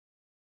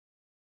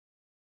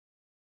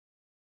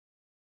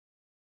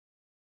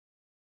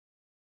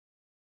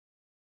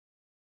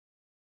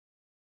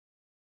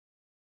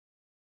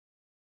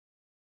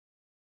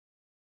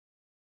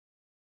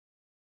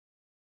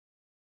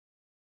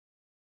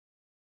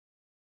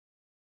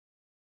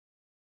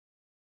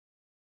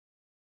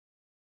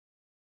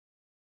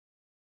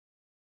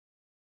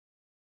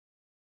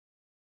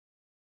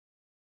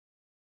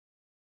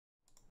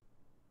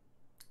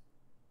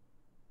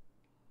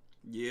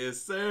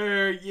Yes,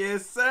 sir.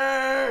 Yes,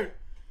 sir.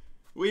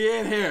 We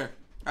in here.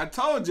 I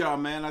told y'all,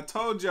 man. I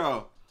told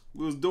y'all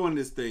we was doing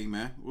this thing,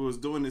 man. We was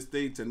doing this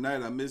thing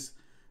tonight. I missed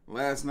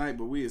last night,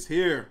 but we is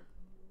here.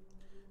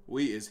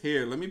 We is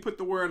here. Let me put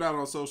the word out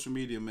on social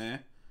media, man.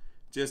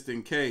 Just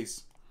in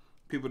case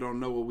people don't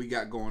know what we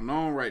got going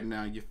on right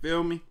now. You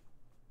feel me?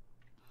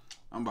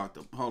 I'm about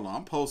to, hold on.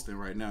 I'm posting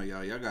right now,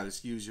 y'all. Y'all got to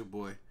excuse your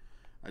boy.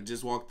 I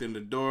just walked in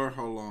the door.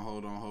 Hold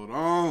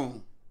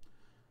on.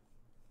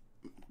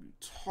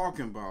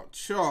 Talking about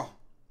y'all.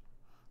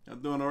 Y'all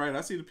doing all right?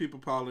 I see the people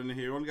piling in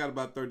here. Only got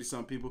about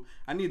 30-some people.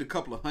 I need a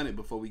couple of hundred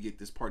before we get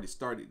this party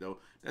started, though.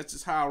 That's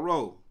just how I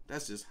roll.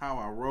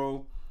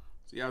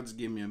 So y'all just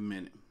give me a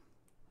minute.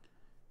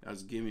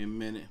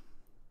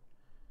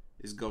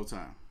 It's go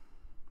time.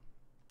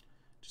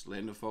 Just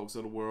letting the folks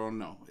of the world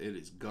know it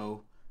is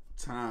go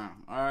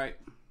time. All right.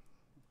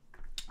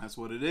 That's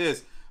what it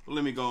is. But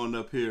let me go on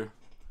up here.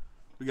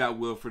 We got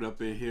Wilfred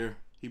up in here.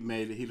 He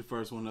made it. He the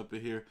first one up in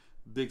here.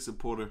 Big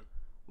supporter.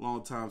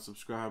 Long-time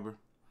subscriber.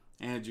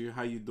 Andrew,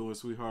 how you doing,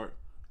 sweetheart?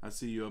 I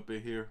see you up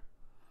in here.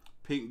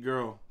 Pink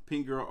Girl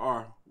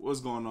R. What's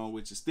going on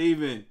with you?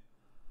 Steven.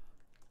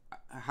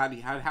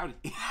 Howdy.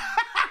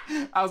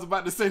 I was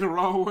about to say the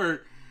wrong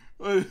word.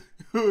 Who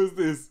is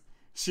this?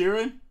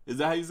 Sharon? Is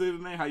that how you say the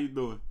name? How you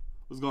doing?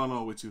 What's going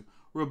on with you?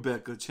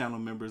 Rebecca, channel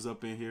members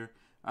up in here.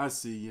 I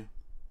see you.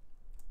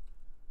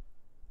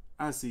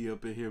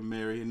 Up in here.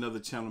 Mary, another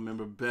channel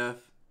member. Beth.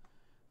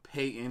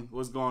 Peyton,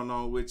 what's going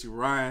on with you?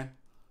 Ryan,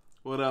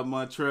 what up,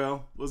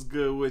 Montreal? What's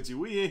good with you?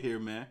 We in here,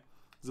 man.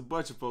 There's a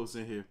bunch of folks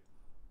in here.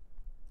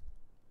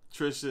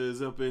 Trisha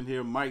is up in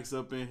here. Mike's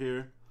up in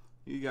here.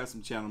 You got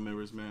some channel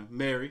members, man.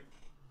 Mary.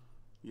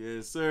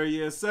 Yes, sir.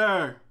 Yes,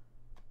 sir.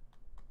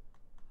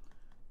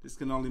 This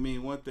can only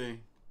mean one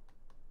thing.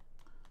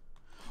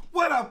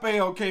 What up,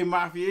 AOK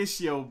Mafia? It's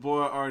your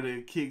boy,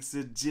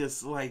 Artofkickz.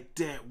 Just like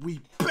that,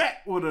 we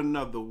back with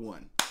another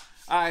one.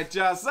 All right,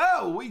 y'all.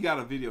 So we got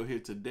a video here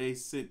today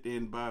sent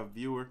in by a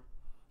viewer.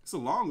 It's a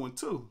long one,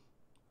 too.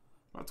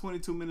 About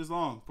 22 minutes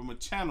long from a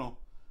channel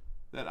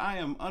that I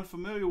am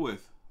unfamiliar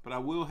with. But I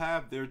will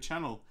have their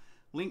channel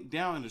linked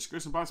down in the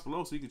description box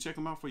below so you can check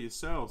them out for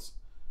yourselves.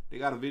 They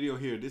got a video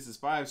here. This is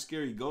 5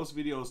 scary ghost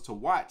videos to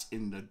watch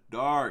in the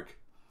dark.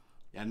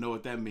 Y'all know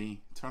what that means.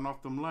 Turn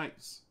off them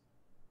lights.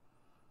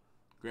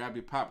 Grab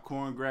your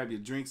popcorn. Grab your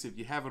drinks if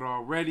you have it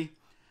already.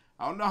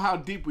 I don't know how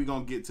deep we're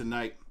going to get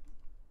tonight,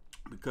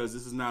 because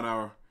this is not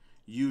our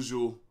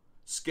usual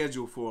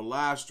schedule for a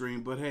live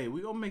stream, but hey,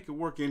 we're gonna make it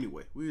work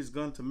anyway. We just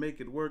going to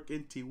make it work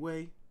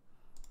anyway.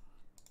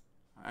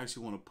 I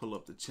actually want to pull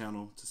up the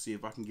channel to see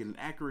if I can get an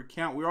accurate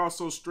count. We're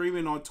also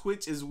streaming on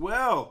Twitch as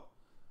well.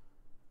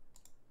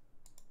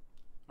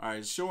 All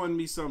right, showing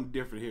me something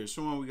different here.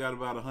 Showing we got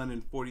about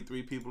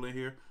 143 people in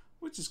here,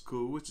 which is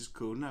cool,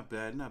 Not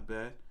bad.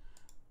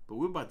 But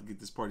we're about to get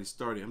this party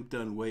started. I'm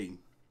done waiting.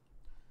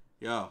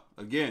 Y'all,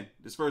 again,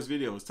 this first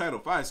video is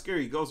titled 5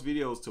 Scary Ghost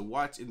Videos to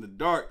Watch in the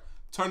Dark.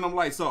 Turn them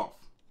lights off.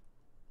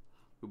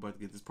 We're about to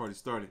get this party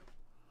started.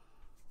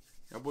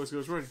 Y'all boys,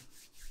 girls ready?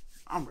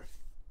 I'm ready.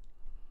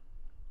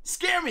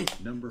 Scare me!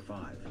 Number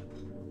 5.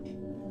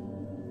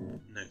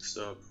 Next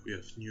up, we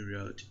have New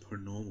Reality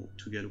Paranormal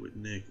together with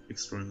Nick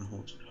exploring a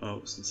haunted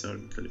house in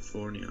Southern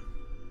California.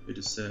 It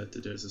is said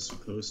that there's a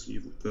supposedly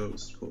evil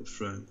ghost called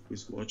Frank who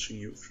is watching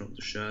you from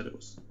the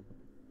shadows.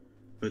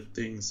 But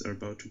things are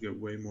about to get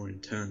way more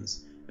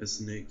intense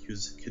as Nick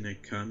uses a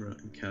Kinect camera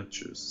and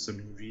captures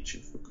something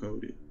reaching for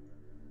Cody.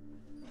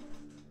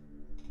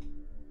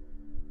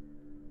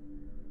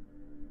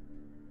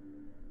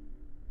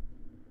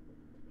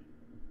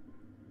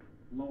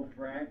 Hello,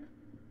 Frank.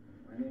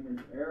 My name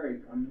is Eric.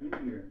 I'm new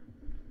here.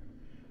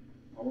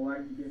 I would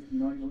like to get to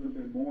know you a little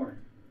bit more.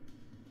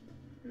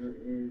 There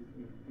is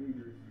a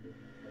figure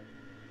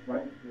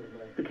right here.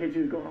 The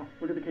K2's going off.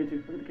 Look at the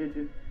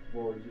K2.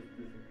 Well, it just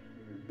disappeared.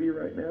 Be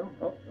right now.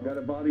 Oh, got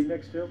a body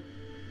next to him.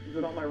 Is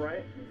it on my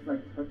right? It's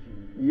like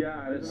touching me.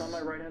 Yeah, is it on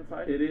my right hand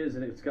side? It is,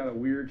 and it's got a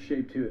weird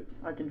shape to it.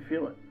 I can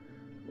feel it.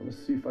 Let's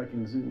see if I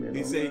can zoom in.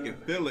 He said he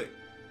can feel it.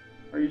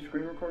 Are you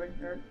screen recording,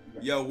 Eric?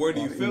 Yo, where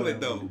do you feel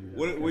it though?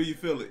 Where do you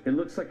feel it? It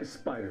looks like a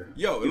spider.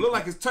 Yo, it look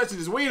like it's touching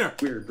his wiener.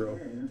 Weird, bro.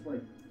 Yeah, and it's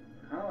like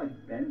kind of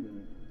like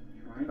bending.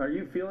 Are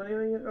you feeling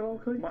anything at all,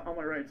 Cody? On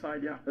my right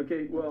side, yeah.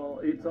 Okay, well,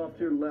 it's off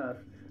to your left.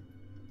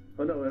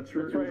 Oh no, that's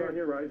right. It was on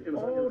your right. It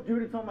was on your...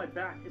 dude, it's on my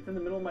back. It's in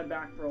the middle of my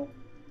back, bro.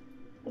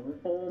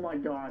 Oh my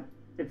god.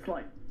 It's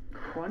like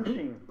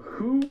crunching.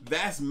 Who?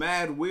 That's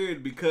mad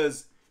weird,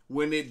 because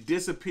when it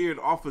disappeared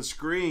off the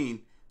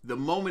screen, the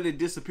moment it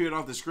disappeared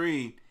off the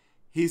screen,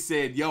 he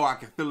said, yo, I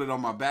can feel it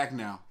on my back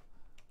now.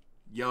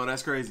 Yo,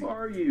 that's crazy. Who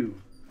are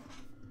you?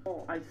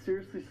 Oh, I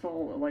seriously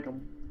saw like a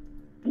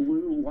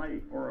blue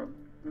light or a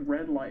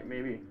red light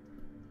maybe.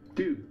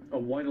 Dude, a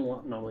white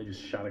anomaly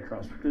just shot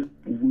across. This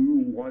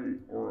blue light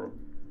or a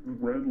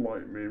red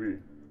light maybe.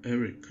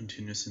 Eric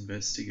continues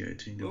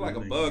investigating the Look like a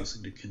building bug.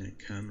 using the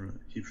Kinect camera.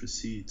 He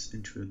proceeds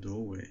into a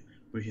doorway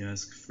where he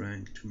asks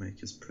Frank to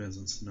make his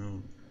presence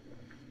known.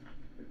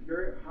 If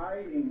you're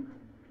hiding,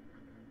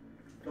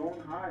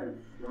 Don't hide.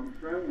 I'm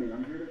friendly.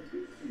 I'm here to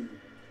speak to you.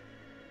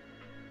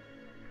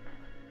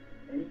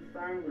 Any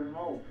sign would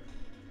help.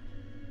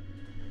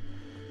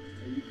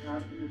 Are you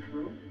passing this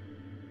room?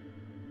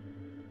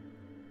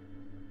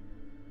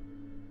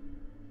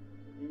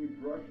 Can you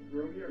brush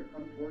through me or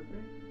come towards me?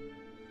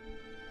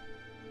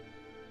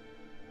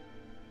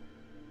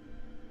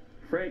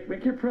 Frank,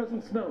 make your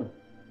presence known.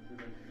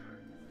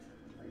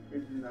 Like,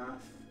 it's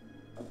not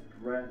a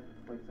breath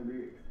like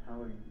somebody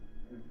exhaling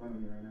in front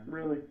of me right now.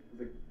 Really? It's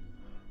like,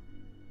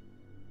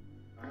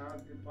 I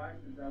have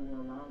devices that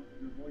will allow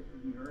your voice to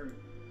be heard.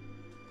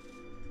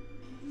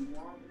 If you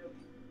want me to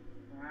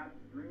perhaps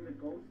bring the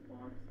ghost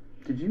box.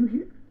 Did you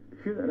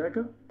hear that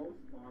echo?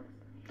 Ghost box.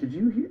 Did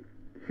you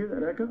hear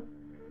that echo?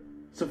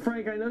 So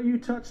Frank, I know you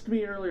touched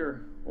me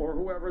earlier, or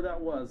whoever that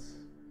was.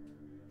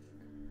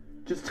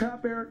 Just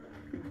tap Eric.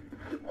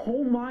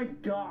 Oh my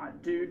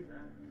God, dude.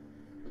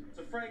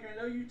 So Frank, I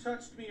know you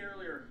touched me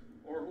earlier,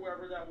 or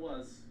whoever that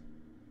was.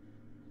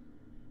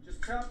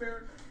 Just tap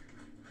Eric.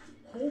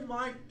 Oh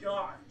my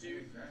God,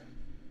 dude.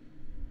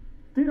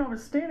 Dude, I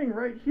was standing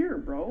right here,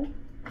 bro.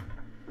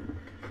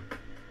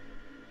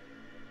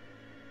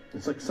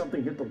 It's like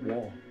something hit the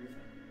wall.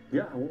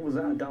 Yeah, what was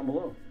that down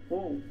below?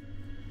 Whoa.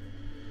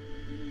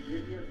 Can you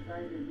give me a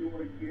sign that you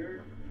were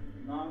here?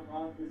 Knock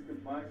off this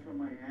device from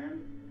my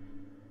hand?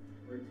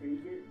 Or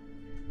take it?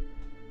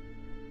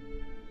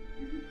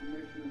 Give you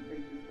permission to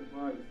take this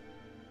device.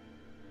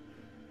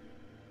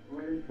 Go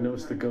ahead and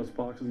Notice the ghost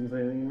box doesn't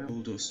say anything now?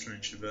 All those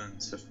strange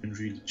events have been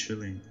really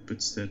chilling,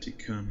 but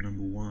static cam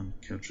number 1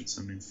 captured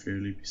something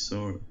fairly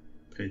bizarre.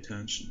 Pay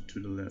attention to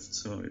the left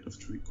side of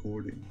the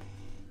recording.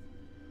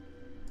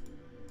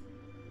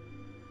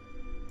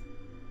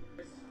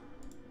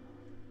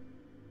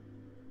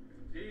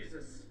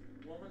 Jesus,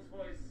 woman's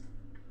voice.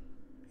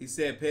 He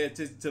said, "Pay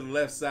attention to the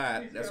left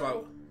side." That's why.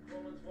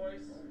 Woman's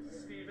voice.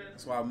 Steven.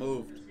 That's why I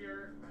moved. Is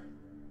here.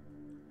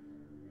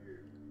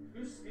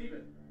 Who's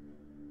Steven?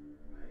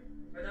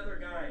 Another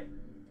guy.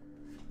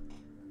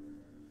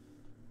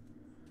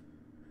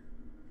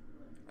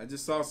 I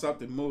just saw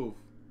something move.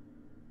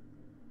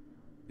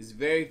 It's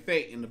very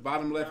faint in the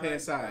bottom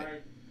left-hand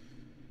side.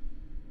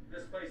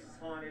 This place is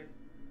haunted.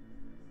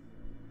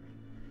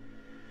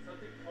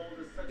 Something cold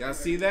is such. Y'all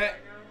see that?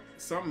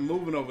 Something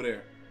moving over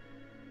there.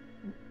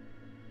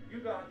 You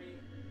got me.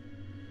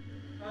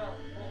 Oh,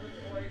 woman's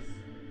voice.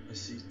 A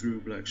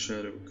see-through black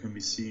shadow can be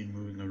seen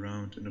moving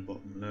around in the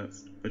bottom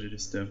left, but it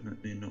is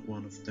definitely not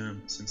one of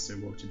them since they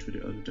walked into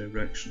the other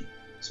direction.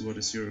 So what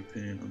is your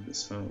opinion on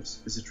this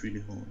house? Is it really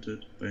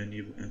haunted by an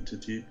evil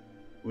entity,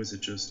 or is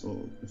it just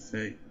all a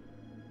fake?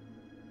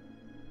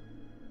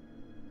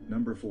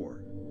 Number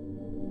 4.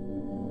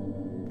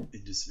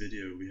 In this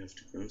video we have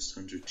the ghost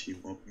hunter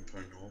team Open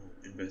Paranormal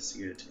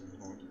investigating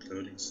a haunted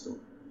clothing store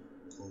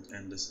called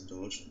Endless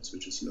Indulgence,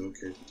 which is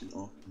located in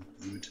Ogden,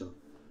 Utah.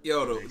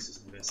 Yo, though,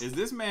 is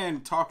this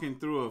man talking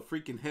through a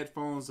freaking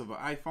headphones of an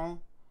iPhone?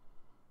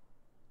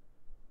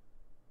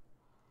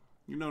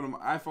 You know them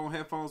iPhone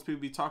headphones,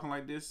 people be talking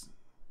like this?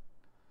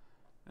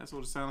 That's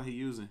what it sounds like he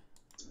using.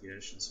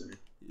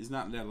 It's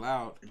not that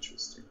loud.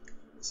 Interesting.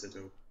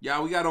 Yeah,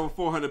 we got over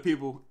 400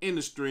 people in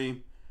the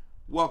stream.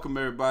 Welcome,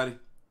 everybody.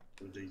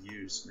 Over the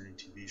years, many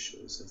TV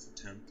shows have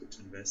attempted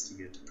to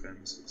investigate the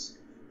premises,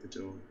 but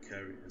the owner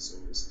Carrie has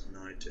always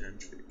denied the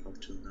entry up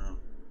till now.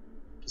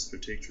 This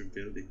particular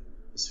building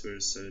was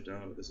first started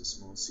out as a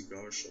small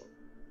cigar shop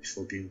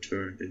before being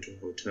turned into a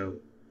hotel.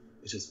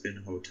 It has been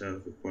a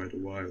hotel for quite a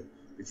while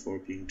before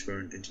being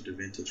turned into the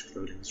vintage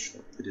clothing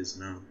shop it is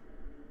now.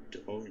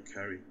 The owner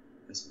Carrie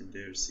has been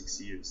there 6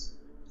 years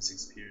and has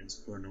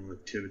experienced paranormal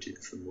activity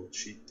from what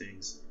she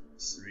thinks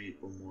is 3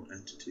 or more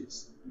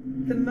entities.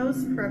 The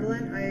most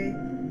prevalent, I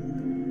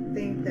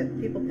think,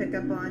 that people pick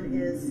up on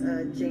is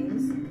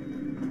James,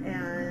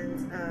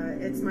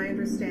 and it's my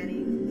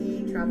understanding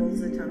he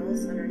travels the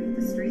tunnels underneath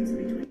the streets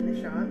between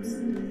the shops.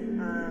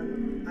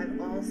 I've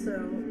also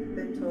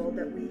been told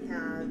that we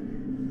have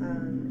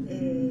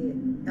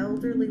a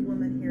elderly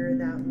woman here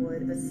that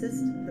would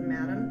assist the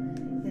madam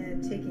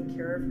in taking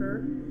care of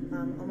her,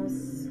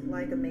 almost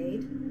like a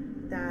maid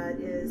that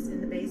is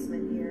in the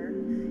basement here,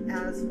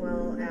 as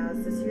well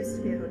as this used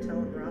to be a hotel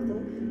and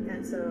brothel,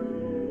 and so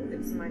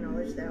it's my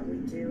knowledge that we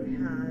do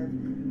have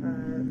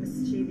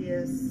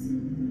mischievous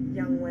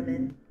young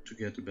women. To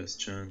get the best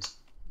chance.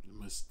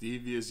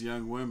 Mischievous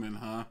young women,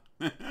 huh?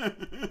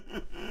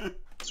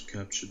 To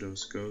capture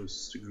those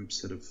ghosts, the group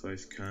set up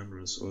 5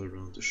 cameras all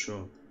around the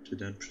shop to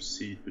then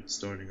proceed with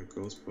starting a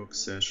ghost box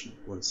session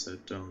while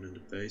sat down in the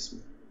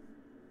basement.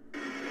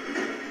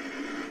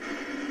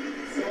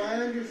 So I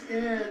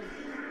understand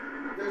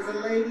there's a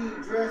lady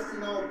dressed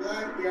in all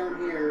black down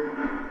here.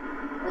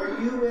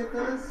 Are you with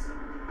us?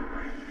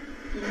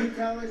 Can you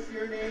tell us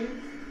your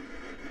name?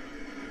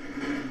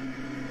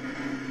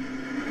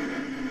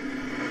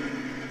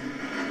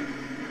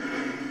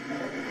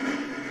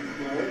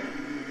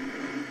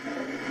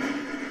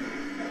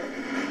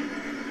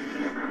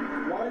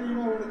 Why do you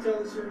not want to tell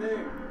us your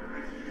name?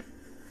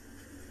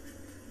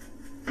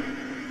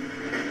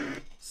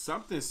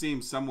 Something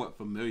seems somewhat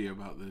familiar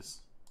about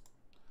this.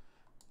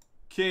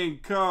 King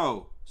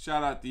Co.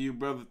 Shout out to you,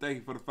 brother. Thank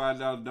you for the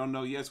 $5 don't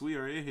know. Yes, we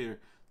are in here.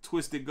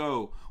 Twisted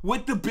Gold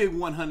with the big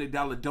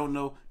 $100 don't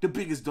know. The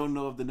biggest don't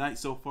know of the night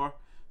so far.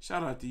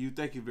 Shout out to you.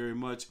 Thank you very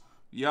much.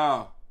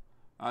 Y'all,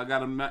 I got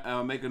to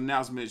make an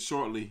announcement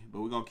shortly,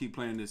 but we're going to keep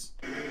playing this.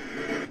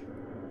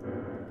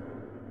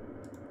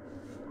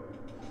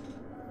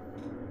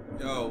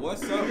 Yo,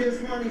 what's up? I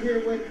just want to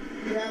hear what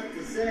you have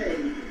to say.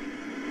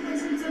 I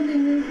said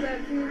something moved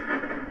back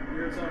here.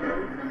 Yours on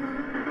road?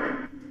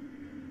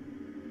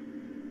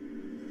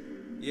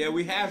 Yeah,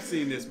 we have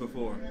seen this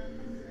before.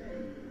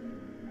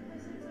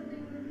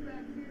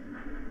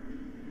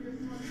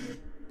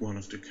 One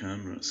of the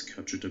cameras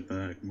captured a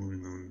bag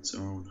moving on its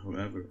own.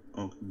 However,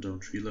 Ogden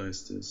don't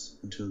realize this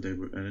until they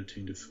were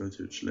editing the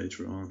footage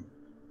later on.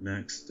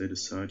 Next, they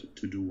decided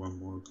to do one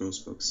more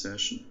Ghostbox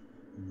session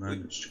and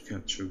managed to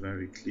capture a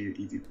very clear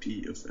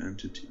EVP of an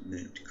entity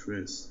named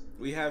Chris.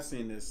 We have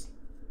seen this.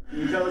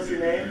 Can you tell us your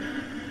name?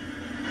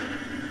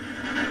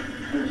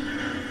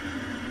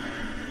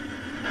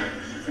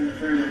 It's in the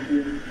third one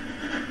here.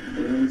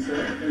 What did we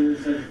say? I think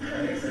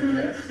it said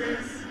yes.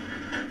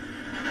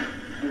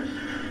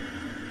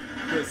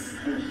 Chris.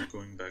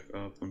 Going back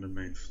up on the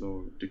main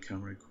floor, the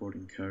camera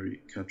recording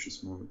carry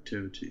captures more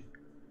activity.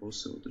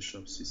 Also, the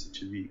shop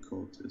CCTV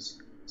caught this,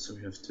 so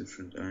we have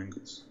different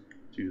angles.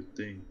 Do you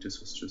think this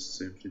was just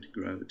simply the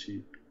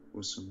gravity,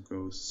 or some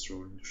ghosts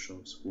roaring the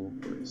shop's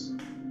walkways?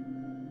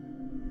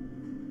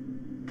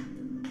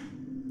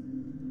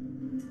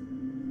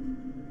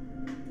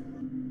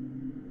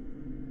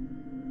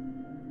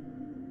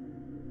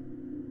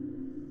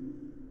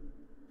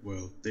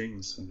 Well,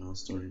 things are now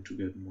starting to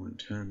get more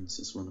intense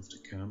as one of the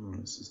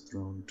cameras is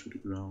thrown to the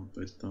ground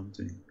by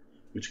thumping,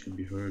 which can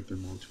be heard by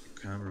multiple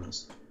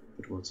cameras.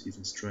 But what's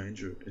even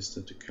stranger is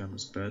that the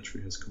camera's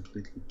battery has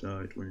completely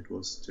died when it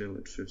was still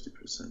at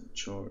 50%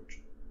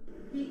 charge.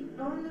 We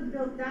own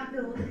that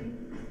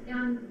building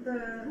and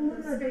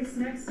the space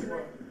next to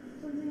it.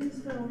 Something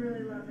just felt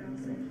really loud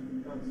downstairs.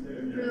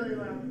 Downstairs? Really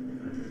loud.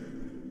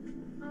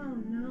 Oh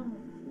no.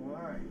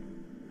 Why?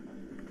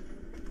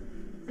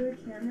 Is there a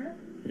camera?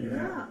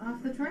 Yeah,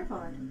 off the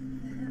tripod.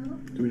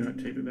 Do we not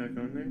tape it back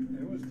on there?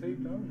 It was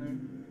taped on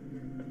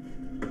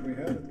there. We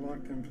had it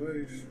locked in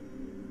place.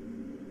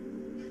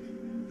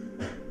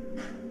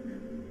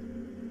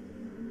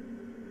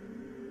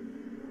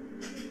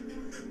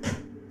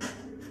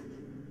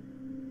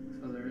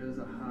 So there is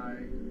a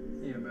high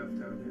EMF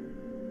down here.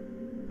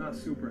 Not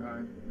super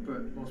high,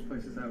 but most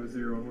places have a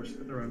 0 and we're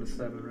sitting around a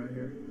 7 right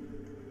here.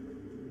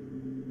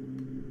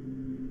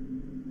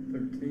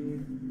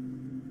 13.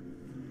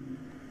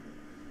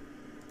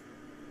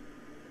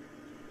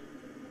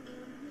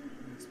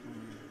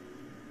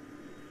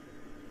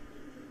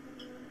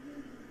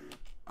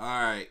 All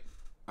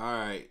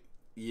right.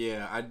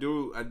 Yeah, I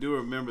do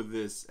remember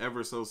this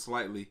ever so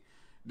slightly.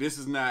 This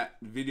is not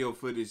video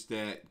footage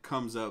that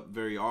comes up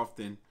very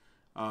often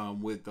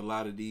with a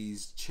lot of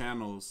these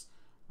channels.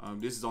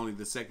 This is only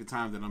the second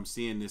time that I'm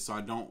seeing this, so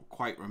I don't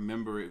quite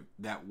remember it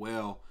that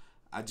well.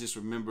 I just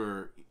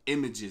remember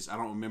images. I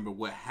don't remember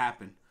what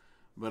happened.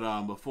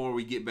 But before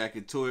we get back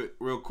into it,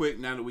 real quick,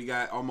 now that we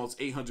got almost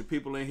 800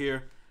 people in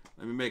here,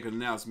 let me make an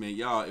announcement.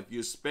 Y'all, if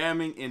you're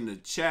spamming in the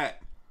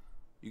chat,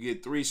 you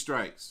get 3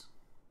 strikes.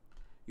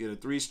 You get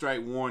a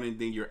 3-strike warning,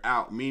 then you're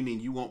out,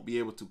 meaning you won't be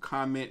able to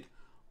comment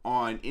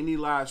on any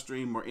live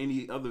stream or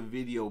any other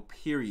video,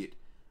 period.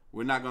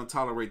 We're not going to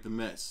tolerate the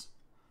mess.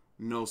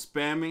 No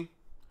spamming,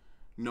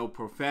 no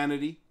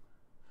profanity,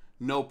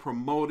 no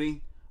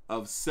promoting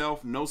of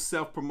self, no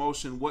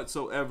self-promotion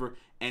whatsoever.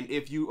 And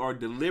if you are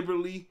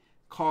deliberately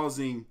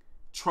causing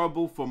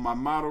trouble for my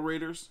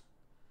moderators,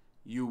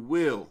 you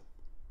will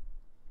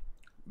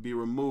be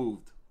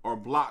removed or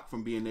blocked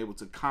from being able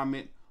to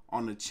comment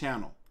on the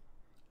channel.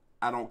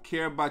 I don't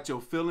care about your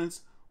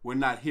feelings. We're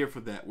not here for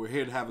that. We're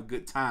here to have a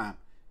good time.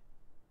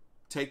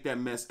 Take that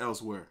mess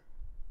elsewhere.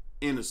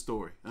 End of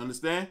story.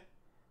 Understand?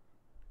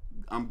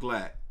 I'm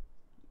glad.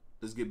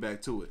 Let's get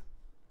back to it.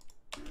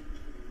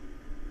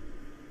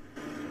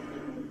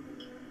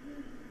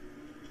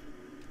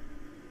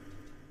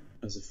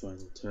 As a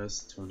final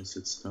test, Tony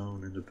sits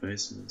down in the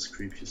basement's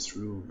creepiest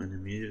room, and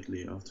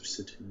immediately after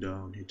sitting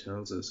down, he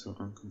tells us how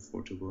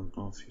uncomfortable and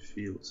off he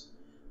feels,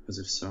 as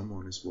if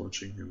someone is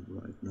watching him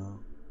right now.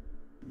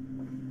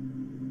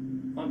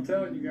 I'm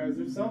telling you guys,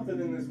 there's something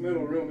in this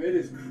middle room. It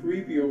is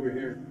creepy over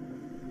here.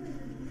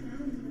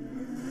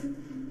 Can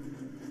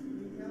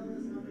you tell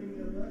us how many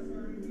of us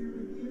are in here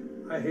with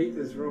you? I hate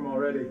this room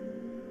already.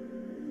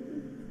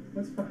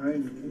 What's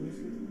behind you? Can you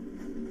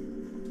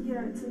see?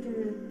 Yeah, it's like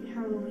a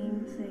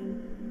Halloween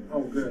thing.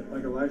 Oh, good.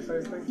 Like a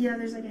life-size thing? Yeah,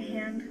 there's like a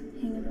hand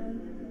hanging out.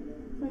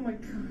 Oh my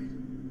god.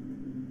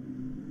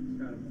 It's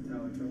got a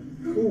metallic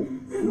though.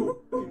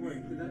 Oh! Wait,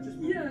 did that just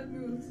move? Yeah, it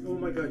moves. Oh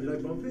my god, did I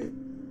bump it?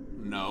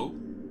 No.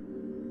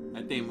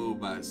 That thing moved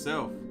by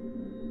itself.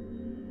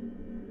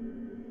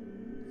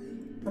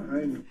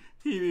 Behind me.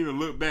 He didn't even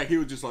look back. He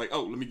was just like,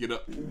 oh, let me get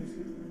up. Can you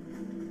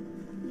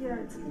see? Yeah,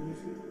 it's Can you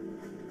see?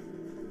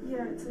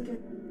 yeah, it's like a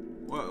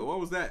What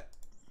was that?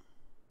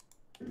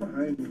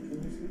 Behind me.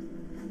 Can you see?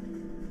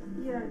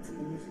 Yeah, it's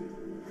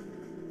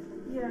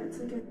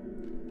like a...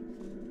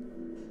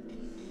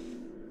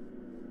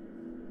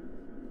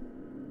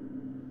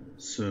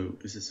 So,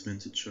 is this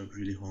vintage shop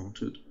really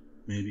haunted?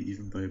 Maybe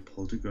even by a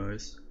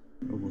poltergeist?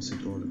 Or was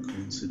it all a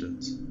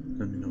coincidence?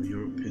 Let me know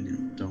your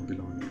opinion down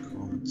below in the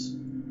comments.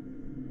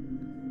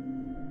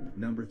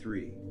 Number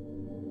 3.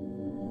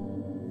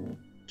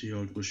 The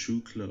Old Washoe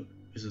Club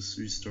is a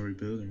 3-story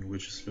building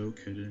which is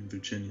located in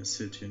Virginia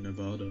City,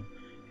 Nevada.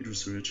 It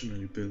was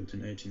originally built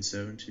in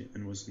 1870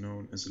 and was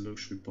known as a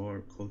luxury bar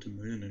called the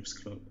Millionaires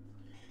Club.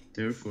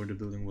 Therefore, the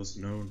building was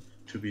known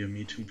to be a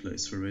meeting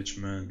place for rich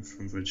men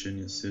from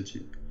Virginia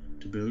City.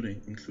 The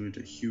building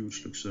included a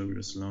huge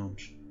luxurious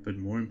lounge, but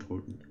more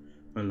important,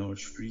 a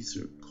large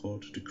freezer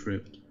called the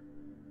Crypt.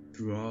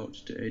 Throughout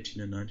the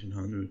 1800s and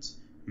 1900s,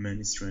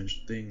 many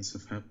strange things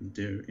have happened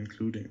there,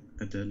 including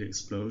a deadly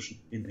explosion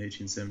in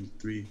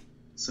 1873,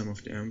 some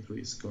of the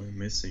employees going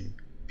missing,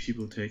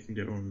 people taking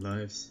their own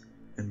lives,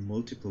 and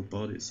multiple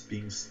bodies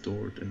being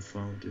stored and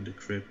found in the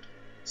crypt.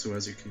 So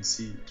as you can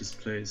see, this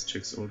place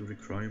checks all the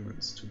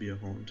requirements to be a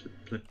haunted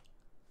place.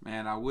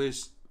 Man, I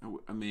wish,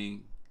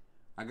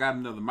 I got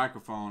another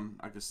microphone.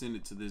 I could send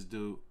it to this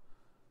dude.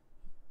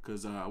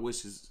 Because I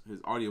wish his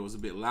audio was a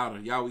bit louder.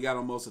 Y'all, we got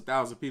almost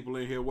 1,000 people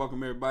in here.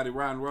 Welcome everybody.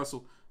 Ryan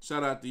Russell,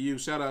 shout out to you.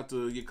 Shout out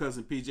to your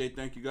cousin PJ.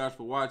 Thank you guys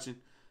for watching.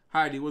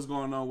 Heidi, what's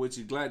going on with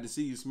you? Glad to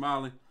see you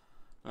smiling.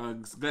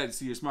 Glad to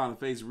see your smiling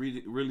face.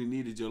 Really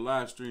needed your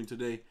live stream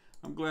today.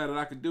 I'm glad that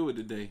I could do it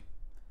today.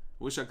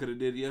 Wish I could have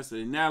did it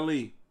yesterday.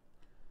 Natalie,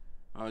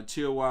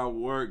 chill while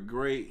work.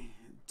 Great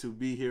to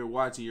be here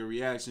watching your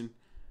reaction.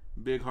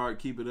 Big heart,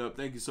 keep it up.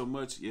 Thank you so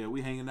much. Yeah,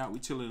 we hanging out. We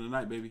chilling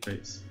tonight, baby. The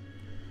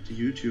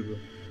YouTuber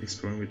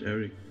Exploring with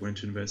Eric went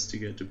to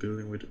investigate the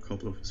building with a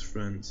couple of his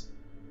friends,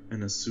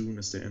 and as soon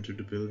as they entered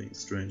the building,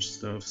 strange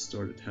stuff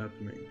started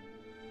happening.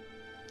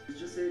 Did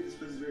you just say this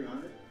place is very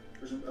haunted?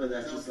 Or something? Oh,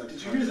 that's just like...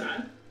 Did you hear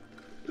that?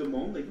 The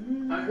moan? Like...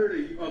 I heard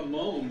a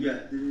moan. Yeah,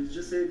 did you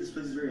just say this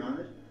place is very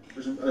haunted?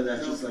 Or something? Oh,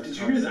 that's just like... Did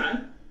you hear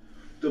that?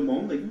 The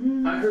moan? Like...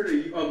 I heard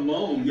a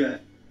moan. Yeah.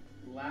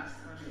 Last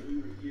time that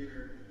we were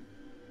here,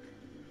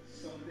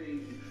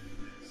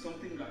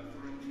 something got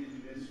thrown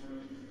in this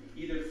room.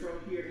 Either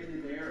from here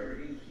into there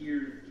or in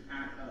here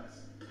at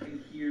us.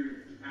 In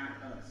here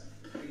at us.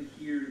 In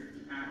here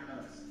at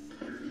us.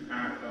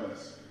 At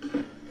us.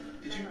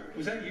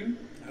 Was that you?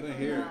 I didn't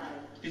hear it.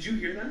 Did you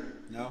hear that?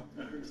 No.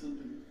 I heard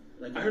something.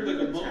 I heard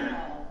like a moan.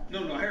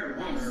 No, I heard a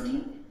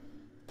moan.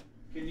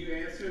 Can you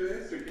answer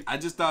this? I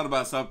just thought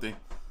about something.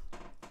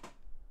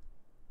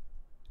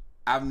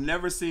 I've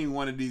never seen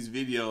one of these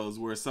videos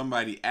where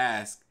somebody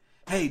asks,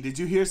 hey, did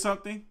you hear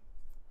something?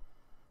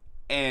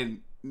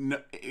 And no,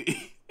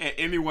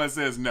 anyone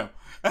says no.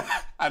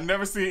 I've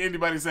never seen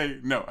anybody say,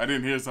 no, I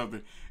didn't hear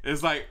something.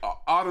 It's like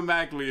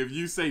automatically if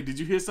you say, did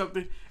you hear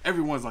something?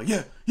 Everyone's like,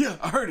 yeah,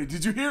 I heard it.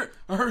 Did you hear it?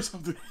 I heard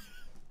something.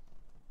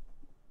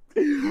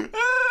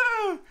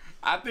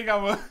 I think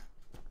I'm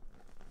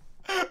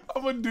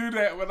gonna do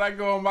that when I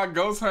go on my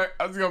ghost hunt.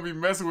 I'm just gonna be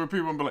messing with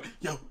people and be like,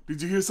 yo,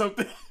 did you hear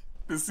something?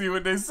 To see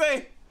what they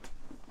say.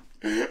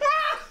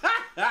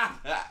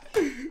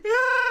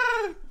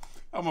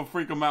 I'm gonna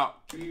freak them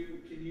out. Can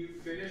you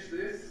finish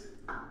this?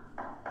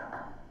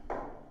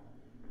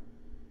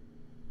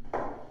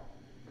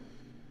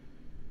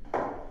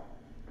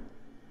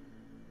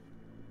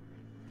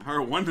 I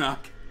heard one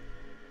knock.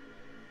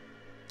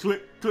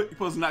 Click. You're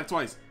supposed to knock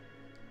twice.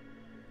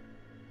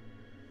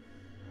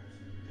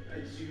 I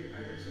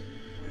heard something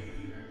way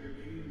back there,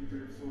 maybe in the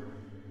third floor.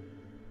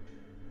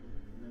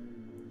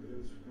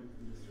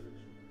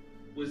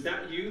 Was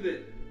that you?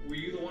 Were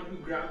you the one who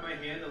grabbed my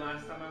hand the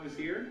last time I was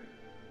here?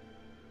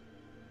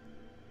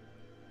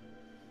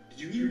 Did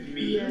you hear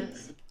me?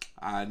 Yes.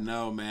 I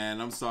know, man.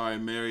 I'm sorry,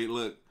 Mary.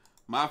 Look,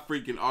 my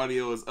freaking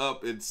audio is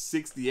up at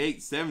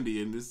 68,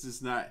 70, and this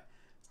is not.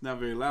 It's not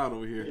very loud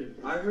over here.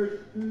 I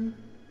heard.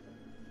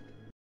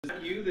 Was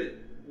that you?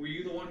 Were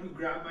you the one who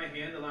grabbed my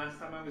hand the last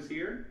time I was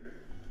here?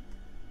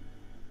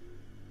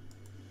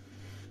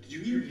 Did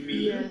you hear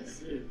me?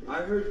 Yes.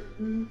 I heard.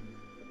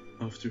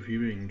 After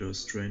hearing those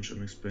strange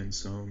unexplained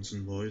sounds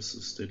and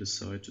voices, they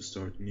decide to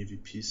start an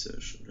EVP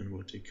session, and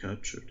what they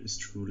captured is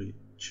truly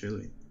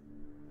chilling.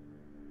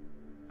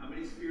 How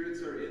many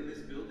spirits are in this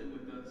building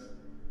with us?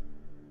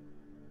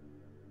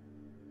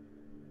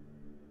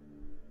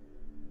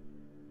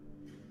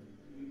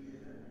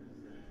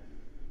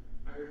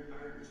 I heard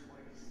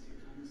twice. It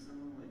kind of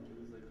sounded like it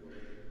was like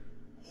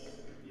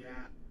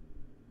yeah.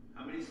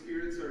 How many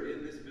spirits are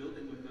in this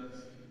building with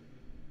us?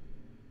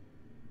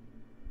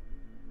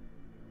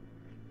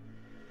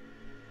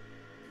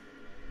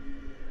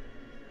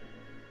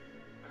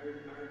 I heard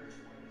twice.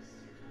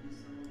 It kind of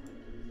sounded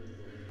like it was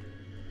like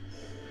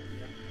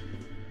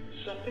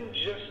something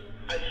just,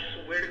 I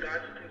swear to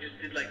God, something just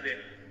did like this.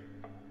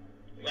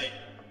 Like,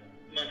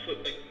 my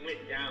foot like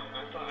went down.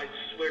 I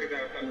swear to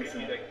God, I thought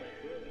maybe like,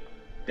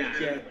 that.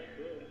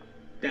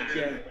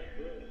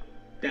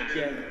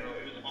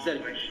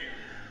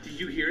 Did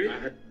you hear it?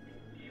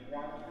 Do you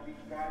want us to be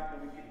quiet so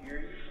we can hear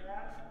you for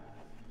that?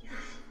 Yes.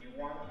 You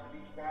want us to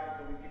be spot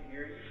so we can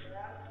hear you for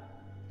that?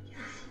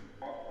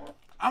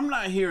 I'm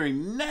not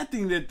hearing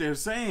nothing that they're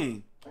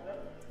saying. That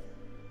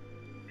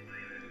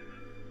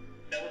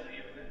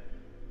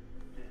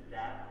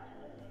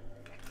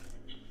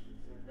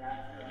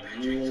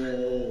was you, isn't it?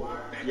 Oh,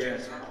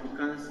 yes.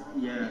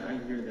 Yeah, I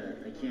hear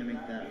that. I can't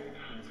make that.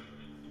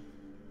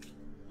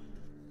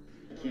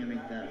 I can't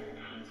make that.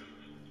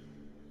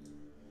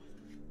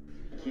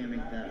 I can't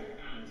make that.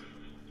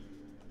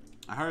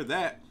 I heard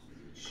that.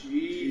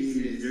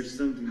 Jesus, there's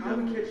something. How are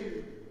we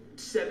catching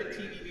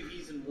 17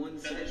 EVPs in one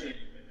session?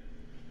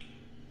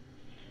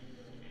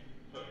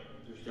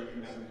 There's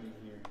definitely something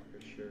here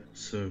for sure.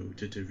 So,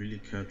 did they really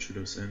capture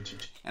those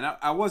entities? And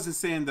I wasn't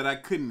saying that I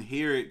couldn't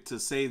hear it to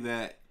say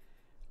that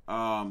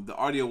the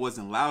audio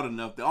wasn't loud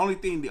enough. The only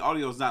thing the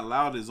audio is not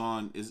loud is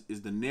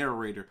the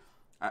narrator.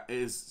 I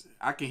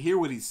can hear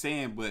what he's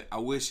saying, but I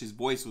wish his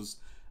voice was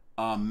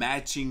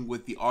matching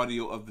with the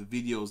audio of the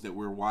videos that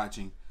we're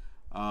watching.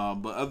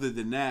 But other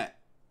than that,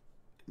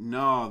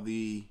 no,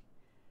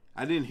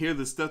 I didn't hear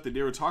the stuff that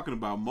they were talking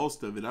about.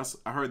 Most of it,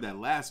 I heard that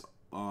last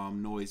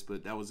noise,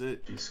 but that was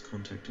it. He's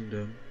contacting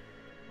them,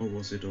 or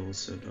was it all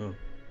set up?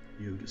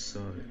 You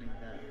decide.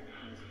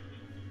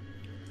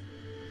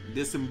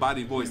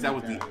 Disembodied voice. That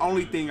was the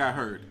only thing I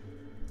heard.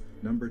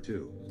 Number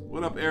 2.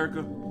 What up,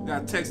 Erica? We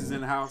got Texas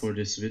in the house. For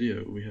this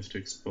video, we have to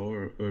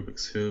explore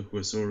Urbex Hill, who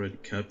has already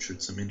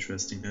captured some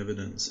interesting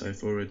evidence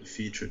I've already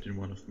featured in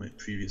one of my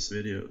previous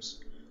videos.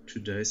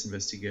 Today's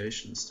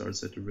investigation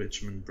starts at the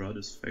Richmond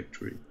Brothers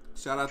factory.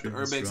 Shout out During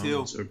to Urbex his Hill.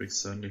 rounds, Urbex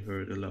suddenly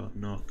heard a loud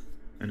knock,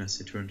 and as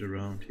he turned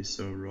around, he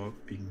saw a rock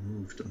being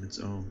moved on its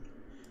own.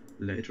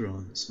 Later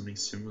on, something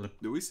similar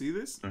Did we see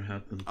this?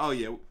 happened. Oh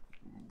yeah.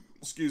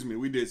 Excuse me,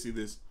 we did see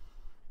this.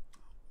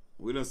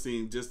 We done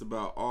seen just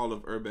about all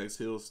of Urbex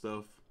Hill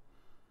stuff.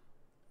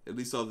 At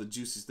least all the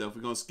juicy stuff.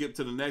 We're going to skip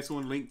to the next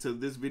one. Link to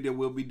this video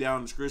will be down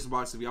in the description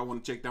box if y'all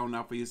want to check that one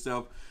out for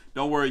yourself.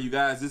 Don't worry, you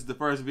guys. This is the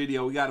first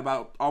video. We got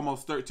about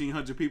almost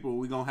 1,300 people.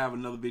 We're going to have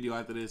another video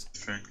after this.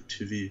 Franco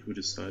TV, who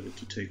decided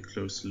to take a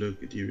closer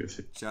look at Area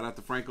 51. Shout out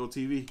to Franco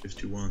TV.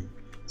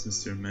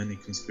 Since there are many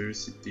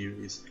conspiracy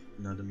theories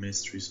and other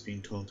mysteries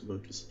being talked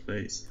about this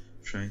place,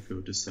 Franco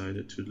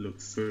decided to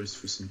look first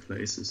for some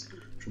places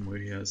from where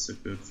he has a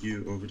good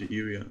view over the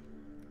area.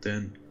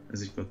 Then,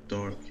 as it got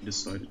dark, he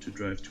decided to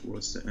drive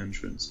towards the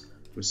entrance,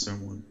 where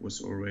someone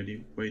was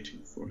already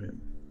waiting for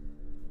him.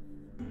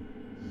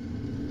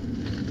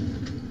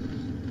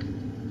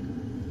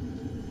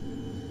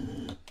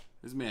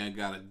 This man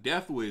got a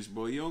death wish,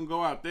 boy. You don't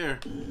go out there.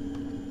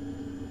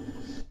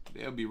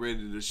 They'll be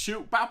ready to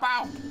shoot. Pop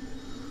out!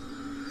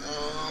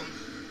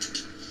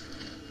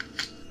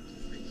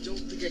 I don't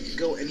think I could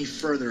go any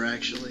further,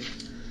 actually.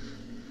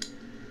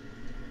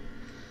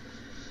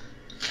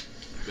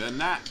 Better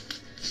not.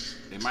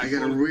 They might I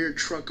got a rear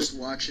truck that's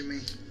watching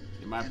me,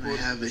 and I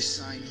have a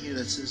sign here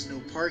that says no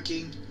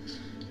parking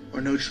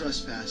or no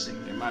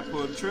trespassing. They might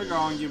pull the trigger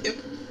on you. Yep,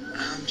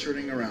 I'm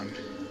turning around.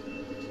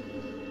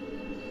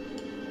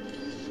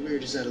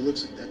 Weird is that it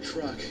looks like that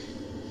truck.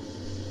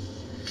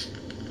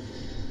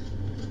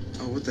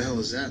 Oh, what the hell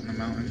is that in the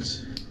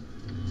mountains?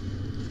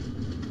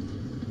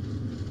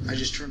 I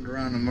just turned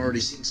around and I'm already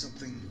seeing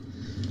something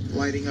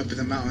lighting up in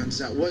the mountains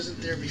that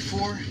wasn't there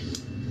before.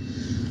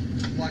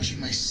 I'm watching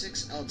my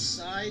 6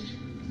 outside.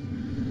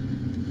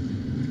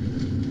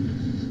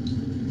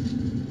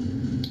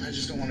 I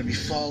just don't want to be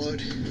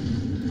followed.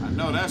 I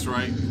know that's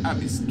right. I'd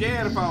be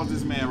scared if I was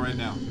this man right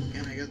now.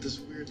 And I got this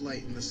weird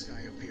light in the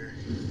sky up here.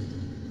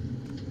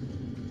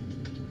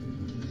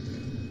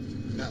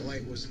 That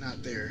light was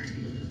not there.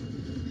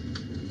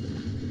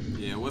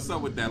 Yeah, what's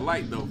up with that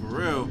light though, for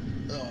real?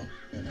 Oh,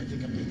 man, I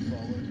think I'm being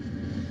followed.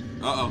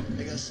 Uh-oh.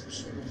 I got some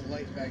sort of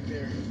light back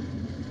there.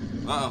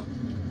 Uh-oh.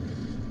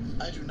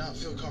 I do not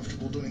feel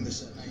comfortable doing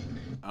this at night.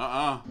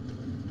 I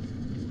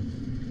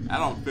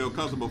don't feel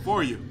comfortable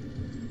for you.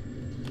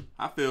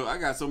 I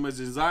got so much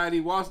anxiety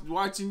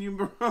watching you,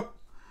 bro.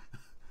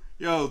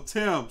 Yo,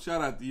 Tim,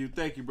 shout out to you.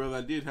 Thank you, brother.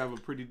 I did have a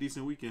pretty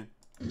decent weekend.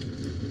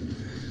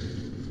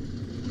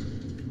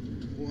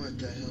 What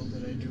the hell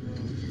did I do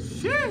wrong?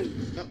 Shit.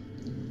 Oh,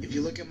 if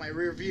you look at my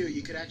rear view,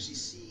 you could actually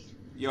see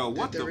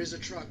that there is a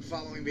truck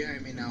following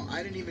behind me now.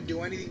 I didn't even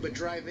do anything but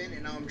drive in,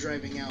 and now I'm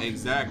driving out.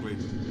 Exactly.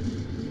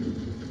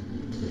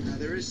 Now,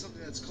 there is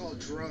something that's called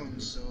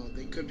drones, so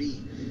they could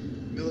be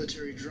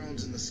military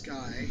drones in the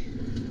sky.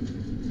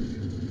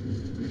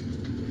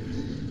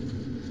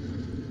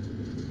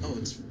 Oh,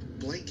 it's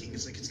blinking.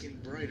 It's like it's getting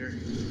brighter.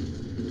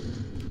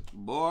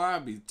 Boy,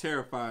 I'd be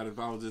terrified if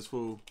I was this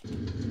fool.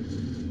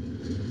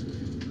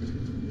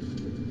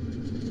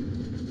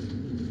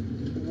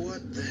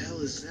 What the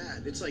hell is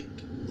that? It's like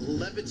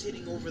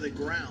levitating over the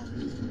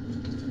ground.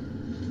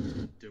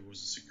 There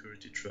was a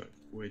security truck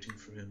waiting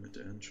for him at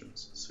the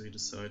entrance, so he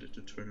decided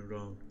to turn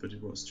around, but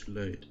it was too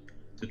late.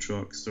 The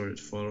truck started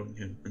following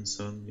him, and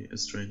suddenly a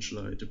strange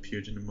light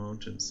appeared in the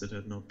mountains that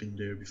had not been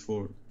there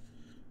before.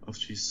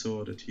 After he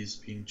saw that he is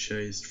being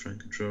chased,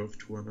 Franco drove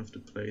to one of the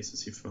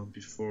places he found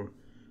before,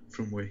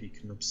 from where he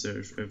can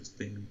observe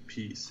everything in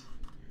peace.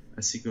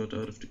 As he got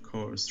out of the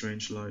car,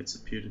 strange lights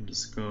appeared in the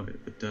sky,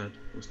 but that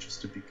was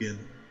just the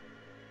beginning.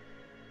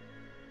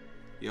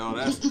 Yo,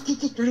 that's...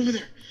 Look, right over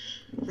there.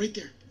 Right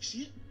there. You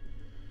see it?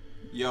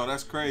 Yo,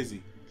 that's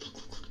crazy.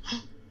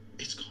 Look.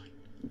 It's gone.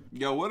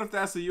 Yo, what if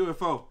that's a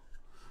UFO?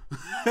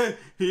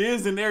 He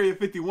is in Area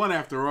 51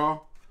 after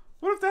all.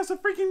 What if that's a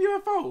freaking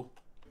UFO?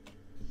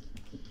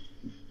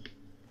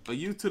 A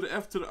U to the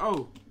F to the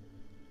O.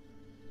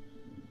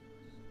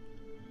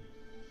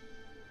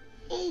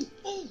 Oh,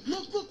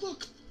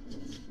 look.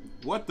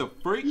 What the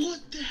freak? What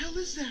the hell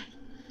is that?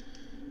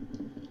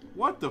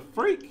 What the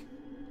freak?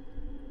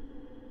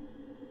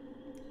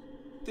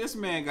 This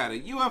man got a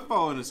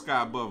UFO in the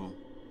sky above him.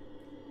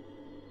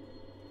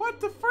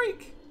 What the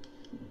freak?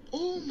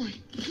 Oh my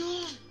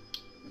god.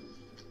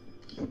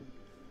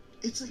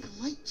 It's like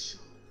a light show.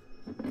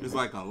 It's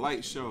like a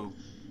light show.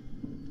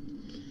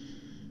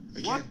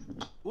 Again.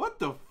 What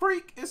the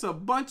freak? It's a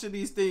bunch of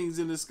these things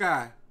in the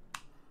sky.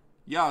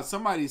 Y'all,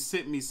 somebody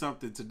sent me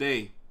something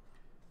today.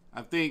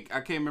 I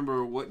can't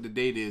remember what the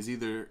date is.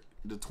 Either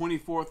the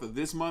 24th of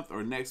this month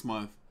or next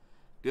month.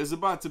 There's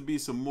about to be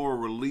some more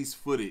release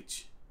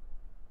footage.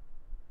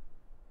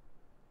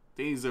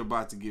 Things are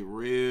about to get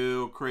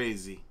real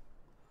crazy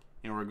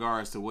in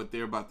regards to what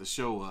they're about to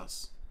show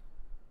us.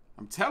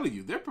 I'm telling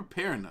you, they're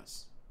preparing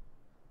us.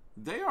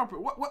 They are.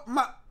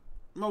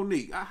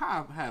 Monique, I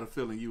had a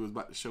feeling you was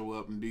about to show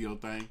up and do your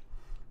thing.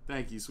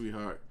 Thank you,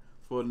 sweetheart,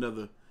 for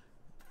another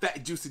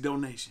fat, juicy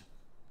donation.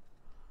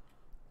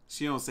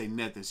 She don't say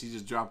nothing. She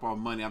just drop off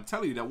money. I'm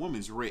telling you, that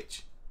woman's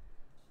rich.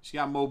 She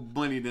got more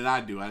money than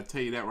I do. I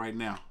tell you that right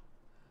now.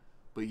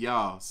 But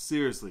y'all,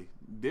 seriously,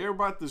 they're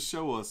about to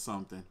show us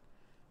something.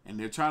 And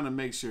they're trying to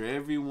make sure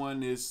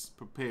everyone is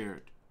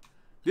prepared.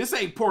 This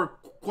ain't poor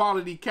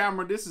quality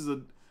camera. This is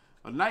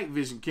a night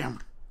vision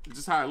camera. It's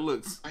just how it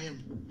looks. I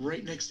am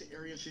right next to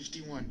Area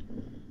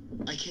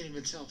 51. I can't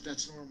even tell if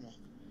that's normal.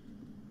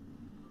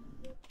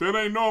 That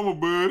ain't normal,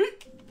 buddy.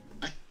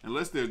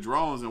 Unless they're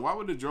drones. And why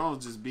would the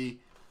drones just be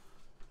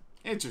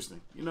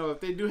interesting? You know,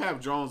 if they do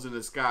have drones in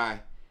the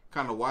sky,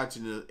 kind of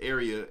watching the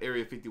Area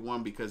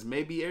 51, because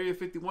maybe Area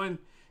 51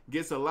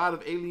 gets a lot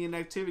of alien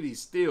activity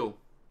still.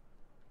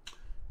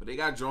 But they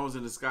got drones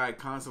in the sky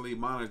constantly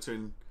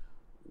monitoring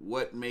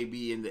what may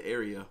be in the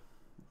area.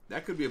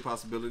 That could be a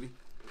possibility.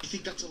 I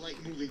think that's a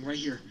light moving right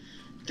here.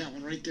 That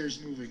one right there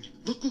is moving.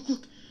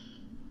 Look.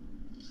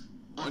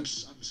 I'm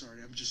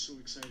sorry. I'm just so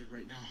excited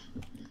right now.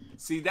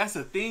 See, that's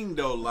the thing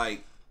though.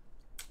 Like,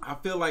 I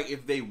feel like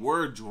if they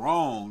were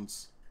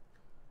drones,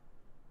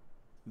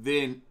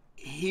 then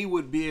he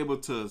would be able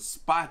to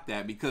spot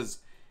that, because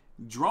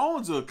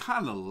drones are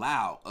kind of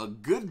loud. A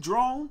good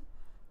drone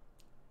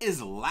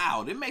is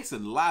loud. It makes a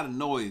lot of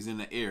noise in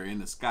the air, in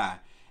the sky.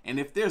 And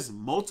if there's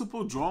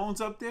multiple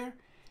drones up there,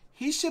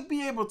 he should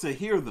be able to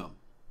hear them.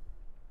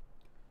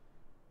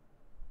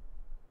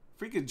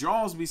 Freaking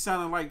drones be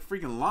sounding like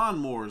freaking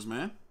lawnmowers,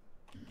 man.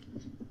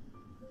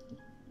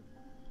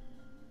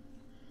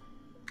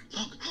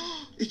 Look,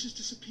 it just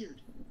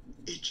disappeared.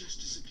 It just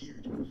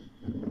disappeared.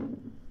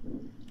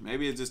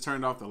 Maybe it just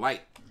turned off the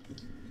light.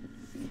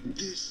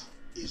 This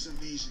is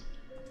amazing.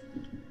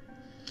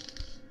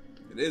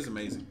 It is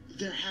amazing.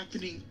 They're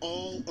happening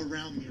all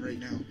around me right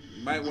now.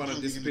 You might want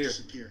to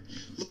disappear.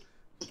 Look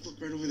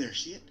right over there.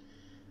 See it?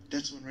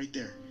 That's one right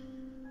there.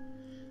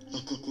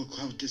 Look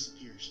how it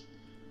disappears.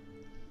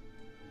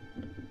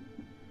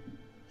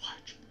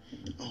 Watch.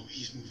 Oh,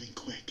 he's moving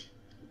quick.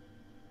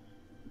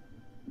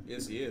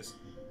 Yes, he is.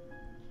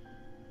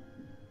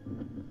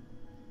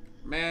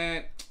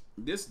 Man,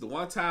 this is the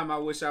one time I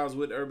wish I was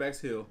with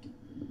Urbex Hill.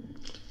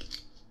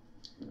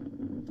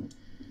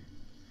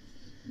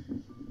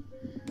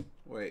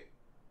 Wait.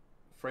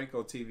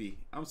 Franco TV.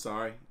 I'm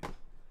sorry.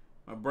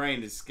 My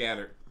brain is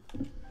scattered.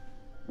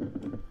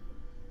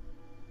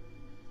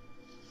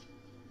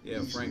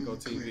 Yeah, Franco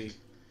TV.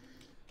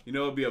 You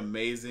know, it'd be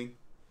amazing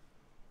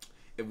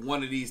if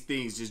one of these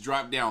things just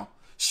dropped down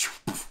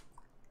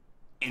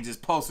and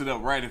just posted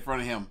up right in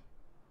front of him.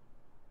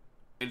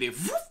 And then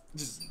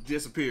just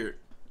disappeared.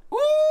 Woo!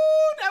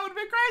 That would have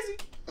been crazy.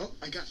 Oh,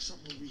 I got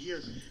something over here.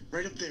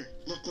 Right up there.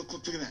 Look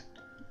at that.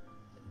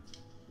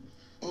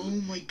 Oh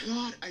my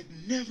god, I've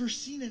never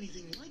seen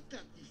anything like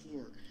that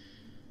before.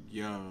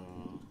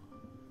 Yo,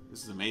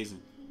 this is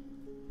amazing.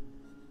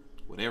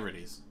 Whatever it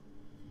is.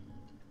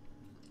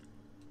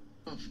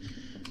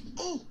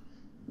 Oh!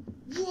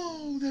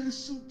 Whoa, that is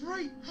so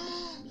bright!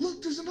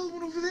 Look, there's another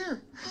one over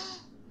there!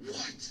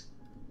 What?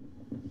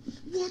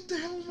 What the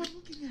hell am I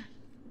looking at?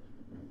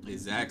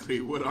 Exactly.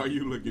 What are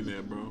you looking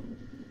at, bro?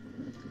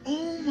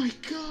 Oh my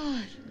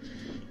god!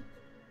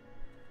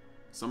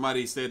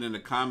 Somebody said in the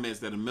comments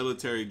that a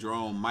military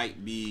drone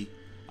might be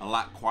a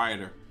lot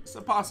quieter. It's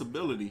a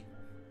possibility.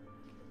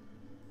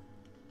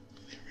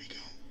 There we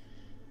go.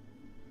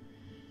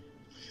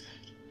 Look at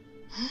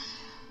that.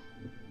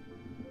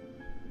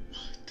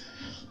 What the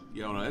hell?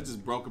 Yo, no, that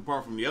just broke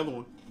apart from the other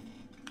one.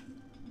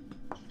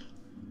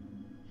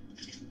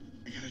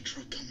 I got a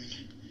truck coming,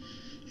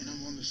 and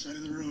I'm on the side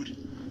of the road.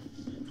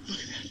 Look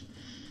at that.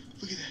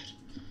 Look at that.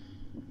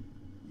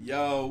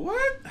 Yo,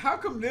 what? How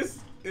come this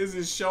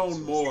isn't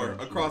shown more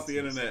across the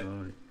internet?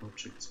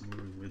 Objects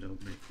moving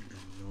without making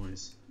any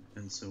noise,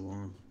 and so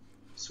on.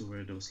 So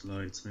were those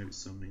lights maybe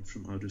something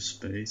from outer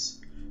space?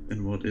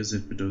 And what is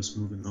it with those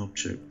moving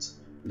objects?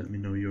 Let me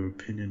know your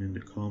opinion in the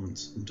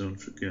comments, and don't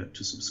forget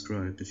to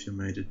subscribe if you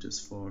made it this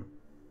far.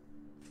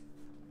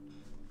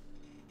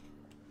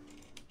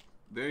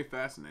 Very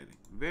fascinating.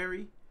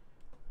 Very,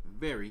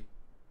 very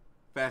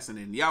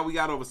fascinating. Y'all, we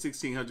got over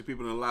 1,600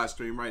 people in the live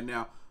stream right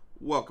now.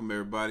 Welcome,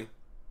 everybody.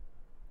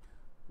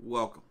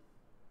 Welcome.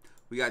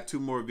 We got 2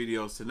 more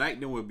videos tonight,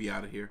 then we'll be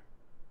out of here.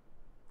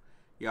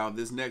 Y'all,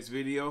 this next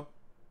video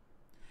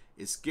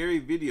is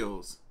scary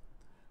videos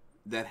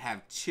that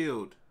have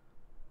chilled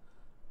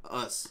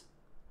us.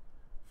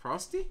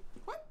 Frosty?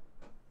 What?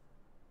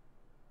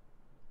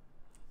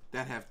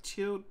 That have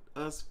chilled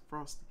us,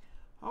 Frosty.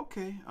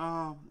 Okay,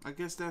 I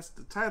guess that's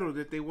the title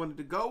that they wanted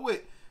to go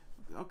with.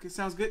 Okay,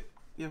 sounds good.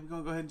 Yeah, we're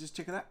gonna go ahead and just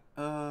check it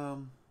out.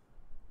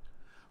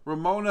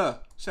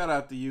 Ramona, shout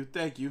out to you.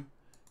 Thank you.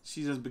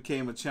 She just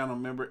became a channel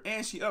member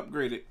and she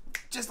upgraded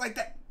just like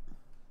that.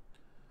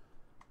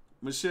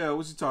 Michelle,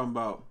 what you talking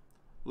about?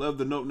 Love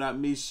the Nope Not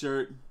Me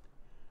shirt.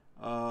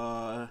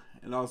 And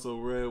also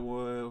red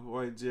one,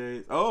 white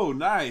J's. Oh,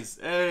 nice.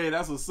 Hey,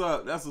 that's what's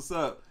up. That's what's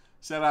up.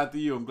 Shout out to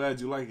you. I'm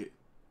glad you like it.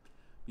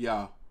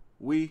 Y'all,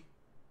 we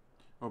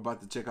are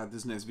about to check out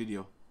this next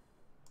video.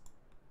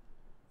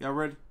 Y'all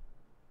ready?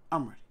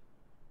 I'm ready.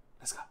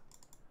 Let's go.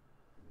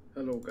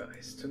 Hello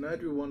guys,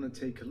 tonight we want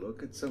to take a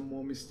look at some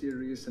more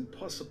mysterious and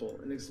possible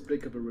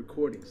inexplicable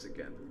recordings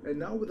again. And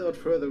now without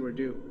further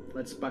ado,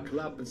 let's buckle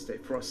up and stay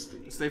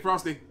frosty. Stay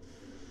frosty.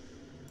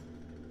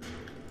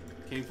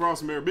 King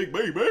Frostmare, big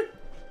baby.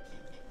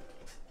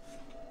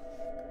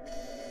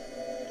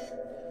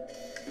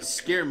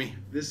 Scare me.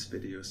 This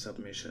video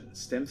submission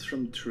stems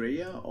from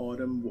Treya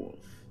Autumn Wolf,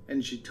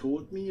 and she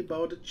told me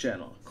about a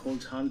channel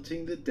called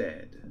Hunting the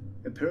Dead.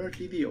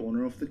 Apparently the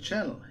owner of the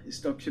channel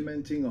is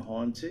documenting a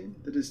haunting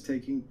that is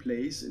taking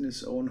place in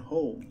his own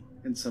home,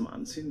 and some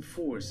unseen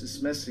force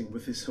is messing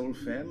with his whole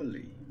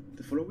family.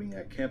 The following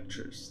are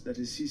captures that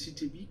his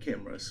CCTV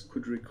cameras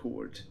could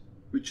record,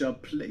 which are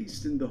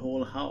placed in the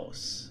whole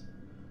house.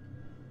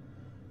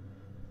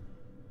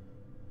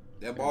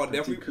 That ball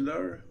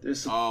definitely.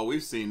 There's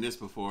we've seen this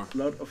before. A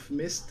lot of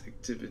mist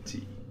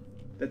activity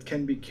that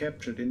can be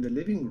captured in the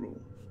living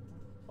room,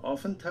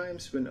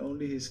 oftentimes when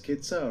only his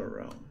kids are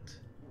around.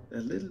 A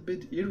little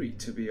bit eerie,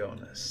 to be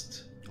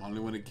honest. Only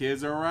when the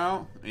kids are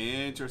around?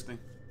 Interesting.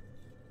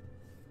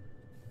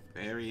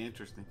 Very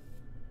interesting.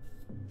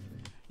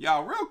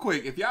 Y'all, real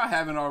quick, if y'all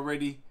haven't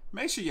already,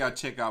 make sure y'all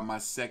check out my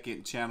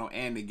second channel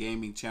and the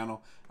gaming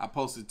channel. I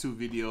posted 2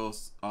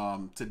 videos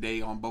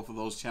today on both of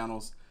those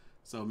channels.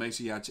 So make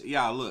sure y'all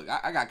y'all look,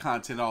 I got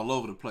content all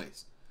over the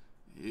place.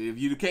 If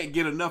you can't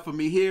get enough of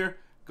me here,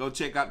 go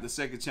check out the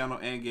second channel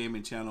and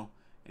gaming channel.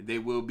 And they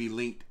will be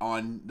linked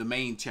on the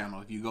main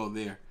channel if you go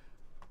there.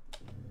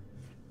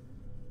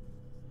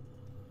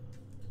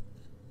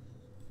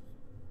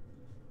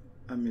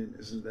 I mean,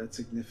 isn't that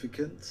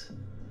significant?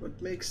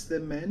 What makes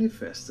them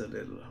manifest a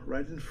little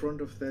right in front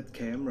of that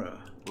camera?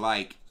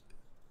 Like,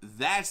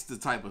 that's the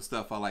type of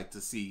stuff I like to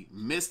see.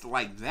 Mist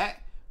like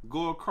that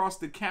go across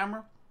the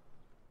camera.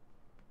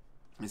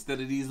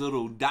 Instead of these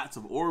little dots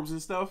of orbs and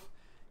stuff,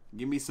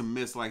 give me some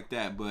mist like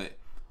that. But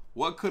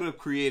what could have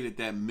created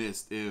that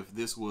mist if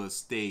this was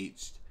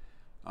staged?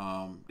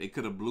 They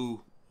could have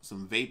blew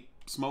some vape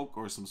smoke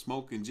or some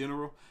smoke in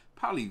general.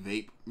 Probably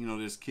vape. You know,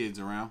 there's kids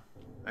around.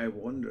 I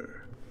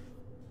wonder.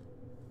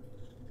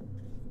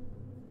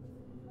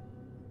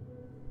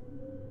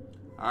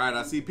 Alright,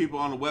 I see people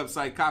on the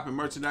website copping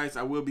merchandise.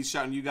 I will be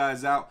shouting you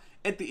guys out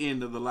at the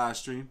end of the live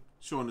stream,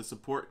 showing the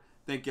support.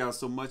 Thank y'all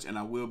so much, and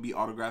I will be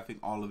autographing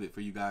all of it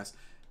for you guys.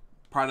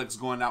 Products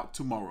going out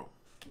tomorrow.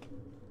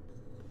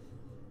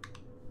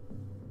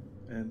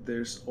 And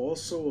there's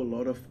also a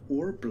lot of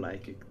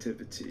orb-like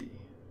activity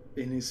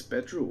in his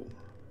bedroom.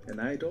 And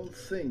I don't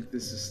think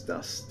this is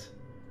dust.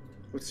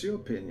 What's your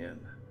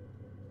opinion?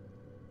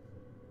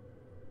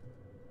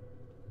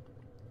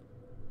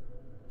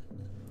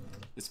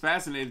 It's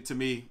fascinating to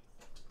me.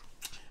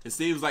 It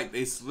seems like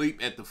they sleep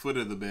at the foot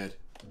of the bed.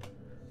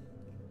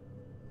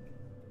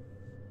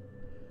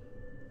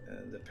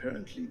 And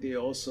apparently they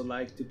also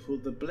like to pull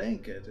the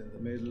blanket in the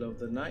middle of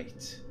the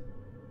night.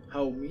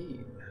 How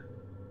mean.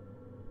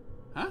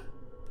 Huh?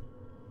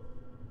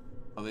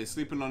 Are they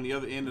sleeping on the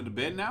other end of the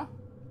bed now?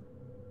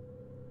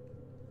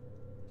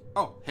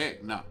 Oh,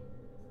 heck no.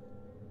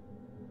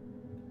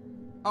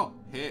 Oh,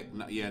 heck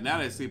no. Yeah, now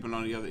they're sleeping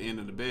on the other end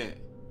of the bed.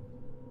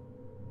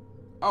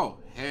 Oh,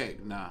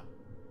 heck nah.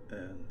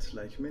 And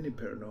like many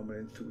paranormal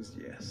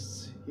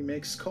enthusiasts, he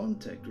makes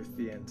contact with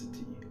the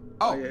entity.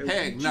 Oh,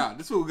 heck nah.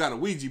 This fool got a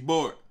Ouija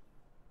board.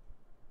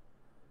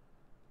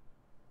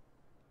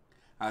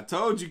 I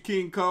told you,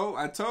 King Cole.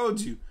 I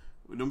told you.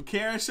 With them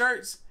Karen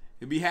shirts,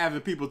 it be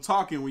having people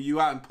talking when you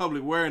out in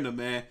public wearing them,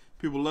 man.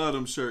 People love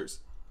them shirts.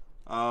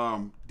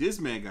 This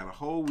man got a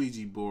whole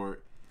Ouija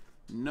board.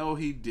 No,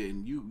 he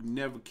didn't. You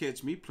never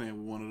catch me playing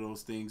with one of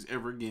those things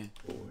ever again.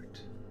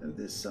 And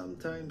this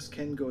sometimes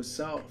can go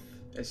south,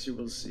 as you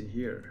will see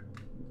here.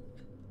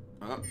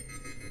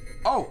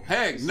 Oh,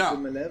 heck This no. is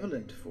a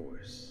malevolent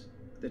force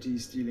that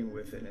he's dealing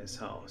with in his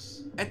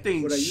house. That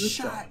thing What are your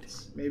shot.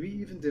 thoughts? Maybe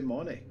even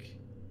demonic.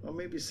 Or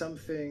maybe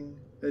something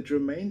that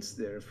remains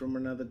there from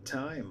another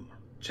time.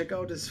 Check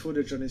out his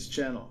footage on his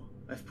channel.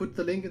 I've put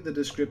the link in the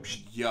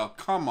description. Yo,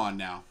 come on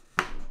now.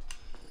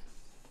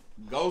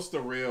 Ghosts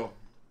are real.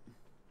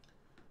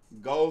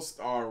 Ghosts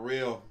are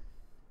real.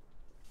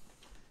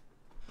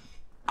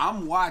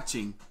 I'm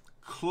watching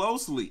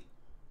closely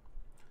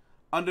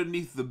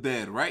underneath the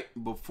bed, right?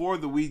 Before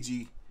the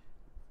Ouija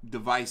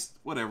device,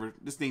 whatever,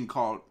 this thing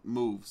called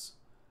moves.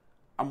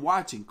 I'm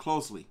watching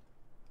closely.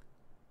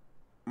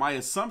 My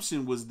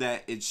assumption was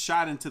that it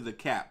shot into the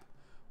cap,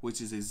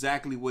 which is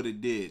exactly what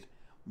it did.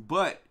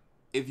 But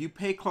if you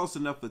pay close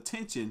enough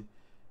attention,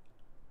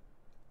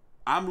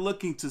 I'm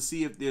looking to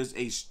see if there's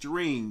a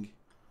string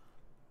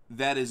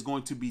that is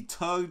going to be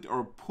tugged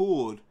or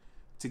pulled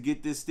to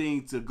get this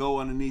thing to go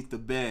underneath the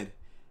bed.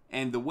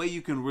 And the way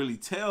you can really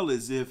tell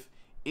is if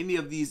any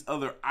of these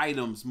other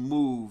items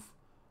move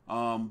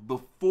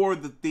before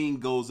the thing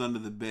goes under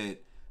the bed.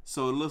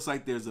 So it looks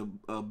like there's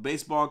a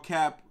baseball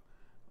cap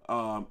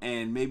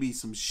and maybe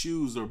some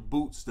shoes or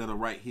boots that are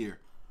right here.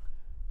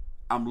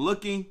 I'm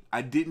looking.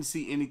 I didn't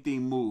see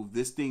anything move.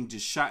 This thing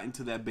just shot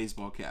into that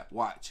baseball cap.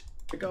 Watch.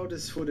 Check out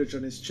his footage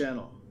on his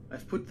channel.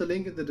 I've put the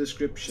link in the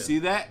description. See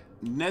that?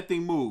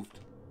 Nothing moved.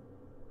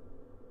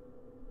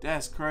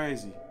 That's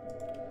crazy.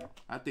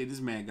 I think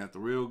this man got the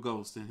real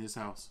ghost in his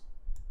house.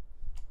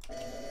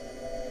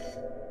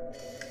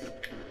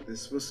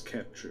 This was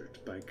captured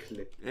by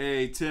clip.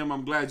 Hey, Tim,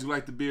 I'm glad you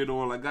like the beard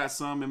oil. I got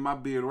some in my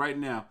beard right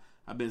now.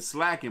 I've been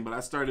slacking, but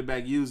I started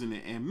back using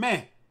it. And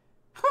man,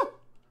 whew,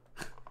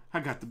 I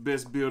got the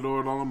best beard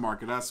oil on the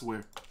market, I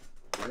swear.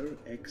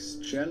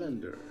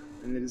 Ex-Challenger.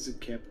 And it is a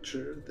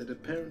capture that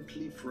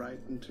apparently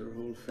frightened her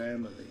whole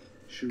family.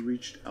 She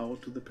reached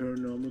out to the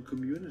paranormal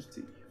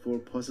community for a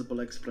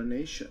possible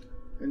explanation.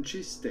 And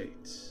she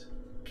states,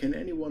 "Can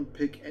anyone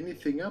pick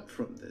anything up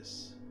from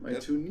this? My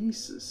two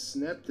nieces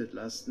snapped it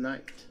last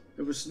night.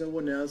 There was no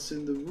one else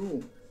in the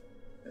room.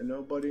 And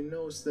nobody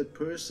knows that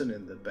person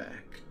in the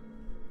back."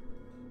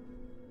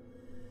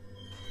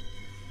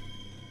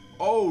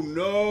 Oh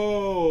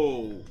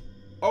no!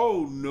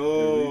 Oh no!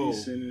 A really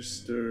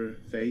sinister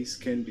face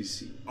can be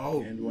seen.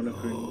 And one of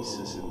her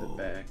nieces in the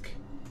back.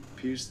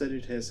 Appears that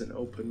it has an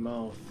open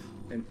mouth.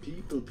 And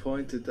people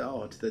pointed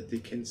out that they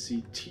can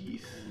see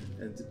teeth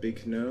and a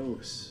big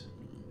nose.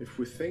 If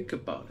we think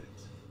about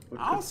it.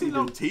 I don't see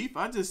no teeth.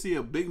 I just see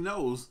a big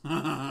nose.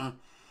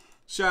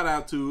 Shout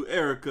out to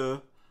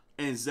Erica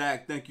and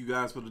Zach. Thank you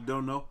guys for the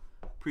dono.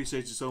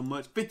 Appreciate you so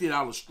much.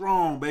 $50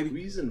 strong, baby.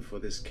 Reason for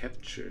this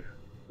capture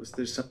was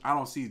there some. I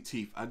don't see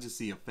teeth. I just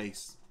see a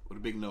face with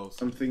a big nose.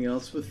 Something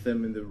else with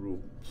them in the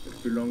room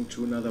that belonged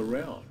to another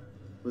realm.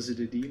 Was it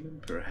a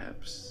demon,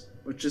 perhaps?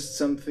 Or just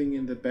something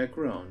in the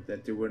background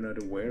that they were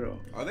not aware of?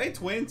 Are they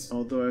twins?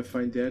 Although I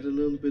find that a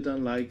little bit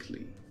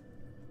unlikely.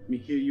 Let me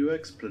hear your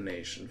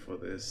explanation for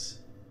this.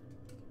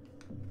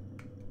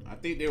 I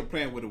think they were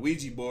playing with a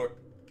Ouija board.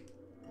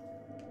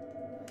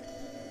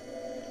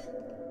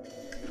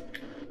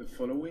 The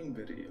following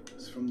video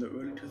is from the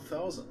early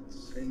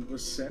 2000s and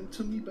was sent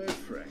to me by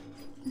Frank.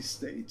 He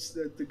states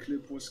that the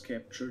clip was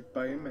captured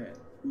by a man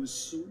who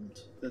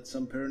assumed that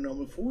some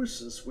paranormal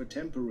forces were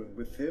tampering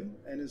with him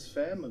and his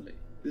family.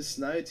 This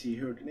night he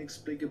heard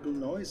inexplicable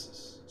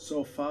noises,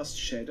 saw fast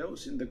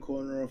shadows in the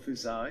corner of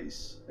his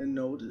eyes, and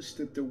noticed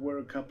that there were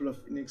a couple of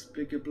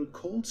inexplicable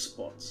cold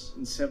spots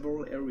in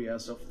several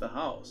areas of the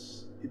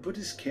house. He put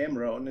his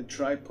camera on a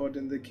tripod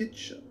in the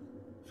kitchen,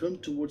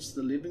 filmed towards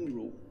the living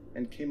room,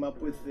 and came up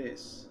with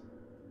this.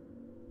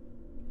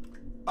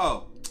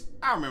 Oh,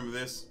 I remember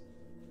this.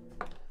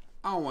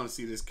 I don't want to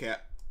see this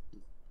cat.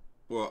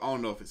 Well, I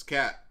don't know if it's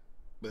cat,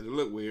 but it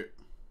looked weird.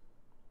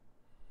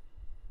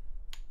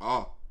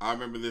 Oh, I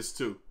remember this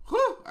too.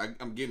 Whew,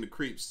 I'm getting the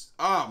creeps.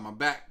 Oh, my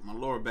back, my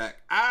lower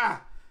back. I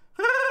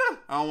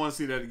don't want to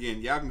see that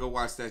again. Y'all can go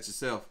watch that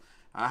yourself.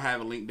 I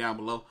have a link down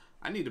below.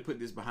 I need to put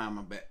this behind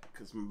my back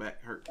because my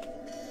back hurt.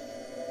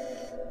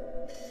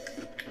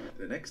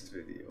 The next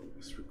video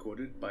was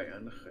recorded by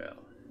Angel.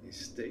 He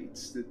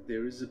states that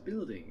there is a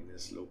building in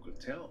his local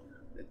town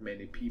that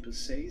many people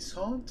say is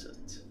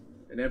haunted.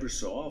 And ever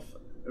so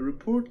often, a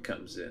report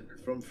comes in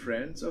from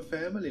friends or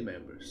family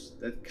members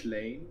that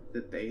claim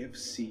that they have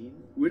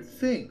seen weird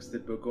things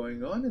that were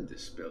going on in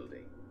this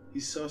building.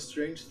 He saw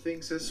strange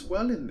things as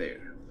well in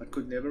there, but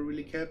could never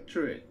really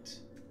capture it.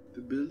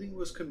 The building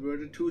was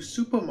converted to a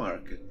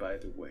supermarket, by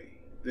the way.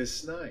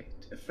 This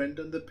night, a friend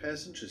on the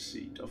passenger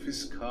seat of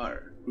his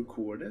car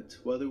recorded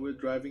while they were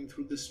driving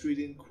through the street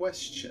in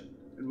question.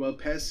 And while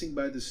passing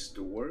by the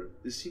store,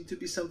 there seemed to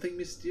be something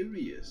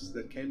mysterious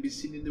that can be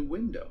seen in the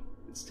window.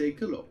 Let's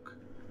take a look.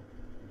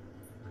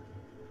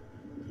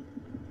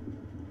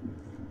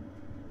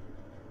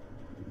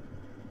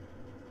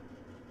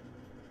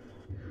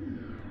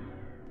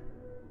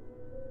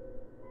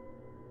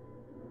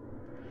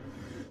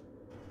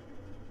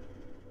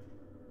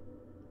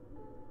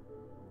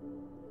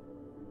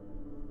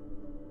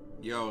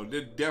 Yo,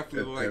 they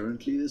definitely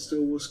Apparently the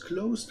store was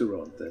closed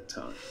around that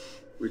time,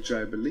 which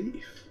I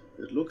believe.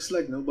 It looks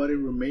like nobody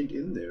remained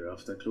in there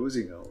after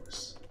closing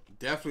hours.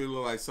 Definitely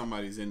look like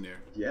somebody's in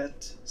there.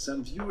 Yet,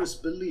 some viewers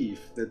believe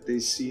that they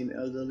see an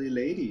elderly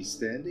lady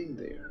standing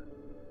there.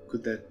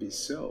 Could that be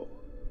so?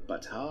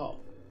 But how?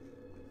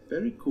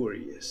 Very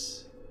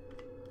curious.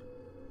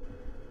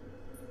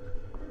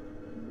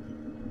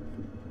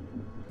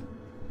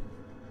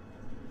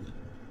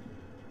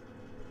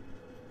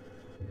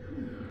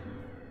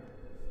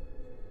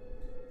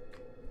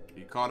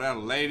 You call that a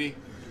lady?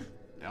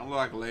 They don't look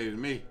like a lady to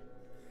me.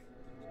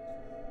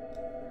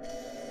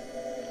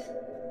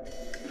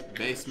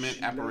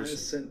 Basement apparition.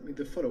 Sent me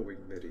the following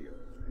video,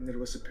 and it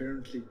was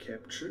apparently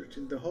captured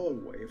in the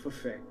hallway of a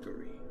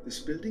factory. This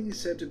building is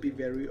said to be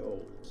very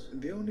old,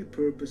 and the only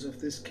purpose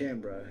of this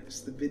camera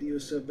is the video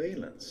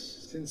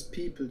surveillance, since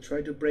people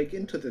tried to break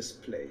into this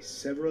place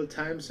several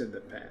times in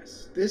the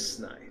past. This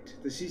night,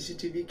 the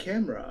CCTV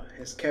camera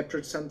has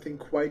captured something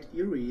quite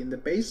eerie in the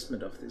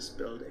basement of this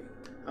building,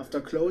 after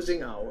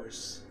closing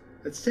hours.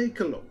 Let's take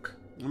a look.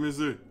 Let me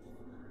see.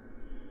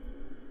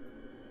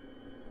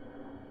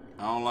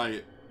 I don't like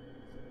it.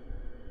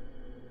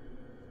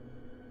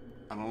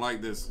 I don't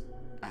like this.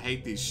 I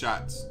hate these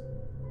shots.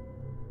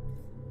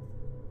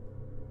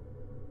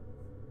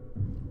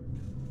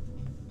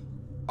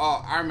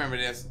 Oh, I remember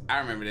this. I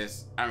remember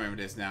this. I remember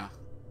this now.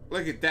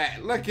 Look at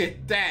that. Look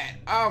at that.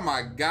 Oh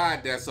my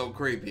God, that's so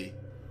creepy.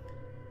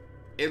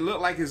 It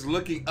looked like it's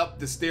looking up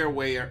the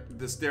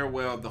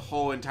stairwell the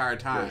whole entire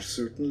time. There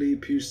certainly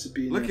appears to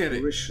be an Look at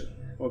apparition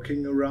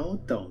walking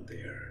around down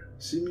there,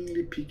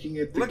 seemingly peeking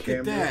at the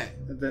camera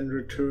and then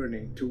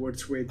returning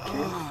towards where it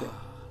came from.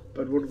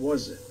 But what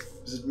was it?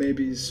 Was it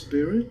maybe a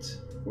spirit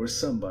or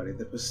somebody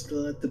that was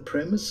still at the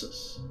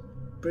premises?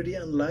 Pretty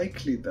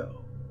unlikely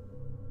though.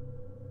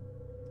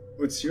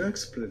 What's your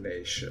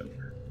explanation?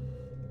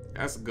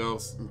 That's a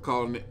ghost. I'm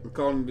calling it the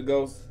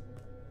ghost.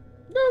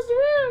 Ghosts are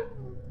real.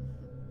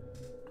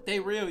 They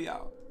real,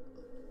 y'all.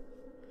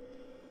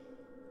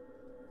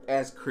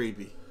 That's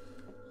creepy.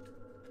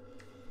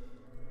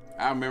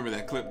 I remember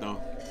that clip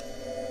though.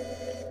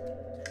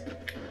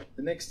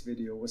 The next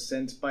video was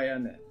sent by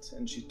Annette,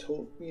 and she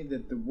told me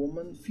that the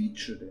woman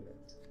featured in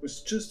it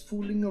was just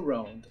fooling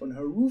around on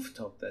her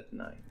rooftop that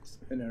night,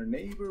 and her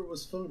neighbor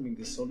was filming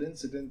this whole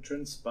incident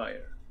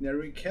transpire.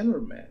 Neri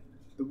Kellerman,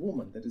 the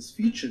woman that is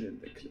featured in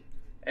the clip,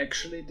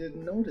 actually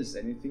didn't notice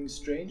anything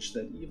strange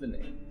that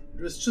evening.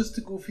 It was just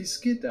a goofy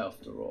skit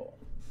after all.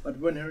 But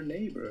when her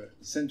neighbor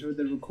sent her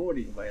the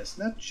recording via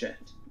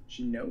Snapchat,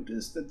 she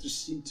noticed that there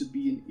seemed to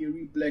be an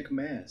eerie black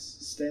mass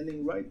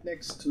standing right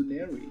next to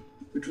Neri,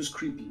 which was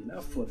creepy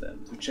enough for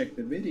them to check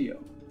the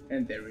video.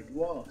 And there it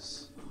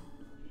was.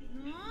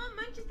 No,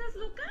 manches, ¿estás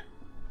loca?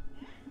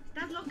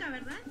 ¿Estás loca,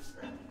 verdad?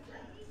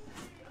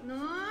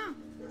 No.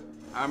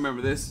 I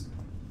remember this.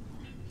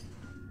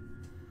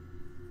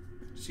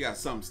 She got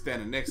something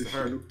standing next to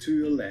her. If you look to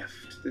your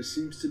left, there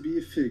seems to be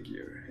a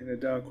figure in a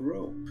dark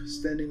robe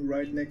standing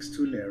right next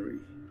to Neri.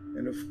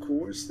 And of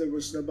course, there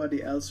was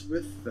nobody else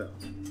with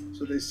them,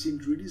 so they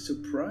seemed really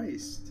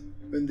surprised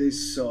when they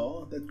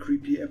saw that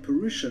creepy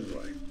apparition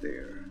right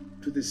there.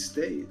 To this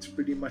day, it's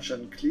pretty much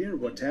unclear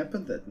what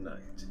happened that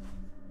night.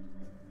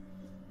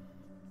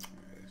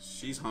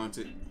 She's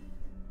haunted.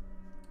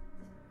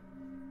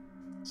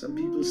 Some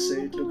people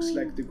say it looks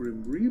like the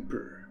Grim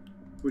Reaper.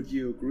 Would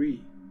you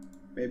agree?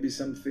 Maybe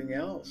something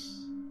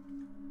else?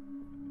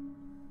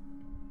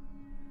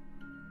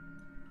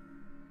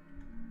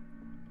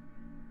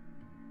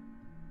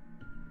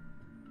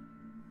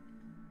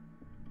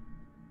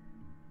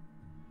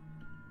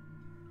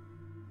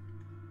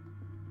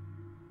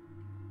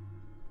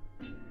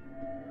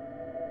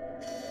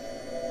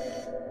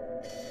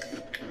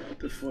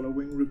 The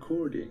following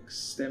recordings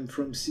stem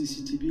from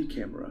CCTV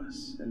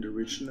cameras, and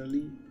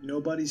originally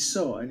nobody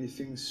saw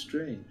anything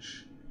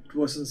strange. It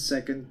was on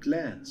second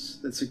glance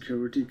that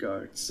security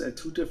guards at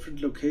two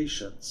different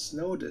locations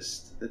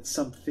noticed that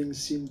something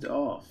seemed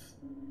off.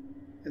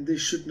 And they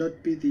should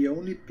not be the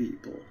only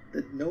people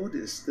that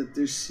noticed that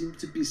there seemed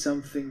to be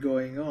something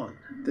going on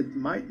that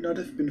might not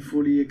have been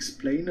fully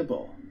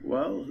explainable.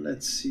 Well,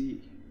 let's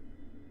see.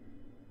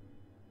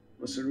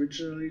 It was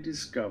originally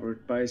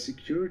discovered by a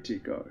security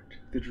guard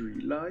that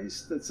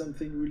realized that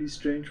something really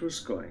strange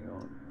was going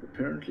on.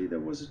 Apparently there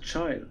was a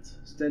child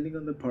standing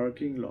on the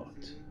parking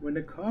lot when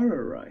a car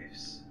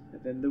arrives,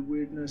 and then the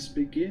weirdness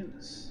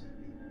begins.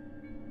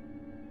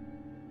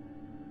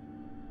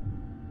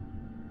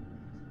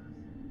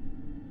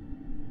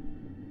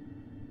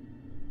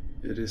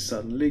 It is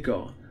suddenly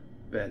gone,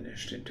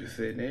 vanished into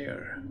thin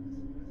air.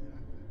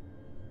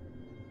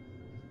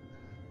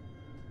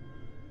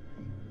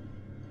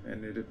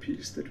 And it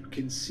appears that we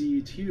can see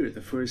it here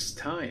the first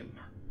time.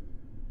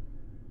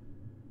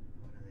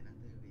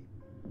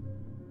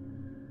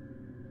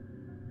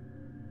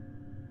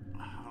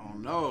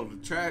 No,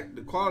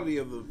 the quality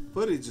of the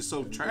footage is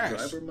so trash. The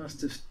driver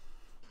must have.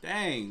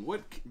 Dang,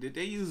 what did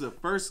they use the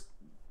first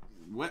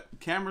what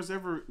cameras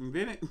ever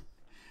invented?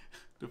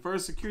 The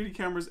first security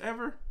cameras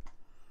ever?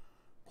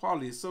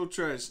 Quality is so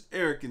trash.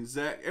 Erica and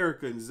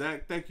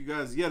Zach, thank you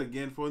guys yet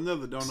again for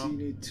another dono.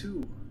 Seen it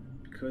too,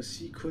 because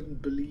he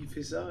couldn't believe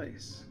his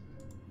eyes.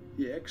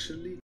 He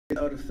actually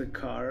gets out of the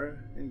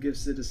car and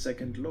gives it a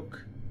second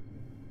look.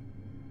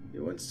 He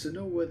wants to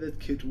know where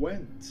that kid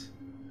went,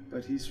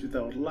 but he's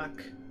without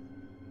luck.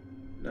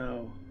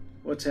 Now,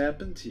 what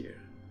happened here?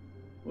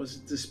 Was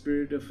it the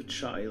spirit of a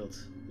child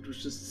that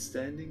was just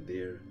standing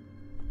there?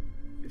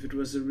 If it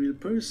was a real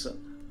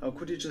person, how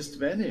could he just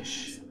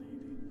vanish?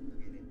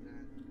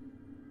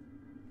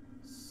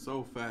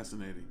 So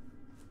fascinating.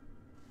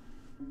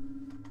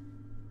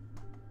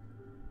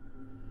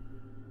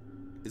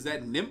 Is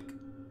that Nimk?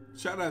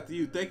 Shout out to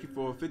you. Thank you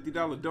for a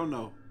 $50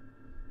 dono.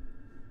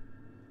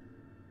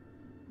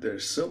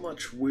 There's so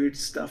much weird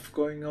stuff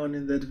going on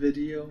in that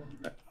video.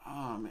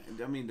 Oh man,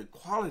 I mean the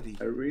quality.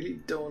 I really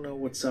don't know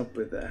what's up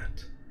with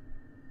that.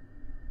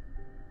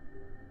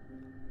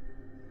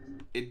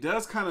 It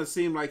does kind of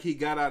seem like he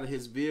got out of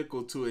his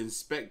vehicle to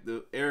inspect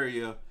the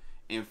area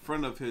in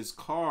front of his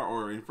car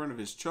or in front of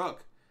his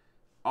truck,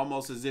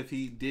 almost as if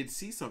he did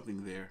see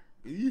something there.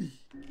 Eesh.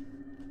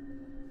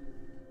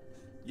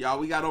 Y'all,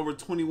 we got over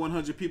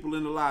 2,100 people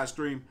in the live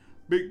stream.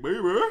 Big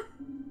baby.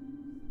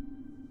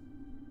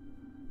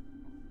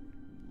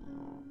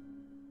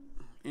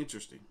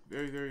 Interesting.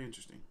 Very, very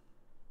interesting.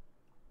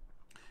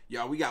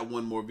 Y'all, we got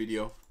one more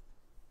video.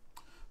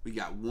 We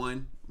got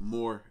one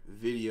more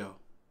video.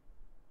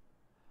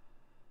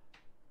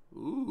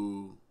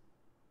 Ooh.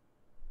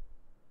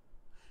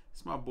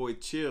 It's my boy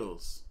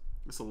Chills.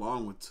 It's a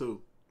long one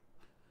too.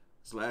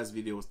 This last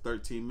video was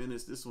 13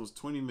 minutes. This one's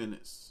 20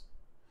 minutes.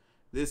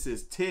 This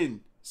is 10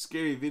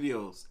 scary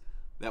videos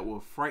that will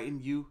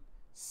frighten you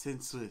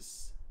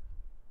senseless.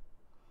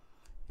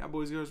 Y'all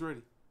boys and girls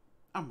ready?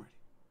 I'm ready.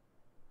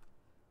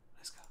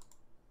 Let's go.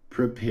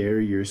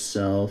 Prepare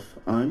yourself.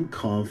 I'm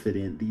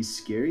confident these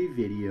scary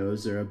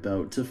videos are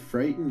about to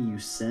frighten you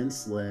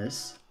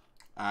senseless.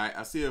 Alright,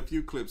 I see a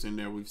few clips in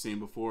there we've seen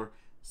before.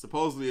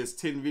 Supposedly it's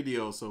 10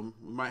 videos, so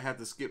we might have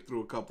to skip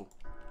through a couple.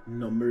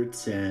 Number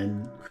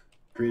 10.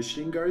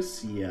 Christian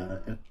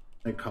Garcia and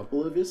a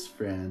couple of his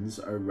friends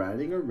are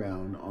riding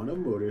around on a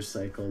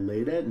motorcycle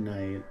late at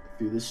night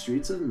through the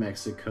streets of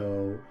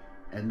Mexico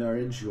and are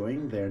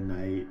enjoying their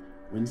night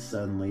when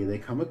suddenly they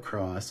come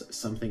across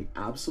something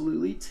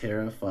absolutely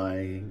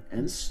terrifying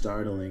and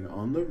startling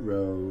on the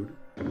road.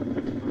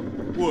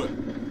 What?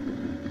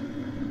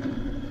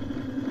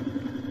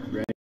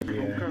 Right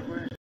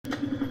here.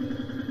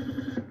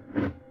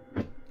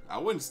 I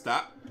wouldn't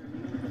stop.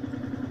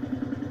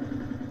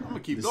 I'm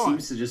gonna keep This going.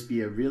 seems to just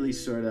be a really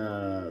sort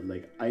of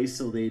like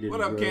isolated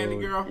What up, road Candy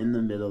Girl? in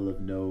the middle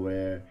of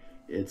nowhere.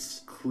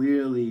 It's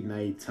clearly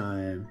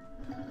nighttime,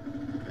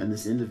 and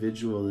this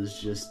individual is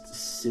just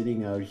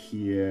sitting out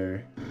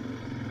here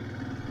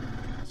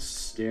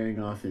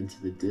staring off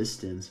into the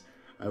distance.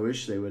 I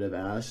wish they would have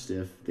asked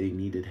if they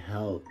needed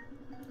help.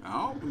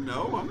 Oh,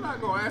 no, I'm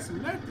not gonna ask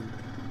him nothing.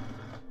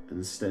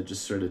 Instead,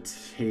 just sort of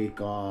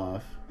take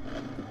off.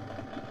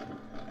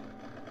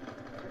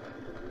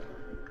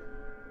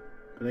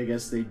 But I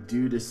guess they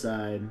do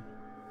decide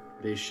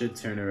they should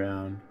turn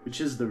around, which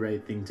is the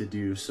right thing to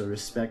do, so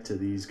respect to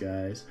these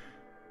guys.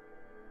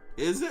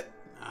 Is it?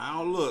 I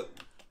don't look.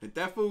 If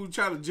that fool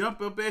try to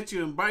jump up at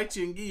you and bite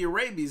you and give you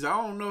rabies, I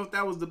don't know if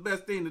that was the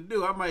best thing to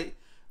do. I might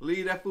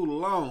leave that fool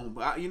alone.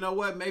 But you know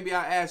what? Maybe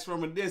I ask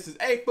from a distance.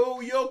 Hey,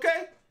 fool, you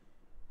okay?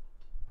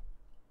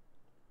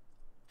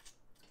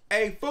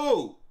 Hey,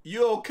 fool,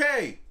 you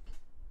okay?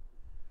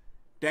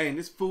 Dang,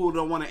 this fool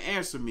don't want to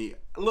answer me.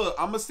 Look,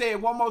 I'm going to say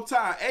it one more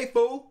time. Hey,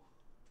 fool,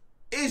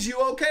 is you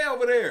okay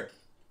over there?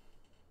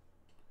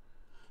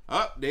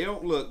 Oh, they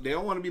don't look. They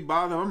don't want to be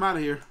bothered. I'm out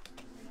of here.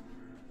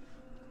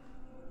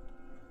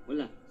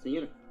 Hola,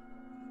 señora.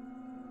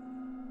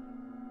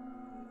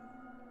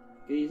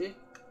 ¿Qué dice?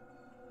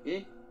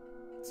 ¿Eh?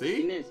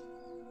 See? ¿Quién es?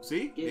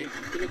 See? ¿Qué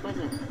le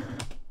pasa?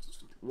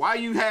 Why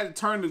you had to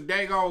turn the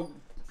daggone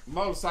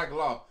motorcycle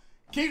off?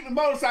 Keep the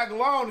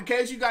motorcycle on in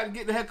case you got to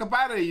get the heck up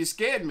out of there. You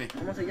scared me.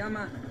 ¿Cómo se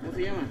llama? ¿Cómo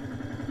se llama?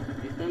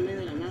 Está en medio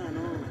de la nada,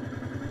 ¿no?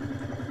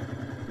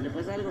 ¿Le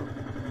pasa algo?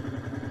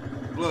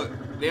 Look,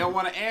 they don't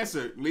want to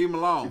answer. Leave them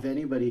alone. If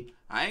anybody...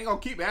 I ain't going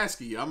to keep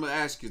asking you. I'm going to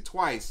ask you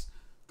twice.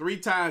 3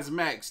 times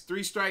max.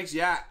 3 strikes,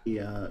 yeah.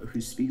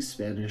 Who speaks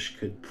Spanish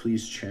could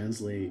please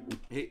translate.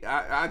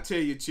 I tell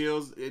you,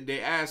 Chills, they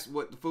asked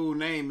what the fool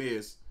name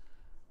is.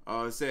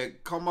 It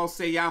said, ¿Cómo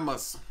se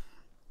llamas?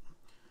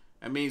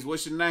 That means,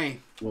 what's your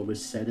name? What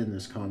was said in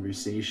this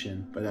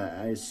conversation, but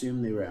I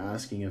assume they were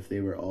asking if they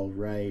were all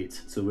right,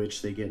 to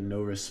which they get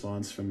no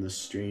response from the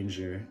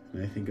stranger,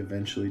 and I think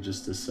eventually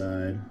just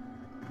decide,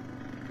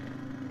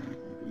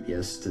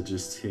 yes, to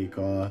just take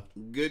off.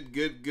 Good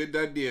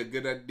idea,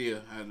 good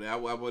idea. I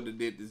would have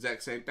did the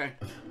exact same thing.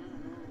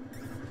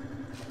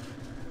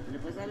 ¿Le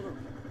pasa algo?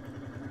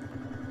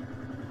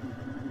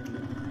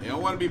 They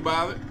don't want to be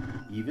bothered.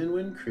 Even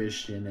when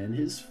Christian and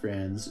his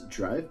friends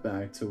drive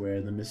back to where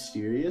the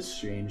mysterious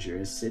stranger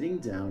is sitting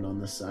down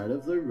on the side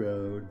of the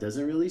road,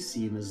 doesn't really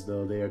seem as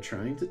though they are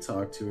trying to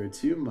talk to her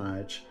too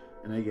much,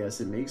 And I guess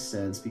it makes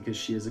sense because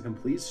she is a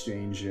complete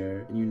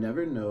stranger, and you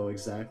never know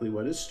exactly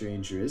what a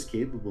stranger is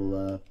capable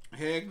of.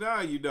 Heck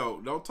nah, you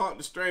don't. Don't talk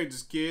to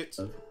strangers, kids.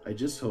 I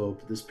just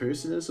hope this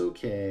person is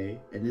okay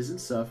and isn't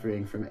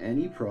suffering from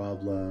any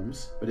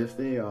problems. But if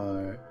they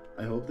are,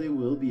 I hope they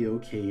will be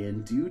okay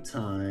in due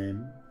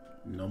time.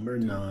 Number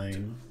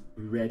 9,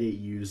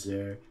 Reddit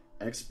user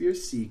Xbeer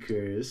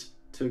Seekers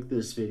took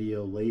this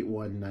video late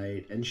one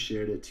night and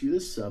shared it to the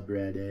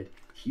subreddit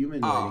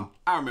Human Writing.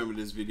 I remember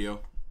this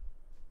video.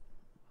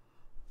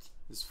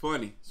 It's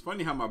funny. It's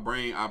funny how my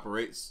brain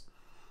operates.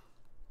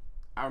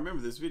 I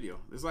remember this video.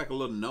 It's like a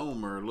little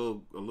gnome or a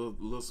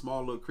little small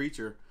little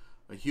creature,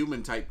 a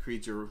human type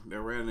creature that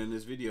ran in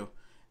this video.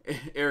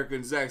 Eric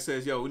and Zach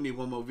says, "Yo, we need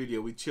one more video.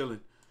 We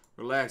chilling,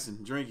 relaxing,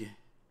 drinking."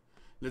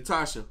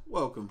 Natasha,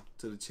 welcome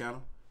to the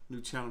channel,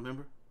 new channel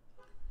member.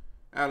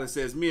 Alice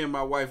says, "Me and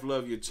my wife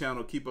love your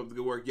channel. Keep up the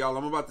good work, y'all."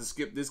 I'm about to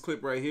skip this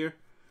clip right here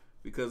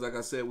because, like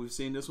I said, we've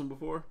seen this one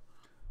before.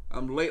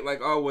 I'm late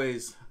like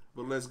always,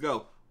 but let's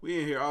go. We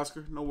in here,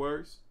 Oscar. No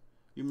worries.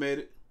 You made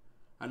it.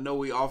 I know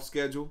we off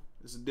schedule.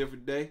 It's a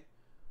different day,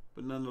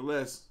 but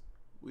nonetheless,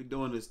 we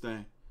doing this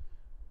thing.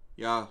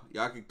 Y'all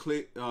can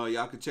click.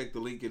 Y'all can check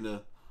the link in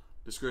the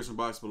description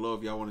box below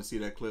if y'all want to see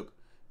that clip.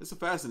 It's a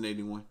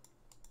fascinating one.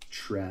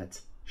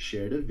 Tret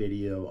shared a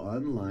video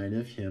online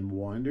of him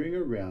wandering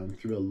around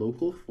through a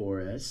local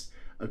forest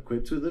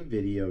equipped with a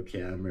video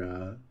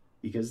camera.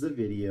 Because the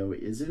video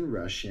is in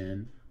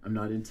Russian, I'm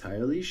not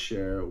entirely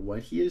sure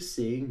what he is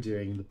saying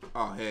during the...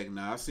 Oh, heck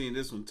nah. I've seen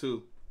this one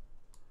too.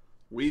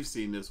 We've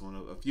seen this one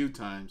a few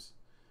times.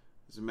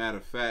 As a matter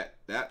of fact,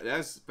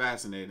 that's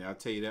fascinating. I'll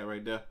tell you that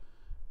right there.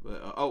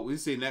 But oh, we've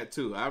seen that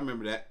too. I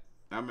remember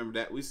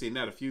that. We've seen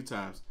that a few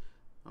times.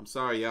 I'm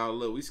sorry, y'all.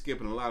 Look, we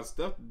skipping a lot of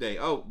stuff today.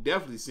 Oh,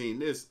 definitely seen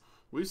this.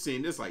 We've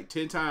seen this like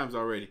 10 times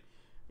already.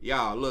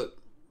 Y'all,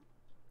 look.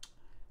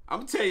 I'm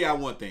going to tell y'all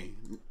one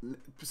thing.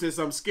 Since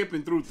I'm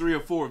skipping through 3 or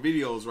 4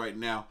 videos right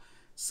now.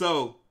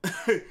 So,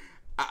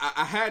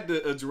 I had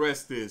to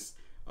address this.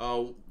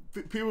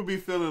 People be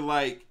feeling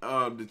like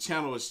the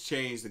channel has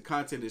changed. The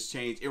content has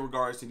changed in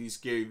regards to these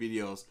scary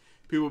videos.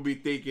 People be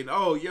thinking,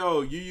 oh,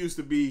 yo, you used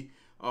to be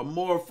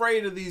more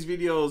afraid of these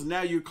videos.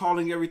 Now you're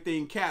calling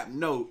everything cap.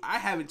 No, I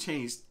haven't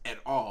changed at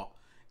all.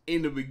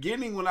 In the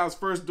beginning, when I was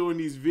first doing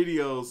these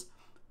videos,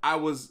 I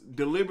was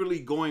deliberately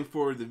going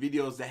for the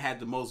videos that had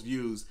the most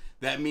views.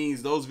 That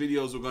means those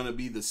videos were going to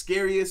be the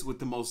scariest with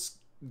the most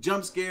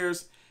jump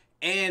scares.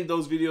 And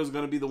those videos are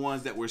going to be the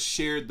ones that were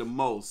shared the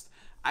most.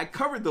 I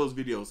covered those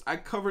videos. I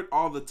covered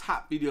all the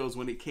top videos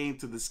when it came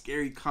to the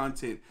scary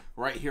content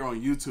right here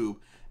on YouTube.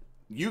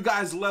 You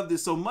guys loved it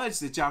so much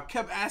that y'all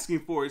kept asking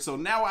for it. So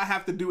now I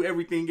have to do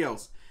everything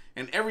else.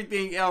 And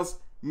everything else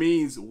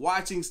means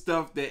watching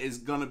stuff that is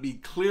going to be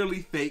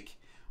clearly fake.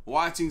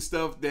 Watching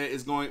stuff that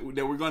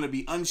we're going to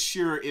be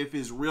unsure if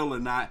it's real or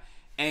not.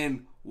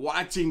 And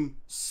watching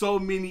so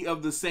many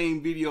of the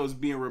same videos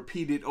being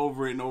repeated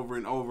over and over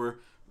and over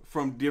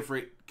from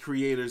different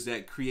creators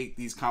that create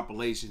these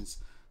compilations.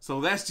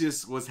 So that's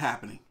just what's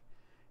happening.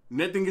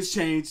 Nothing has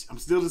changed. I'm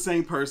still the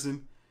same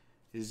person.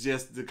 It's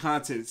just the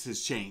content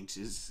has changed.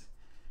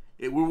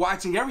 We're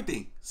watching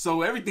everything.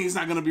 So everything's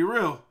not going to be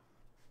real.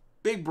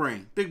 Big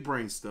brain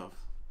stuff.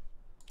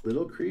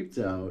 Little creeped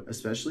out,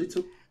 especially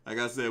to... Like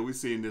I said, we've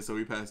seen this, so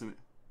we passing it.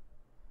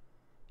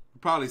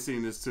 We've probably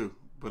seen this too,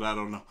 but I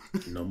don't know.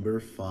 Number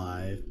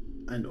 5.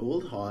 An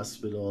old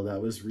hospital that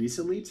was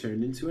recently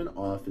turned into an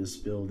office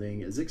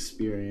building is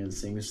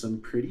experiencing some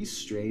pretty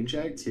strange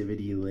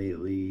activity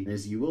lately,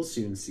 as you will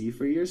soon see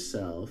for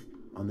yourself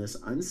on this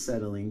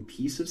unsettling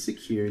piece of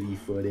security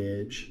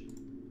footage.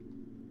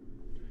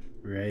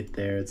 Right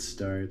there it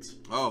starts.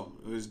 Oh,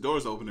 there's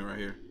doors opening right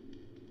here.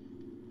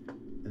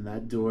 And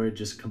that door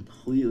just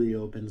completely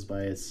opens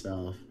by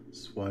itself.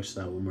 Just watch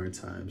that one more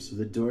time. So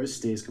the door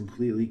stays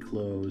completely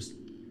closed,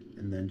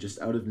 and then just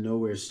out of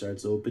nowhere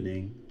starts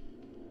opening.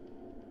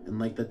 And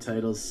like the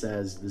title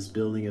says, this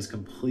building is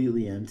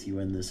completely empty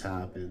when this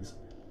happens.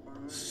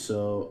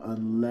 So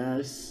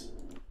unless...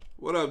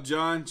 What up,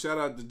 John? Shout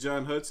out to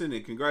John Hudson,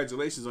 and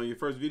congratulations on your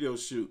first video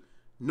shoot.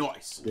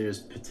 Nice. There's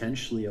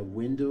potentially a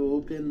window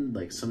open,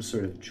 like some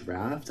sort of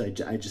draft. I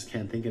just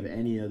can't think of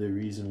any other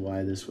reason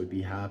why this would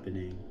be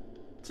happening.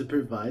 To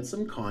provide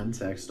some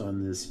context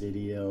on this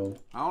video...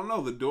 I don't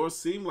know, the door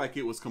seemed like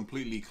it was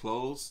completely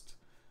closed.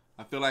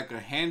 I feel like a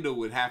handle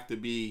would have to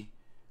be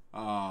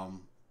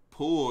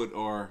pulled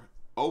or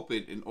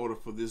opened in order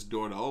for this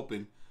door to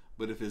open.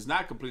 But if it's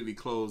not completely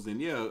closed, then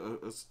yeah,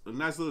 a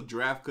nice little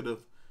draft could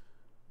have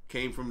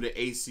came from the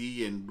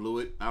AC and blew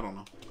it. I don't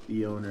know.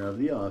 The owner of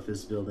the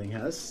office building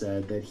has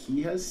said that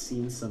he has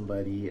seen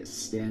somebody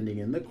standing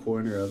in the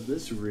corner of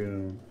this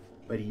room,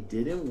 but he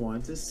didn't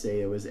want to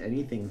say it was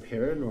anything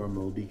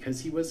paranormal because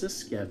he was a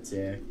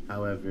skeptic.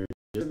 However,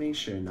 just to make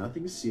sure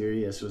nothing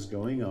serious was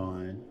going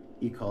on,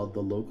 he called the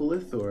local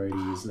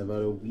authorities, and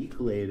about a week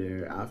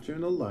later, after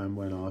an alarm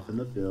went off in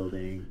the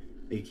building,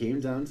 they came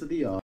down to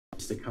the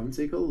office to come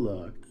take a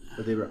look,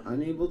 but they were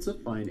unable to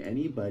find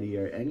anybody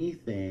or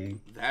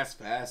anything. That's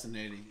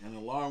fascinating. An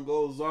alarm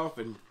goes off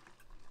and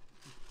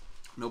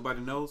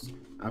Nobody knows?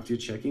 After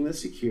checking the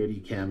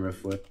security camera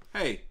foot.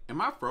 Hey, am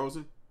I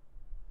frozen?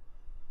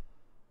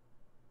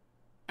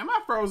 Am I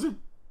frozen?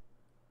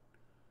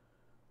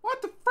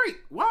 What the freak?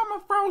 Why am I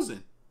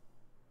frozen?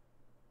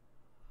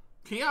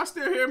 Can y'all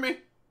still hear me?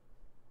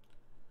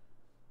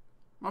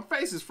 My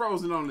face is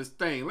frozen on this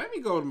thing. Let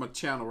me go to my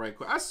channel right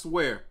quick. I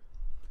swear,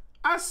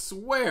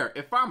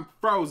 if I'm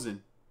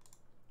frozen,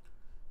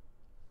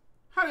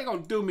 how they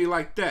gonna do me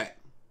like that?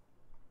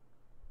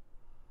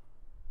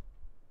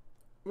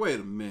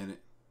 Wait a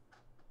minute.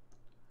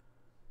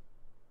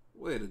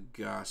 Wait a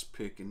gosh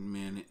picking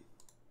minute.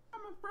 I'm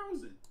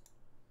frozen.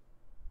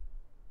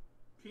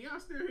 Can y'all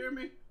still hear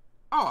me?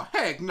 Oh,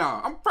 heck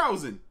no. I'm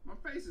frozen. My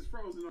face is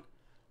frozen.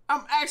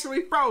 I'm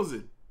actually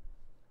frozen.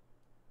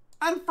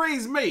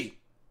 Unfreeze me.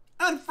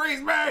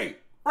 Unfreeze me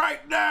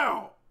right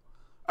now.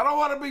 I don't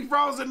want to be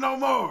frozen no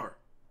more.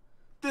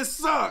 This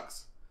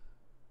sucks.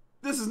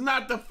 This is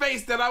not the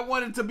face that I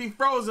wanted to be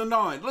frozen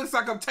on. Looks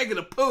like I'm taking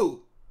a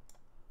poo.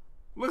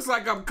 Looks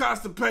like I'm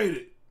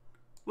constipated.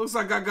 Looks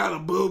like I got a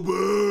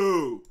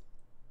boo-boo.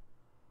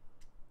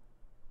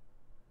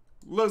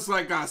 Looks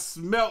like I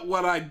smelt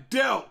what I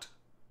dealt.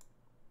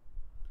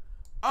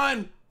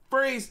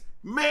 Unfreeze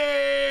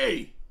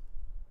me.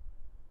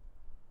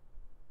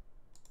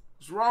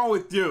 What's wrong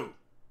with you?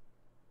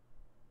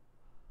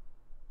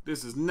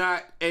 This is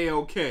not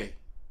A-okay.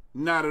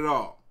 Not at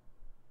all.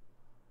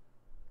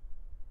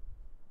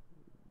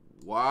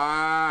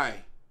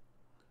 Why?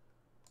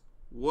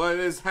 What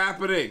is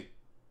happening?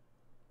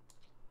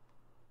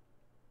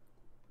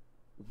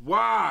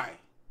 Why?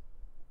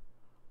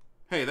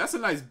 Hey, that's a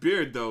nice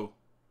beard, though.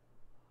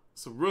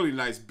 It's a really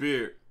nice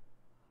beard.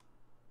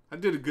 I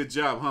did a good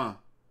job, huh?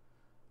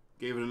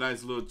 Gave it a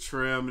nice little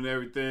trim and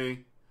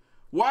everything.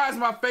 Why is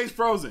my face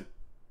frozen?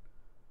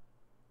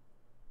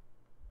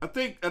 I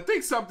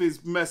think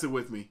something's messing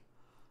with me.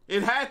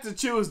 It had to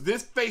choose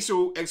this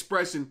facial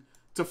expression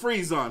to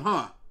freeze on,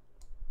 huh?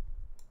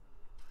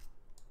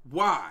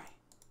 Why?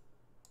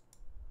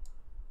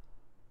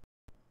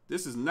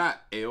 This is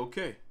not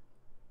A-okay.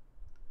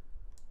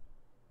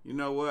 You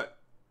know what?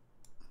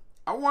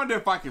 I wonder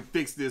if I can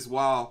fix this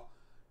while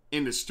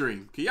in the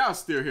stream. Can y'all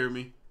still hear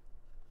me?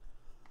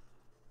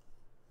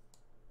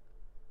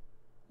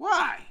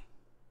 Why?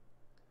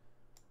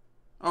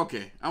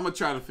 Okay, I'm gonna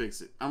try to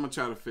fix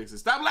it.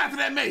 Stop laughing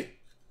at me.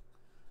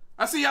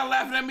 I see y'all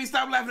laughing at me.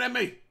 Stop laughing at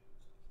me.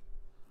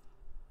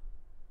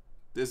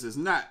 This is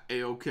not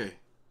A-okay.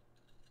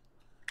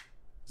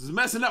 This is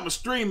messing up my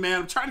stream,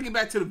 man. I'm trying to get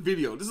back to the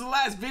video. This is the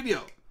last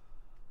video.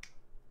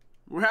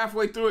 We're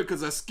halfway through it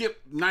because I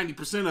skipped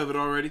 90% of it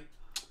already.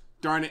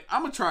 Darn it.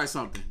 I'm gonna try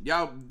something.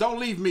 Y'all don't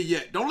leave me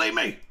yet. Don't leave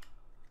me.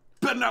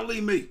 Better not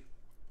leave me.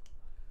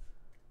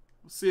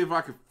 Let's see if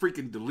I can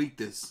freaking delete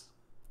this.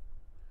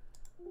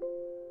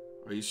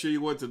 Are you sure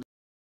you want to?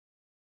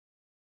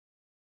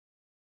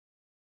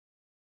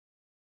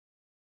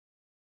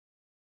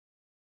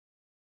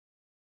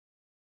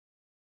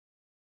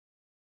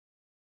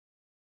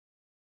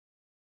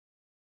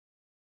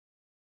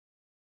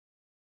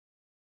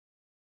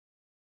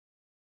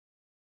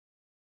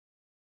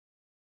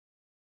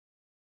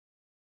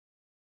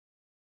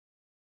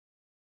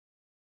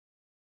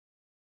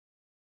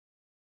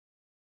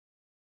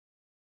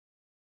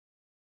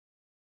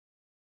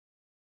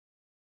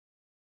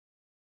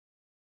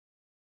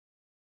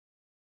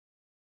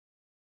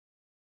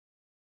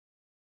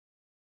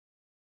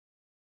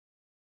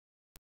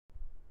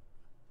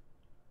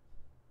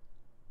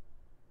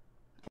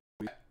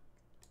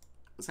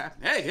 What's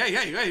happening?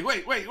 Hey,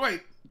 wait.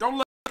 Don't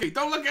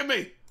look at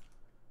me.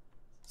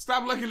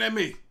 Stop looking at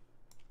me.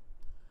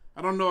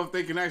 I don't know if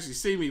they can actually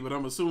see me, but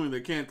I'm assuming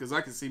they can because I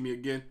can see me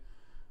again.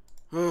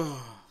 I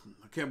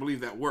can't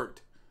believe that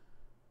worked.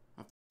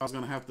 I thought I was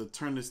going to have to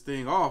turn this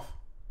thing off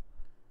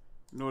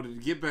in order to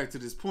get back to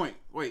this point.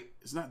 Wait,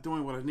 it's not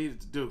doing what I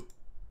needed to do.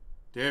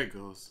 There it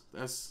goes.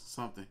 That's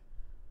something.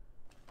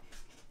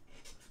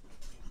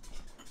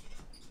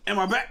 Am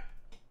I back?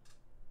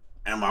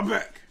 Am I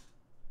back?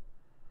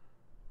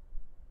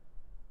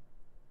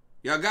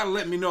 Y'all gotta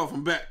let me know if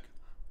I'm back,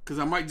 because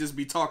I might just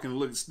be talking and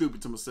looking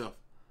stupid to myself.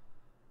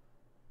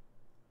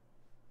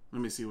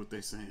 Let me see what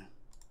they're saying.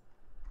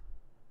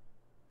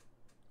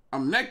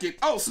 I'm naked.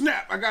 Oh,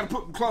 snap. I gotta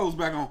put my clothes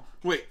back on.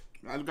 Wait,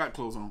 I got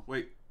clothes on.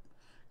 Wait.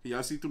 Can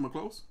y'all see through my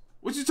clothes?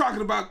 What you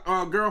talking about,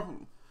 girl?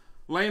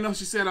 Lena,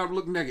 she said I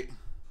look naked.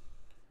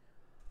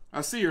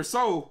 I see your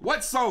soul.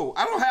 What soul?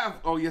 I don't have...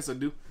 Oh, yes, I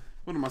do.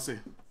 What am I saying?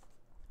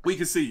 We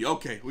can see you.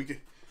 Okay, we can...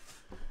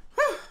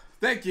 Whew.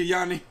 Thank you,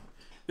 Yanni.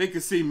 They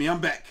can see me.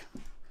 I'm back.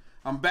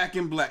 I'm back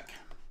in black.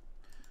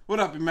 What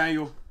up,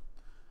 Emmanuel?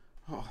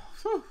 Oh,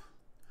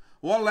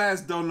 one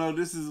last dono.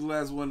 This is the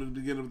last one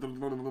to get the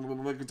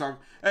liquor talk.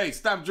 Hey,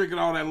 stop drinking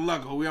all that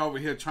liquor. We over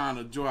here trying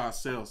to enjoy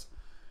ourselves.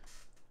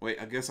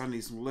 Wait, I guess I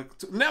need some liquor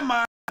too. Never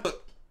mind.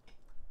 Look.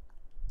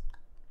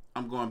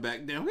 I'm going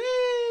back down. Whee!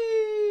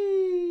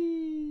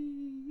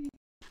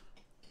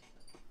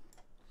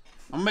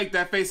 I'm gonna make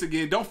that face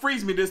again. Don't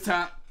freeze me this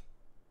time.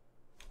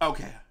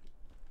 Okay.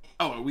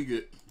 Oh, are we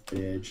good?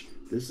 Bitch,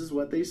 this is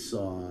what they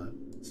saw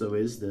So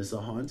is this a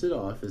haunted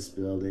office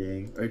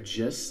building, or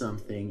just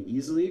something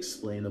easily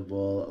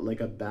explainable, like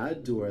a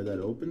bad door that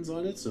opens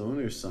on its own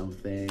or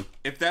something?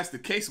 If that's the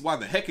case, why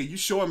the heck are you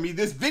showing me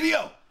this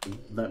video?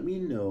 Let me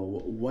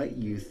know what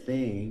you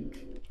think.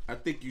 I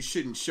think you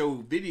shouldn't show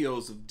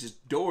videos of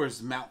just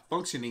doors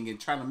malfunctioning and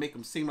trying to make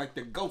them seem like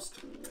they're ghosts.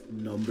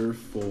 Number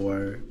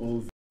 4,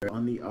 over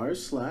on the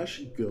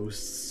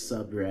r/ghosts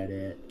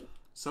subreddit.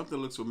 Something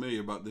looks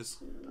familiar about this.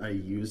 A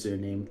user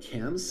named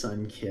Cam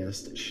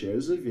Sunkissed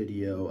shares a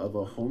video of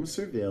a home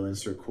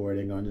surveillance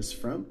recording on his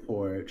front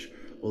porch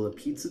while a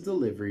pizza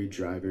delivery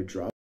driver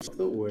drops off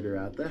the order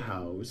at the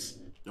house.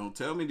 Don't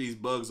tell me these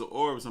bugs are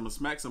orbs. I'm gonna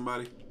smack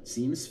somebody.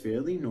 Seems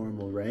fairly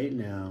normal right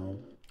now.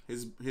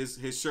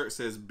 His shirt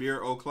says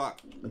beer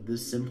o'clock. But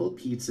this simple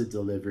pizza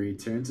delivery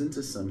turns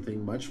into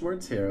something much more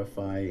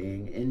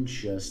terrifying in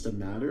just a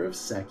matter of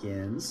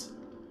seconds.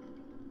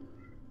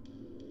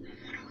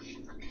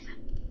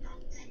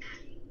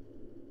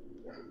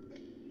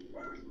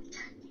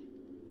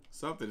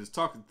 Something is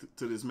talking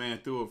to this man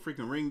through a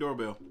freaking Ring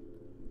doorbell.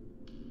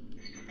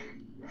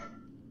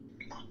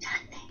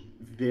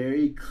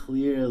 Very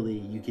clearly,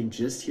 you can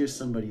just hear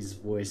somebody's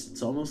voice.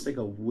 It's almost like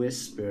a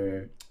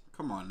whisper.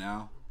 Come on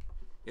now.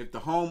 If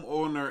the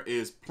homeowner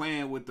is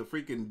playing with the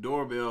freaking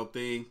doorbell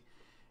thing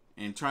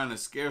and trying to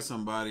scare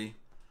somebody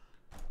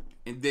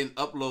and then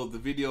upload the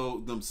video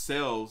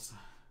themselves,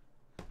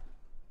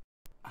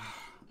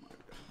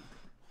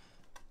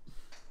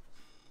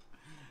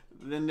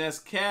 then that's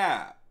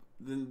cap.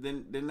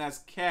 Then that's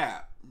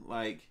cap.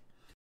 Like,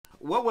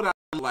 what would I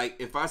like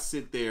if I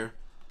sit there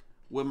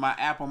with my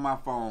app on my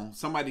phone,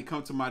 somebody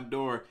come to my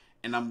door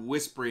and I'm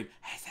whispering,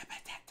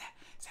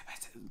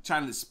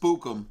 trying to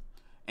spook them,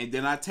 and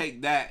then I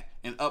take that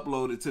and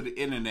upload it to the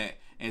internet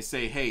and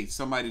say, hey,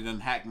 somebody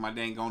done hacked my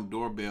dang on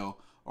doorbell,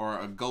 or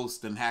a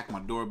ghost done hacked my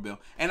doorbell,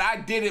 and I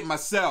did it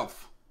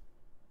myself.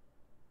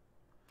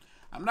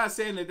 I'm not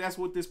saying that that's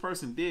what this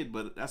person did,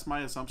 but that's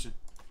my assumption.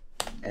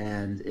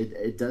 And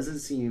it doesn't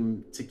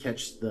seem to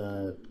catch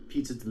the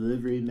pizza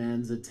delivery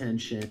man's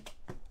attention.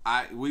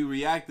 We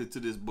reacted to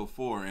this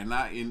before,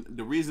 and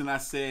the reason I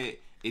said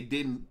it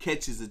didn't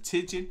catch his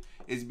attention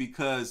is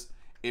because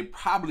it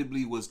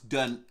probably was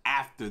done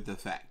after the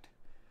fact.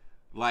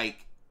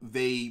 Like,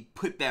 they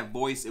put that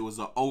voice, it was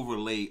an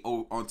overlay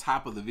on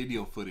top of the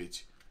video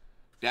footage.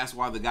 That's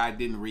why the guy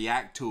didn't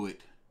react to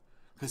it,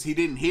 because he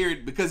didn't hear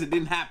it, because it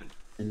didn't happen.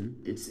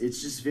 And it's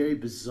just very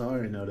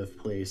bizarre and out of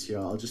place here.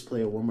 I'll just play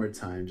it one more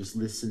time. Just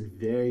listen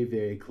very,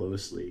 very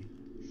closely.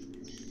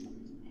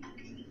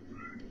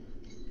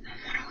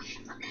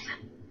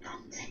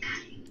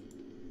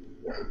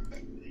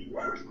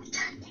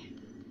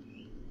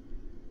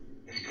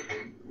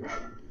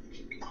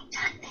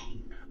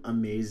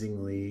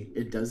 Amazingly,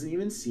 it doesn't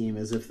even seem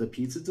as if the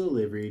pizza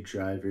delivery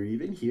driver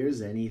even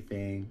hears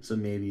anything. So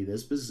maybe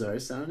this bizarre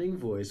sounding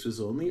voice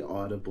was only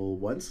audible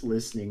once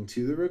listening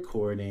to the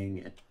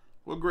recording.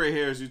 What gray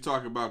hairs you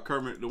talking about,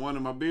 Kermit? The one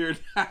in my beard?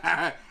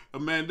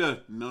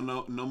 Amanda, no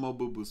more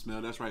boo-boo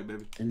smell. That's right,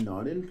 baby. And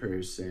not in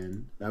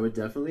person. That would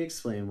definitely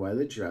explain why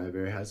the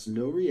driver has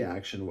no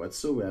reaction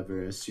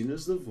whatsoever as soon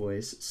as the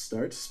voice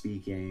starts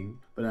speaking.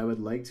 But I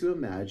would like to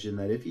imagine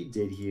that if he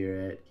did hear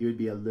it, he would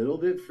be a little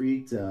bit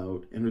freaked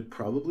out and would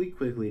probably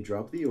quickly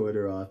drop the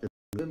order off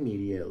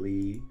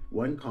immediately.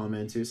 One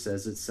commenter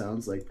says it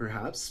sounds like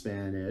perhaps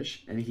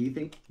Spanish, and he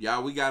thinks, yeah,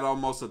 we got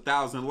almost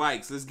 1,000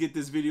 likes. Let's get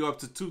this video up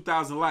to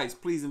 2,000 likes,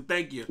 please and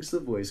thank you.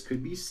 The voice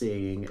could be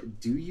saying,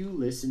 do you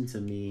listen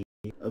to me?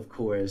 Of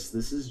course,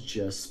 this is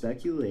just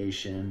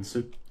speculation,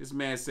 so this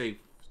man say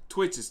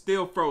Twitch is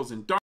still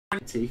frozen. Darn.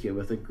 Take it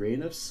with a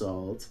grain of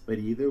salt, but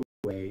either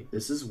way,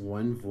 this is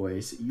one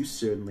voice you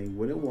certainly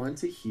wouldn't want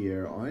to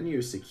hear on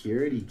your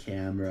security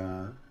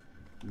camera.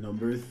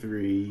 Number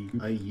 3,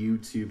 a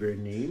YouTuber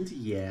named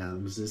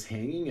Yams is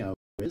hanging out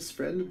with his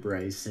friend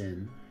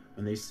Bryson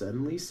when they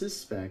suddenly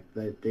suspect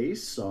that they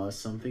saw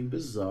something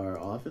bizarre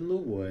off in the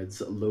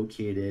woods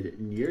located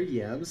near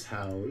Yams'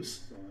 house.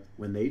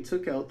 When they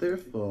took out their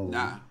phone,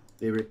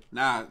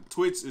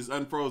 Twitch is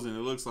unfrozen,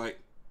 it looks like.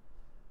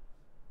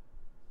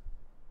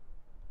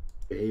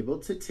 They were able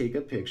to take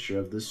a picture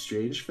of the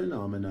strange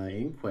phenomena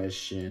in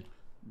question.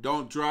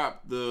 Don't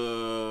drop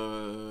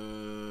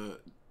the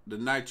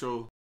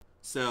nitro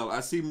cell. I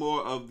see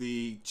more of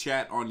the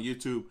chat on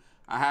YouTube.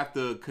 I have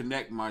to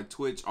connect my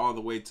Twitch all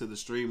the way to the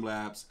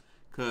Streamlabs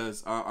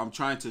because I'm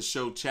trying to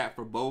show chat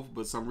for both,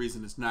 but some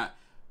reason it's not.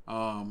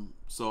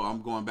 So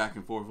I'm going back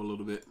and forth a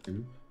little bit.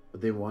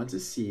 But they want to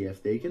see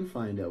if they can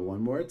find it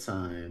one more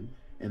time,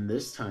 and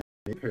this time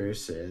in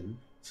person.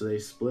 So they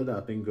split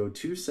up and go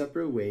 2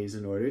 separate ways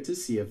in order to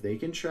see if they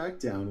can track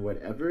down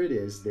whatever it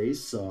is they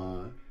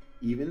saw.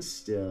 Even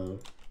still.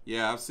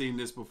 Yeah, I've seen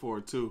this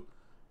before too.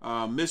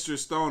 Mr.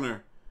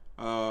 Stoner.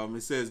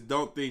 It says,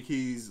 don't think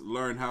he's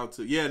learned how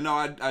to. Yeah, no,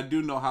 I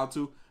do know how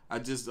to. I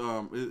just,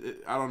 I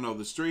don't know.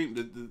 The stream,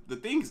 the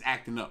thing's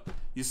acting up.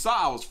 You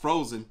saw I was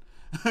frozen.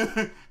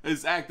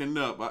 It's acting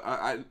up.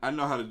 I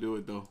know how to do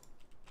it, though.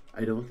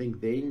 I don't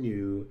think they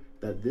knew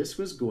that this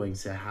was going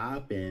to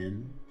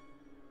happen.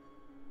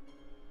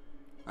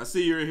 I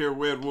see you're in here,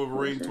 Red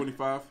Wolverine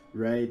 25.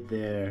 Right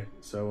there.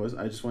 So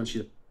I just want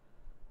you to...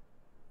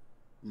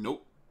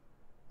 Nope.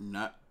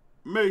 Not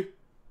me.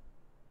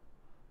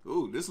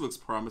 Ooh, this looks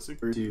promising.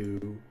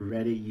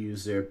 Reddit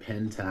user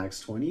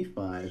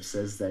Pentax25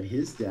 says that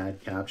his dad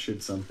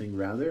captured something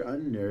rather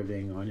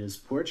unnerving on his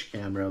porch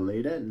camera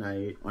late at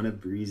night on a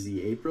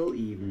breezy April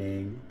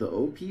evening. The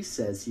OP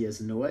says he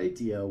has no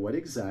idea what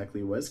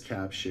exactly was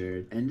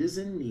captured and is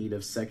in need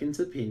of second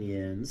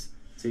opinions.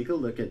 Take a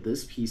look at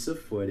this piece of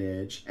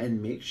footage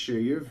and make sure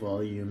your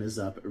volume is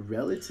up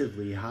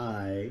relatively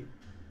high.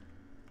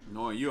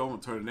 Knowing you, I'm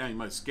gonna turn it down. You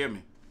might scare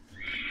me.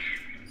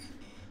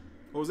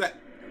 What was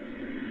that?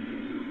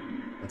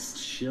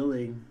 That's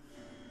chilling.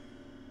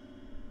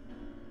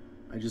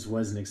 I just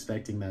wasn't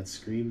expecting that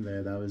scream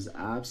there. That was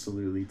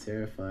absolutely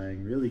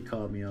terrifying. Really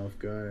caught me off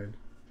guard.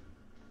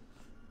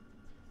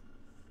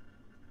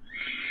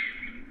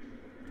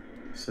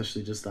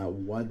 Especially just that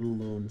one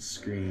lone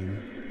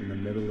scream in the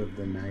middle of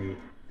the night.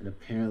 And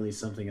apparently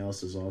something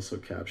else is also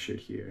captured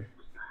here.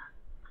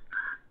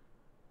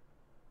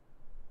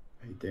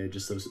 Right there,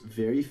 just those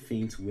very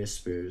faint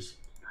whispers.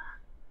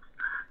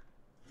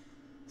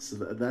 So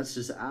that's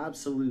just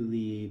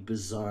absolutely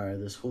bizarre,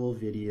 this whole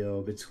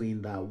video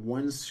between that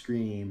one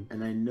scream,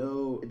 and I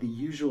know the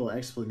usual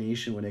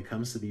explanation when it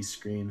comes to these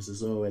screams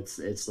is, oh,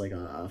 it's like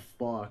a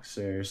fox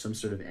or some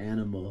sort of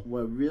animal.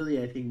 What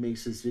really I think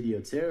makes this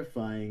video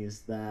terrifying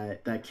is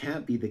that that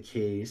can't be the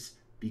case,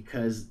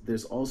 because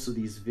there's also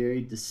these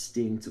very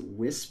distinct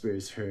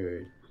whispers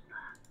heard.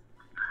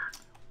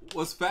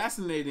 What's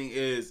fascinating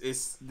is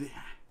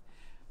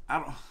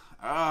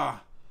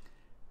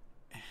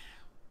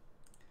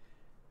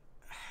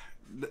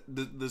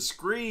the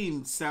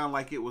scream sound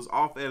like it was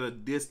off at a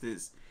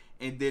distance,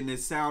 and then it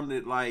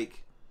sounded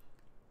like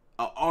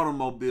an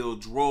automobile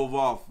drove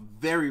off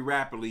very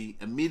rapidly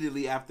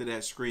immediately after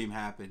that scream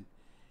happened,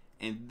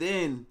 and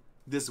then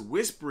this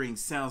whispering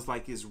sounds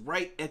like it's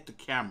right at the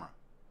camera.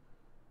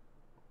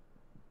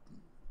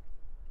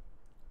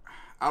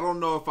 I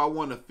don't know if I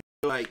want to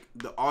feel like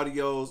the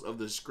audios of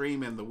the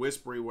scream and the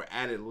whispering were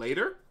added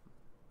later,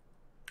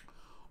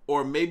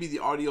 or maybe the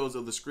audios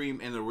of the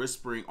scream and the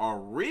whispering are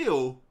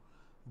real,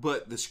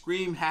 but the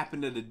scream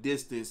happened at a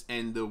distance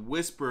and the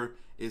whisper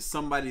is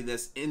somebody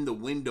that's in the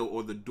window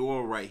or the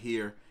door right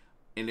here,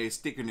 and they're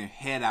sticking their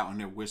head out and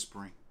they're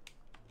whispering.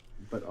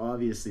 But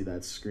obviously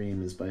that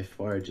scream is by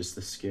far just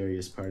the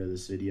scariest part of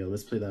this video.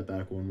 Let's play that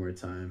back one more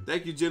time.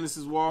 Thank you,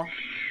 Genesis Wall.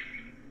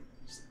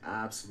 Just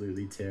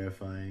absolutely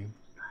terrifying.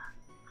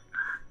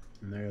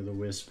 And there are the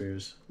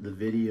whispers. The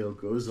video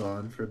goes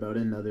on for about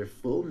another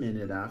full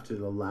minute after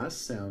the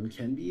last sound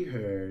can be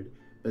heard,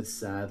 but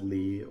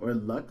sadly, or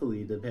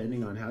luckily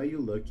depending on how you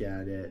look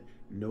at it,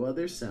 no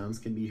other sounds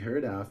can be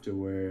heard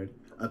afterward.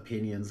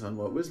 Opinions on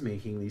what was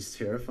making these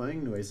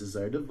terrifying noises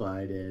are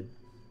divided,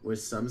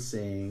 with some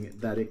saying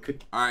that it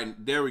could...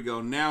 Alright, there we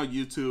go. Now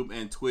YouTube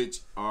and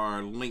Twitch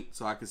are linked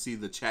so I can see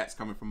the chats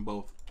coming from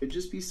both. Could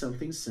just be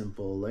something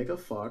simple, like a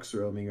fox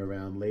roaming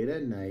around late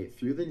at night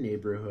through the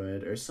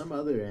neighborhood or some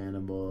other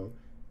animal.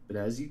 But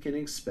as you can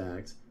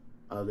expect,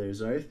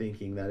 others are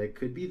thinking that it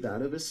could be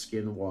that of a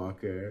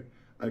skinwalker,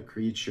 a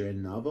creature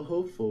in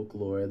Navajo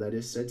folklore that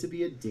is said to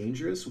be a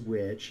dangerous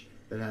witch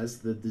that has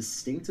the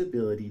distinct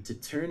ability to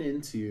turn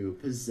into,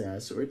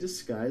 possess, or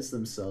disguise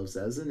themselves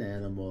as an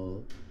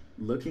animal.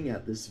 Looking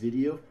at this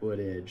video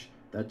footage,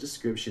 that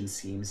description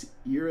seems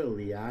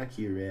eerily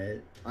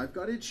accurate. I've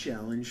got a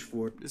challenge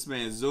for... This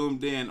man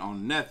zoomed in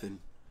on nothing.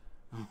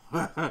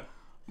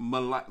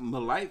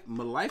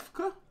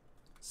 Malifka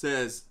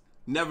says,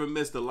 never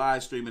missed a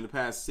live stream in the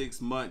past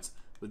 6 months,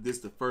 but this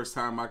is the first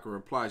time I can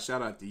reply.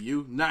 Shout out to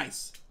you.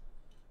 Nice.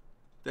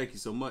 Thank you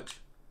so much.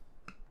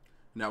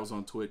 And that was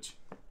on Twitch.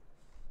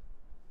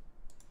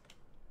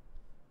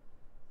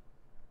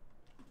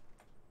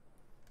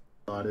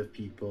 A lot of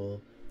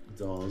people...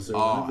 dolls are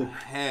oh, one of the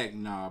heck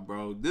nah,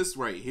 bro. This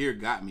right here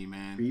got me,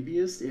 man.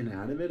 Creepiest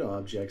inanimate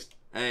objects.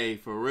 Hey,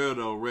 for real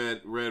though,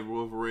 Red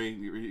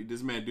Wolverine,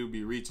 this man do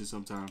be reaching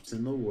sometimes.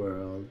 In the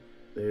world,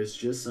 there's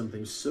just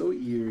something so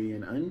eerie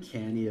and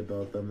uncanny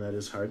about them that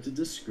is hard to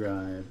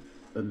describe.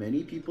 But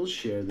many people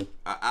share the...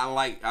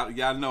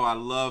 y'all know I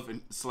love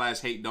and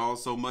 / hate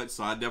dolls so much,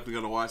 so I definitely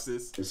gonna watch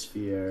this. This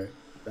fear.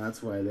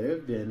 That's why there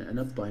have been an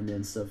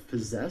abundance of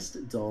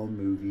possessed doll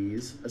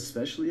movies,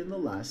 especially in the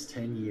last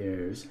 10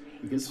 years,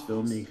 because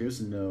filmmakers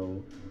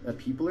know that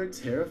people are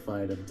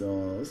terrified of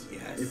dolls.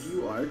 Yes. If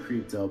you are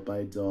creeped out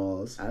by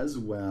dolls as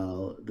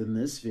well, then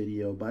this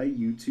video by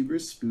YouTuber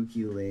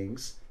Spooky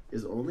Links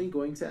is only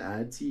going to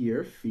add to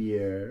your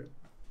fear.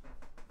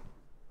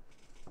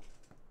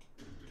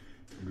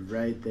 And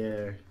right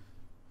there,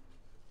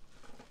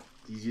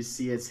 did you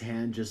see its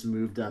hand just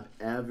moved up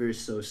ever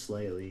so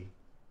slightly?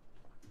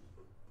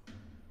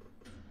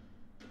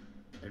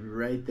 And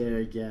right there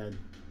again.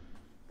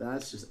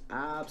 That's just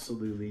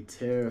absolutely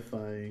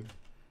terrifying.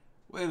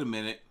 Wait a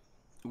minute.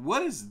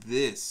 What is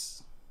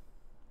this?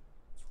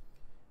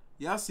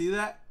 Y'all see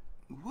that?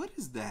 What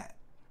is that?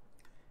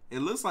 It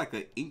looks like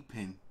an ink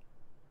pen.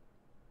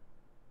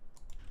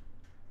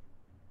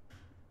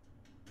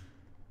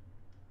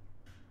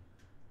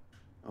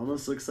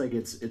 Almost looks like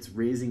it's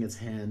raising its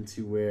hand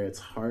to where its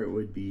heart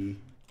would be.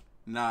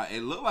 Nah,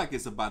 it looked like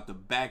it's about to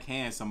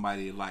backhand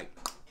somebody like.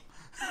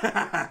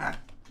 And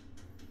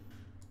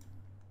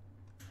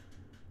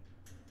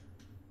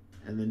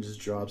then just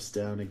drops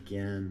down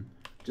again.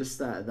 Just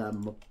that.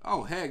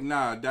 Oh heck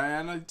nah,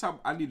 Diana.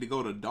 I need to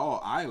go to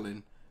Doll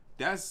Island.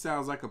 That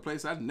sounds like a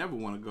place I'd never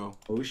want to go.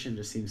 Ocean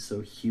just seems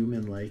so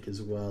human-like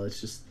as well. It's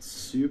just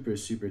super,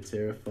 super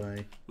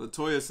terrifying.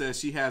 Latoya says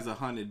she has a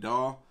haunted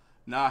doll.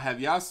 Now, have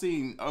y'all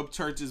seen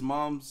Upchurch's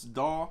mom's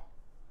doll?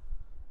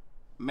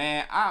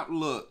 Man,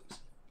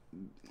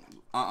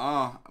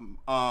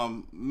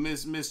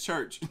 Miss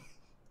Church.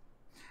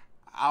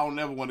 I don't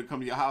never want to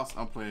come to your house.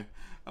 I'm playing.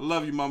 I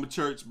love you, Mama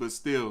Church, but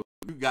still,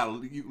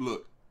 you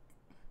look.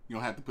 You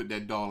don't have to put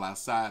that doll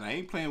outside. I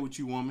ain't playing with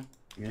you, woman.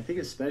 And I think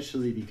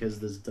especially because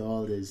this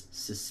doll is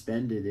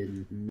suspended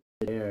in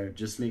midair,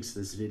 just makes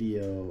this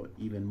video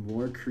even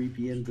more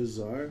creepy and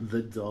bizarre.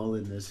 The doll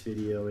in this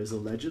video is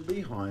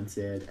allegedly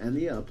haunted, and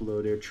the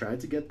uploader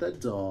tried to get that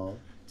doll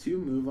to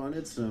move on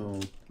its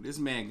own. This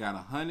man got a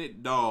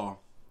haunted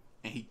doll,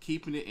 and he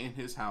keeping it in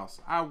his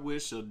house. I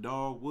wish a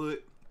doll would.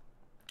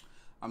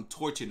 I'm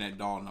torching that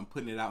doll, and I'm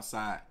putting it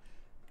outside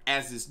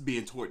as it's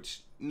being torched.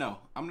 No,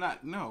 I'm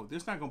not. No,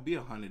 there's not gonna be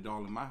a haunted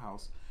doll in my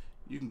house.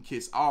 You can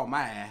kiss all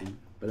my ass.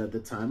 But at the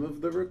time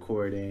of the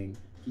recording,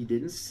 he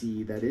didn't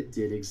see that it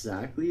did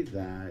exactly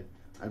that.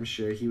 I'm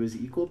sure he was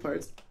equal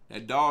parts.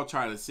 That doll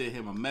tried to send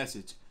him a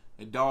message.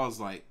 That doll's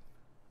like,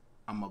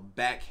 I'm a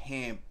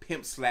backhand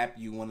pimp slap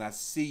you when I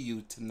see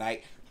you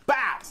tonight.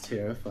 Bow!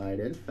 Terrified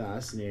and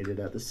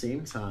fascinated at the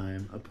same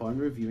time upon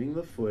reviewing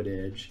the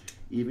footage.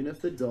 Even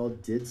if the doll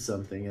did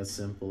something as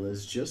simple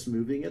as just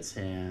moving its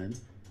hand,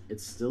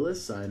 it's still a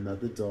sign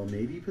that the doll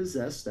may be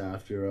possessed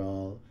after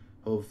all.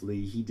 Hopefully,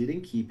 he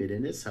didn't keep it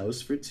in his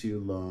house for too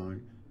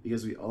long,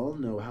 because we all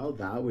know how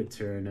that would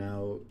turn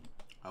out.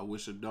 I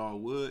wish a doll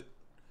would.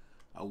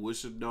 I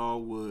wish a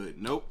doll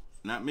would. Nope,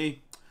 not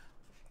me.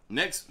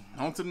 Next,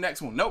 on to the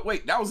next one. Nope,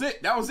 wait, that was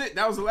it. That was it.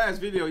 That was the last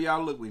video,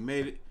 y'all. Look, we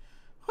made it.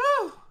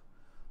 Whew.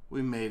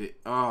 We made it.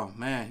 Oh,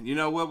 man. You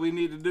know what we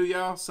need to do,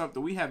 y'all?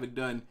 Something we haven't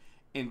done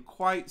in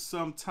quite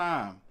some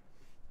time.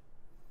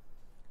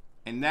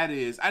 And that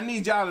is, I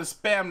need y'all to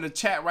spam the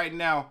chat right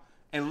now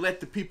and let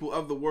the people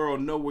of the world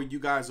know where you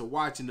guys are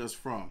watching us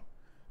from.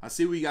 I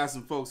see we got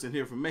some folks in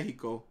here from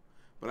Mexico,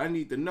 but I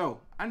need to know.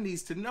 I need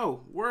to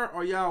know, where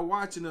are y'all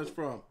watching us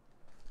from?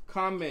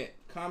 Comment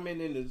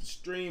in the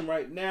stream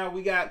right now.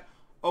 We got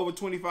over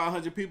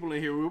 2,500 people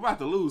in here. We're about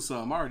to lose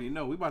some. I already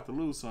know. We're about to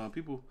lose some.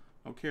 People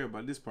don't care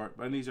about this part,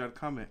 but I need y'all to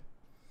comment.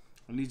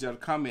 I need y'all to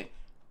comment.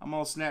 I'm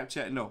on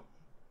Snapchat. No,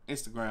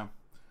 Instagram.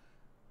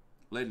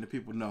 Letting the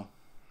people know.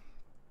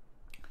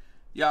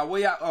 Y'all,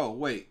 where y'all? Oh,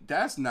 wait.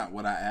 That's not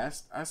what I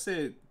asked. I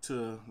said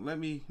to let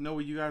me know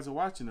where you guys are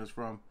watching us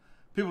from.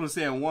 People are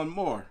saying one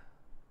more.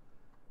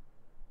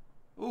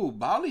 Ooh,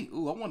 Bali.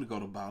 Ooh, I want to go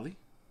to Bali.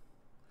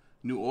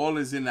 New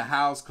Orleans in the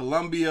house.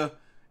 Colombia,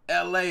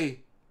 LA,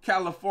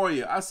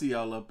 California. I see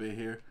y'all up in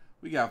here.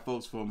 We got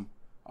folks from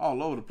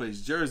all over the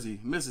place.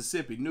 Jersey,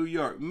 Mississippi, New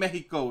York,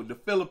 Mexico, the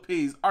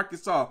Philippines,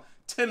 Arkansas,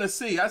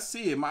 Tennessee. I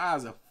see it. My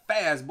eyes are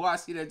fast, boy. I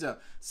see that jump.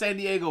 San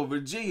Diego,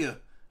 Virginia.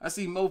 I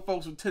see more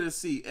folks from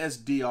Tennessee,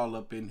 SD all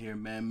up in here,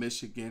 man.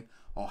 Michigan,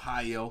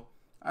 Ohio.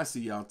 I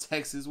see y'all.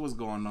 Texas, what's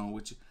going on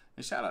with you?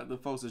 And shout out to the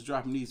folks that's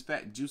dropping these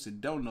fat, juicy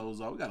donos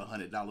off. We got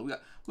 $100. We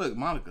got, look,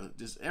 Monica,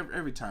 just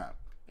every time,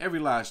 every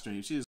live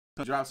stream, she just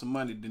drop some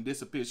money, then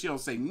disappear. She don't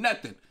say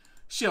nothing.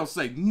 She don't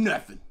say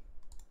nothing.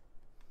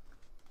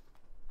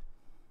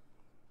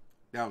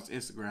 That was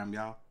Instagram,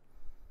 y'all.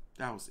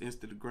 That was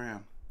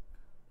Instagram.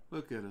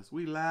 Look at us.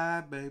 We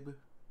live, baby.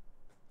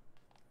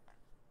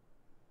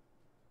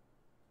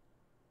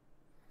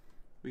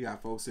 We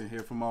got folks in here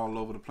from all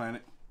over the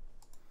planet.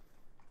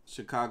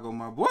 Chicago,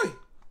 my boy.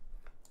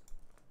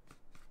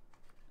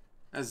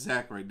 That's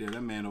Zach right there.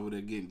 That man over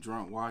there getting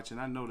drunk watching.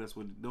 I know that's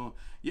what he's doing.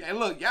 Yeah,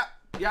 look,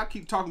 y'all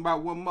keep talking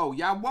about one more.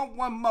 Y'all want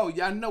one more.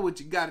 Y'all know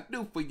what you got to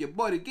do for your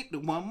boy to get the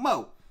one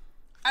more.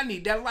 I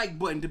need that like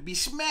button to be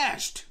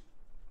smashed.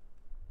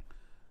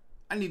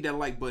 I need that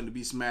like button to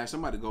be smashed.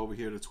 I'm about to go over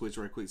here to Twitch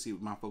right quick, see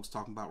what my folks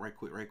talking about right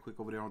quick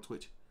over there on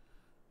Twitch.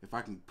 If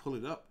I can pull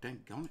it up,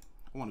 dang on it.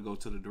 I want to go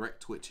to the direct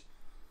Twitch.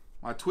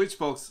 My Twitch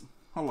folks,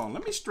 hold on,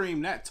 let me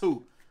stream that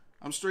too.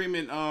 I'm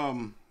streaming,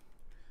 I'm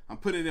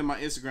putting it in my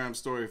Instagram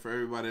story for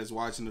everybody that's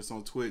watching us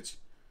on Twitch.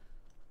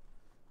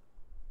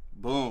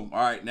 Boom.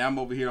 All right, now I'm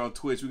over here on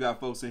Twitch. We got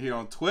folks in here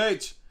on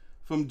Twitch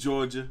from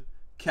Georgia,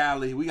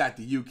 Cali. We got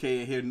the UK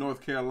in here, North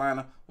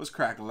Carolina. What's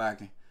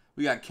crack-a-lacking?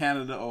 We got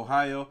Canada,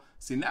 Ohio.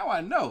 See, now I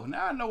know.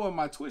 Now I know what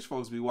my Twitch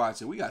folks be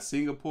watching. We got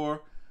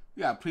Singapore.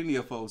 We got plenty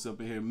of folks up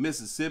in here.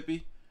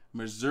 Mississippi,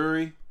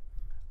 Missouri,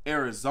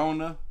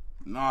 Arizona.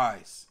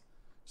 Nice.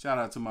 Shout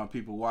out to my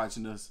people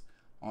watching us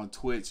on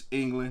Twitch,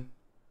 England.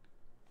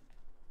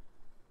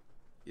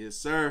 Yes,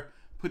 sir.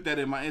 Put that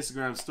in my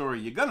Instagram story.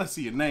 You're going to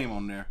see a name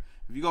on there.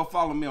 If you go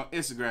follow me on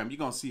Instagram, you're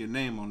going to see a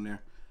name on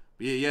there.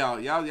 But yeah,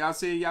 y'all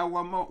say y'all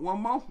want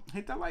more?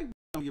 Hit that like button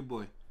for your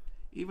boy.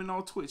 Even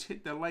on Twitch,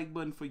 hit that like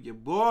button for your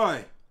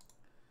boy.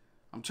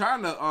 I'm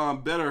trying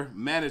to better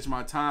manage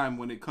my time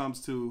when it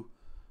comes to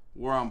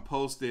where I'm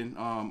posting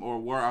or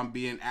where I'm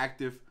being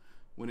active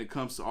when it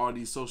comes to all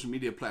these social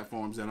media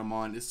platforms that I'm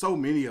on. There's so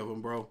many of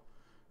them, bro.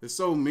 There's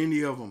so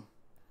many of them.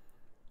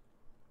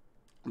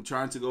 I'm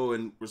trying to go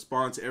and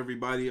respond to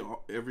everybody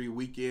every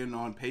weekend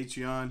on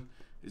Patreon.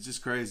 It's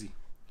just crazy.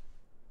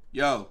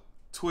 Yo,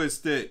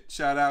 Twisted,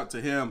 shout out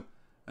to him.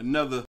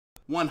 Another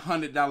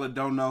 $100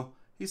 dono.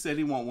 He said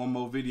he want one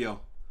more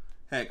video.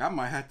 Heck, I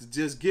might have to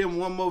just give him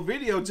one more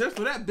video just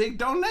for that big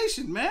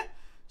donation, man.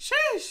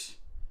 Sheesh.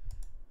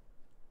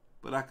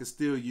 But I could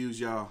still use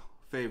y'all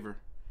favor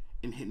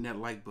in hitting that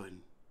like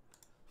button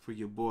for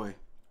your boy.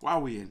 Why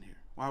we in here?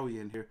 Why we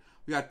in here?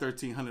 We got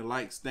 1,300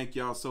 likes. Thank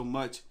y'all so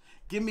much.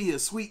 Give me a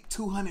sweet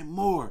 200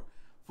 more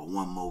for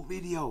one more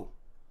video.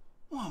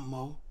 One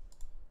more.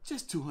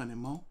 Just 200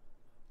 more.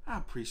 I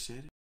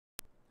appreciate it.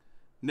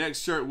 Next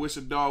shirt, wish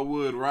a dog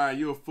would. Ryan,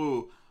 you a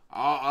fool.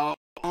 I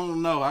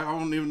don't know. I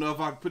don't even know if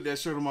I can put that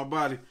shirt on my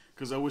body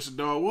because I wish a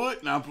dog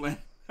would. Now I'm playing.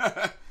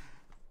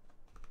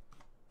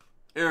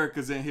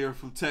 Erica's in here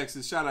from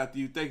Texas. Shout out to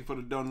you. Thank you for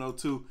the dono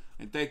too.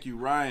 And thank you,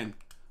 Ryan,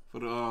 for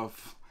the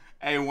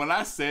hey, when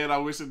I said I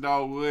wish a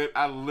dog would,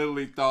 I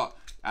literally thought,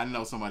 I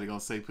know somebody gonna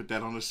say put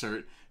that on the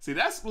shirt. See,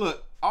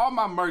 look, all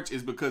my merch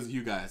is because of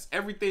you guys.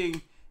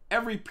 Everything,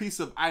 every piece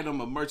of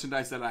item of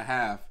merchandise that I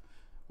have,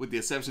 with the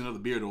exception of the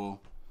beard oil,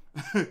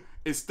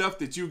 it's stuff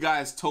that you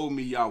guys told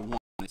me y'all wanted.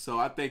 So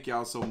I thank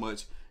y'all so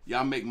much.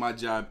 Y'all make my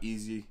job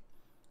easy.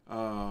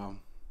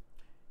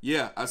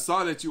 Yeah, I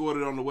saw that you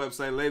ordered on the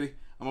website, lady.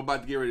 I'm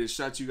about to get ready to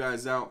shout you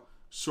guys out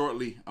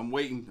shortly. I'm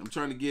waiting. I'm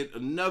trying to get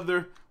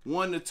another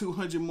 100 to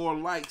 200 more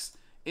likes.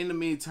 In the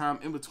meantime,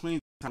 in between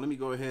time, let me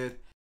go ahead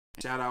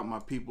and shout out my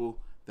people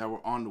that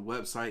were on the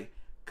website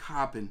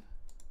copping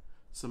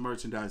some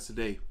merchandise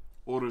today.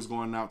 Orders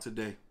going out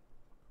today.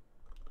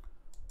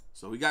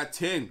 So we got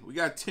 10. We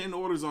got 10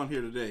 orders on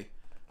here today.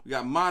 We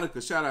got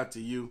Monica. Shout out to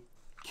you.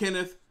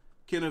 Kenneth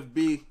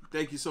B.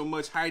 Thank you so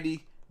much.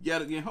 Heidi.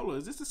 Yet again. Hold on.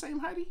 Is this the same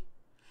Heidi?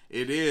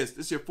 It is.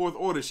 This is your 4th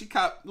order. She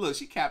capped all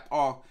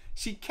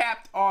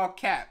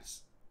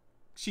caps.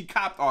 She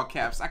copped all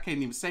caps. I can't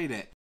even say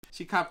that.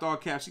 She copped all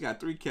caps. She got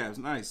 3 caps.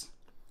 Nice.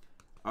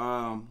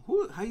 How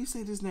you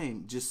say this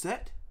name?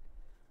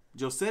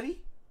 Josetti?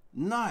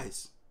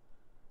 Nice.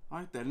 I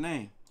like that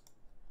name.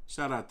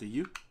 Shout out to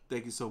you.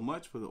 Thank you so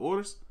much for the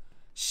orders.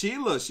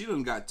 Sheila, she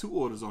done got 2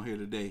 orders on here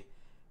today.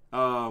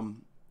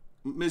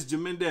 Miss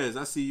Jamendez,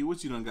 I see you.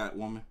 What you done got,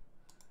 woman?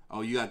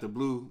 Oh, you got the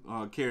blue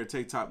carrot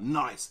tank top.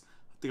 Nice.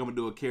 I think I'm gonna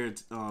do a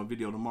carrot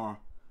video tomorrow.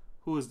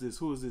 Who is this?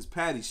 Who is this?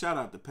 Patty. Shout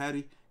out to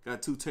Patty.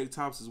 Got 2 tank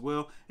tops as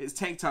well. It's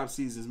tank top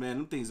seasons, man.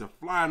 Them things are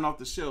flying off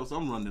the shelves. So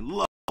I'm running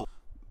low.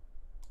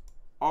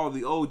 All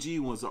the OG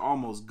ones are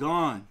almost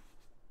gone.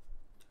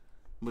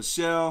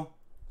 Michelle,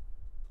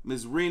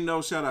 Miss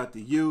Reno, shout out to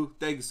you.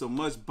 Thank you so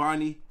much.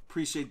 Bonnie,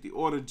 appreciate the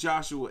order.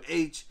 Joshua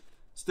H.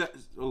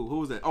 Who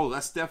was that? Oh,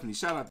 that's Stephanie.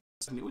 Shout out to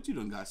Stephanie. What you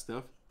done got,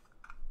 Steph?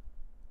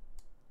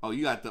 Oh,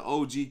 you got the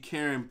OG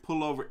Karen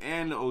pullover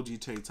and the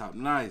OG tank top.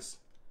 Nice.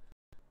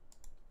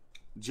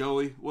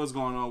 Joey, what's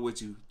going on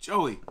with you?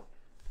 Joey.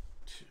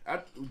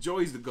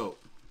 Joey's the GOAT.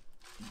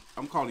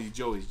 I'm calling you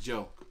Joey's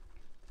Joe.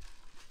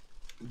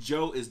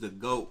 Joe is the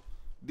GOAT.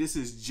 This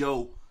is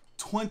Joe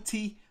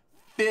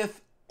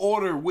 25th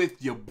order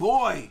with your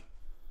boy.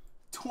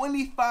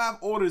 25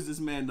 orders this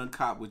man done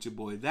cop with your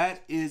boy.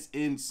 That is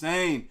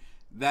insane.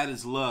 That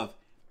is love.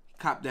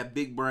 Cop that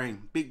big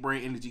brain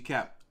energy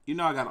cap. You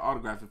know I gotta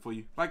autograph it for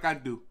you. Like I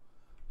do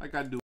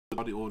with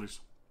all the orders.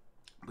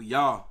 But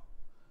y'all,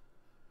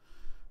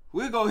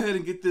 we'll go ahead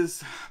and get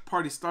this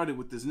party started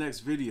with this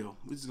next video.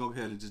 We're just gonna go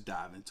ahead and just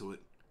dive into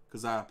it.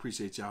 Because I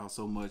appreciate y'all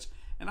so much.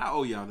 And I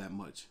owe y'all that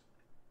much.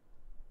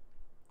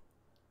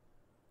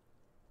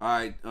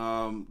 Alright,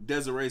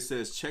 Desiree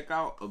says, check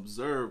out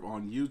Observe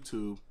on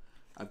YouTube.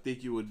 I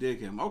think you would dig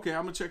him. Okay,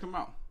 I'm gonna check him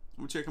out.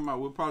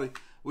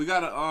 We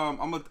got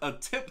a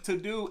tip to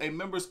do a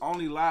members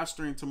only live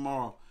stream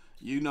tomorrow.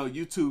 You know,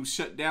 YouTube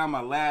shut down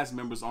my last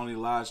members only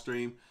live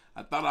stream.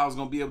 I thought I was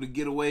gonna be able to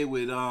get away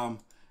with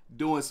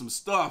doing some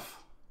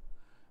stuff,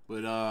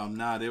 but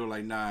nah, they were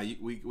like, nah,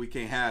 we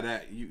can't have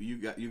that. You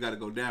got to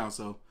go down.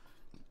 So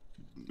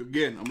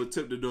again, I'm gonna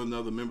tip to do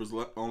another members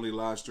only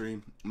live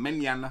stream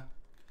mañana.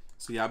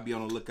 So y'all be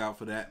on the lookout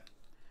for that.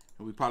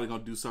 And we probably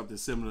gonna do something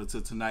similar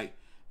to tonight.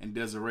 And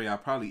Desiree, I'll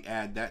probably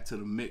add that to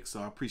the mix. So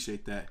I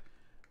appreciate that.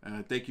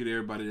 Thank you to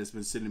everybody that's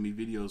been sending me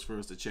videos for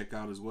us to check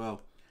out as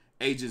well.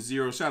 Agent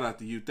Zero, shout out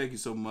to you. Thank you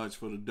so much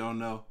for the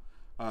dono.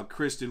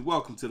 Christian,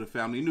 welcome to the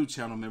family. New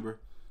channel member.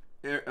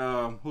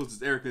 Who's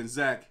this? Erica and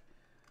Zach.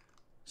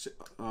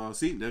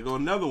 See, there go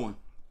another one.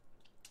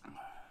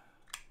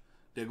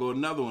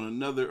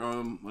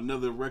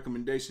 Another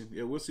recommendation.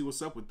 Yeah, we'll see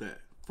what's up with that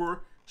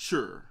for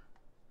sure.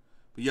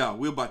 But y'all,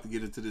 we're about to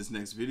get into this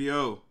next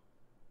video.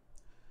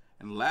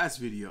 And last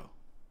video.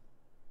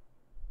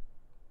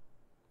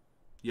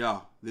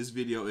 Y'all, this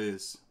video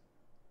is...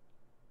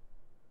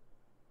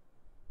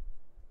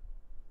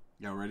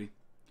 Y'all ready?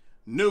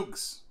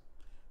 Nukes.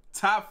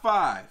 Top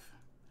 5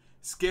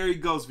 scary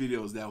ghost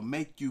videos that'll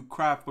make you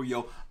cry for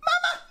your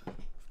mama.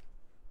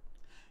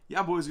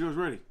 Y'all boys and girls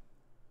ready?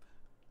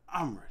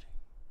 I'm ready.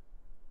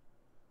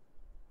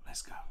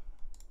 Let's go.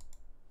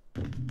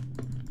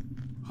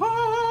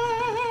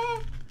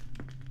 Ah,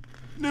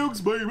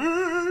 nukes,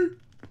 baby.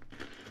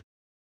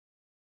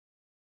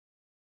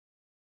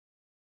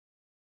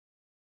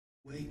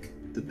 Wake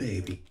the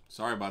baby.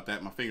 Sorry about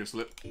that, my finger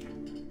slipped.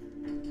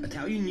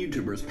 Italian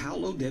YouTubers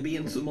Paolo, Debbie,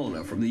 and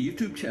Simona from the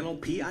YouTube channel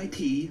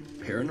PIT,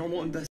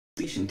 Paranormal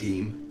Investigation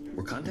Team,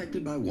 were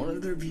contacted by one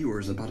of their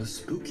viewers about a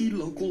spooky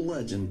local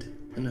legend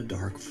in a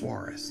dark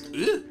forest.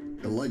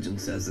 The legend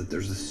says that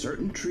there's a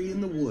certain tree in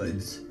the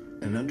woods,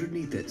 and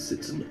underneath it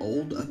sits an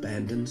old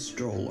abandoned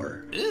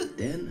stroller.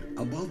 Then,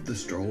 above the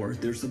stroller,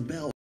 there's a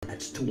bell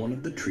attached to one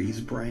of the tree's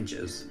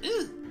branches.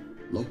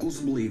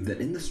 Locals believe that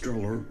in the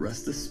stroller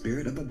rests the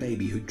spirit of a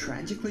baby who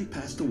tragically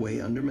passed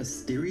away under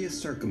mysterious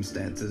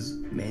circumstances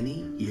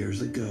many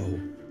years ago.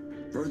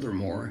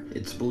 Furthermore,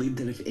 it's believed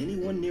that if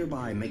anyone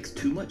nearby makes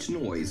too much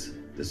noise,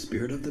 the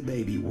spirit of the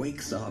baby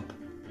wakes up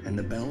and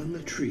the bell in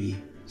the tree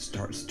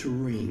starts to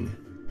ring.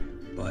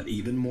 But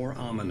even more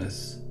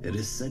ominous, it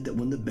is said that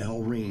when the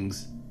bell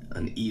rings,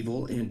 an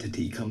evil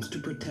entity comes to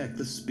protect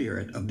the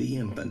spirit of the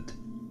infant,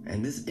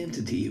 and this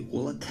entity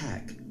will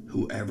attack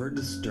whoever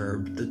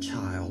disturbed the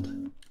child.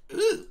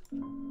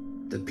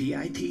 The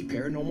PIT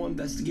Paranormal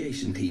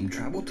Investigation Team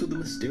traveled to the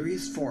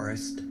mysterious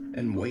forest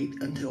and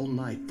wait until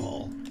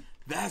nightfall.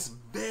 That's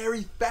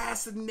very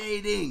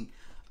fascinating.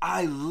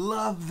 I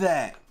love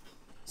that.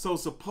 So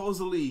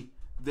supposedly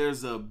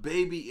there's a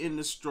baby in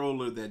the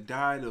stroller that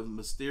died of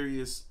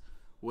mysterious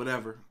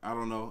whatever. I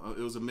don't know.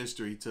 It was a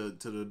mystery to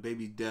the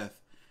baby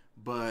death.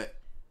 But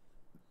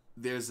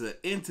there's an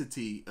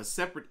entity, a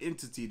separate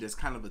entity that's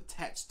kind of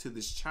attached to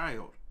this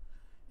child.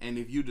 And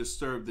if you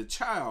disturb the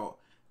child,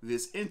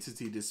 this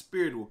entity, this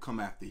spirit will come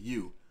after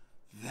you.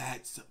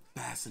 That's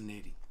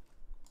fascinating.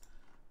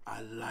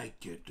 I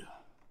like it.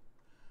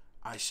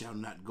 I shall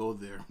not go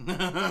there.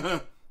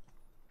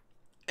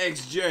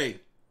 XJ,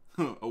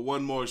 a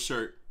one more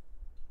shirt.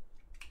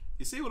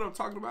 You see what I'm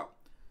talking about?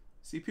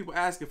 See people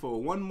asking for a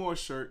one more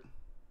shirt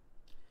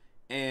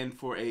and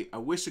for a I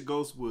wish a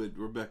ghost would,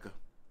 Rebecca.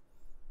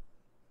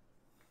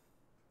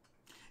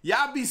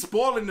 Y'all be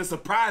spoiling the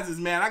surprises,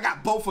 man. I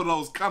got both of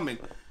those coming.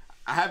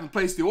 I haven't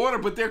placed the order,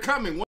 but they're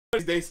coming one of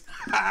these days.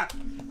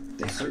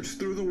 They search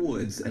through the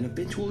woods and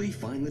eventually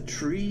find the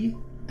tree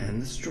and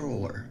the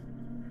stroller.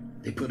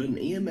 They put an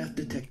EMF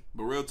detector.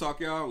 But real talk,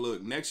 y'all,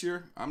 look, next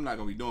year, I'm not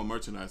going to be doing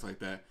merchandise like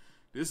that.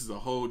 This is a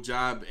whole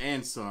job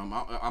and some.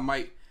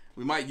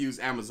 We might use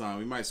Amazon.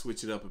 We might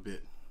switch it up a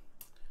bit.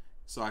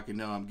 So I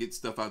can get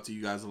stuff out to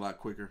you guys a lot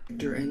quicker.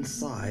 Enter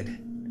inside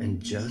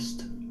and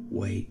just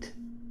wait.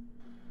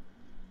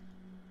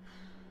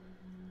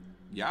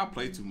 Y'all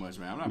play too much,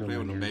 man. I'm not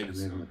playing with no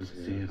babies.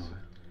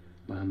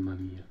 Mamma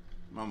mia.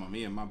 Mamma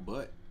mia, my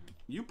butt.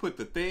 You put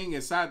the thing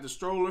inside the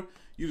stroller,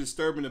 you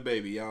disturbing the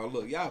baby, y'all.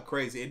 Look, y'all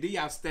crazy. And then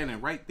y'all standing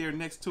right there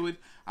next to it.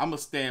 I'm going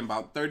to stand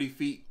about 30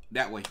 feet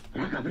that way.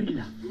 Raga,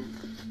 brilla.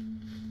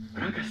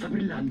 Raga, sta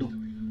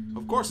brillando.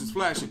 Of course it's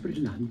flashing.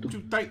 What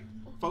you think,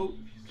 folks?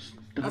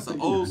 That's an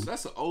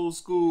old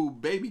school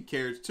baby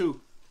carriage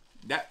too.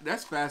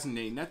 That's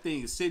fascinating. That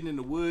thing is sitting in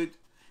the wood.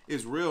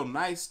 It's real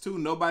nice too.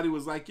 Nobody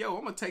was like, yo,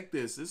 I'm gonna take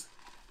this.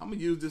 I'm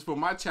gonna use this for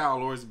my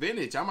child, or it's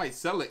vintage. I might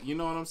sell it. You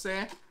know what I'm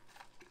saying?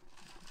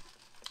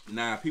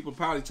 Nah, people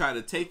probably try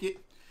to take it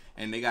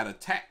and they got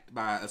attacked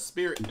by a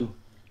spirit.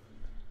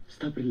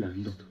 Sta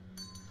brillando.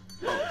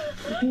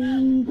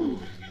 Oh,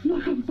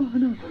 la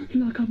campana.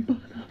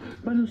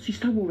 Ma non si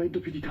sta muovendo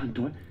più di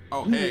tanto, eh?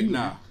 Oh, heck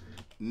nah.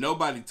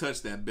 Nobody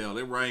touched that bell.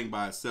 It rang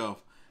by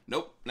itself.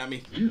 Nope, not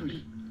me.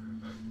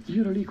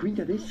 Io ero lì, quindi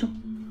adesso?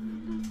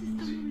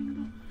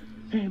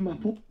 Ma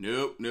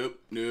Nope,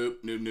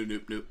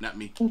 not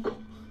me. Poco.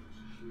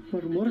 Ma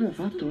rumore l'ha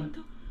fatto, eh?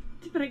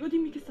 Ti prego,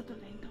 dimmi che sta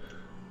tornando.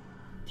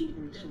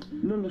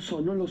 Non lo so.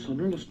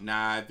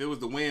 Nah, if it was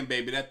the wind,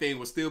 baby, that thing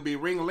would still be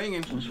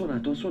ring-a-linging. Ha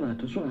suonato. Ha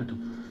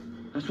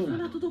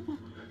suonato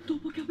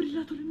dopo che ha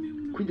brillato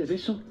l'M1. Quindi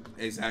adesso?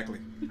 Exactly.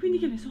 E quindi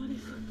che ne so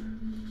adesso?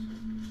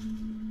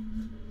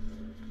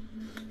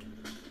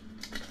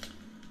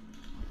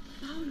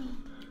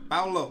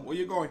 Paolo, where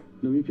you going?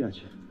 Non mi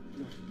piace.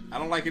 I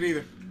don't like it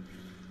either.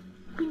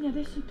 Quindi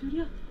adesso in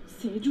teoria,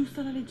 se è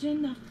giusta la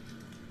leggenda.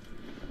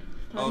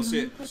 Oh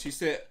shit, she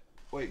said,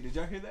 wait, did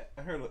y'all hear that?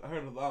 I heard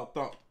a loud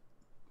thump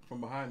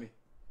from behind me.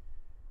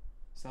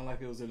 Sound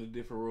like it was in a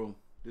different room.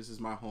 This is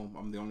my home.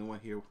 I'm the only one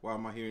here. Why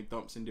am I hearing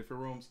thumps in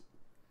different rooms?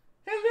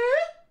 Hello?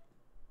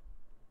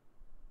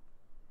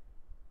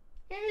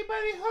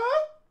 Anybody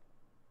home?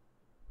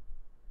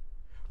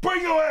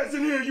 Bring your ass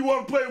in here. You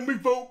want to play with me,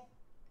 folk?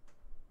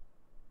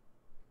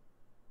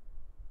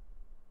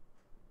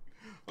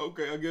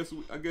 Okay, I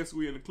guess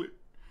we in the clip.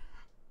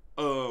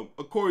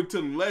 According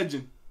to the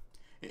legend,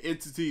 an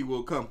entity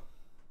will come.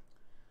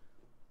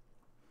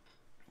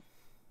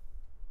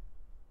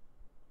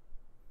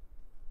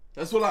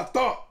 That's what I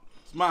thought.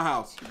 It's my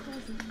house.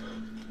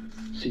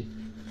 Sì.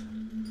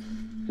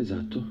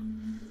 Esatto.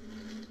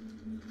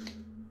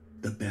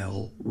 the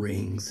bell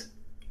rings,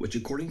 which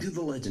according to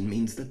the legend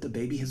means that the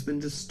baby has been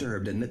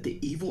disturbed and that the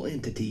evil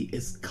entity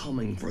is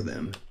coming for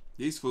them.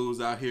 These fools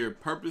out here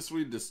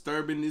purposely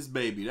disturbing this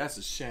baby. That's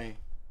a shame.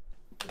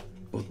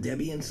 Both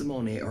Debbie and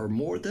Simone are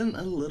more than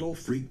a little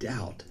freaked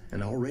out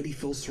and already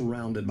feel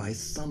surrounded by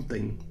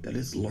something that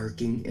is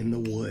lurking in the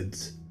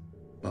woods.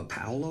 But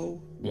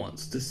Paolo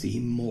wants to see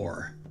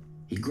more.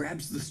 He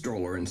grabs the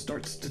stroller and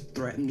starts to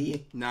threaten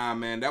the... Nah,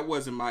 man, that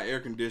wasn't my air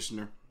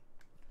conditioner.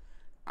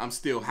 I'm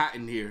still hot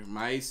in here.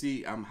 My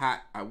AC, I'm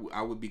hot.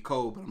 I would be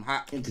cold, but I'm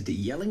hot. Entity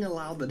yelling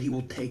aloud that he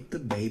will take the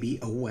baby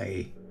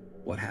away.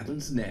 What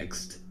happens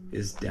next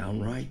is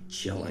downright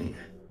chilling.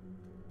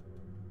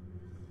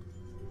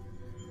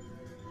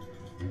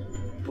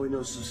 Poi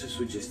non so se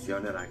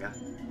suggestione, raga.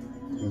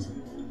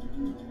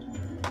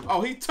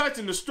 Oh, he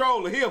touching the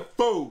stroller. He a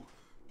fool.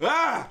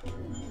 Ah!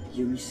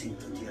 Io mi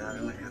sento tirare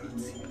la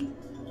carrozzina.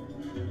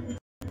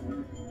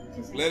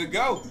 Let it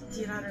go.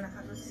 Tirare la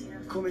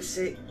carrozzina. Come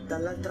se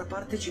dall'altra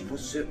parte ci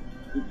fosse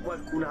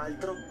qualcun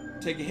altro.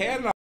 Take your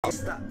hand off.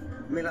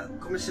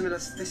 Come se me la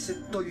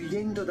stesse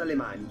togliendo dalle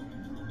mani.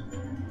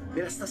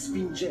 Me la sta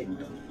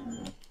spingendo.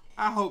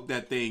 I hope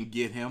that thing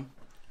get him.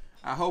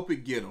 I hope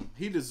it get him.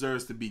 He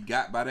deserves to be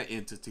got by the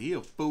entity. He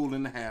a fool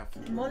and a half.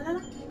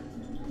 Mollala.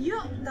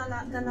 Io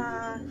dalla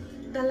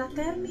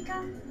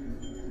termica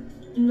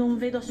non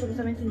vedo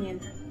assolutamente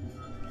niente.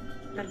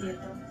 Per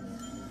dirtelo.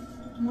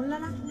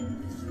 Mollala.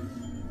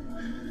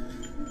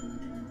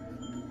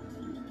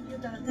 Io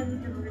dalla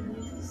termica non vedo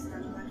niente di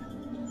strano, guarda.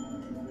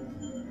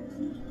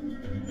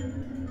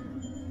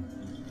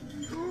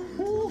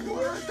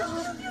 Guarda!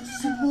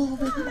 Si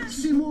muove!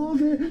 Si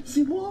muove!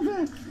 Si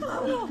muove!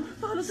 Paolo!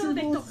 Paolo, te l'ho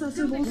detto!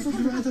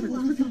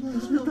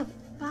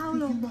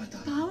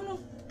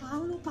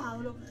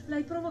 Paolo!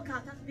 L'hai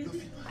provocata,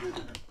 vedi?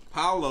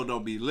 Paolo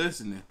don't be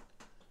listening.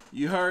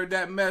 You heard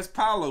that mess?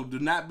 Paolo do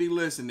not be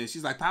listening.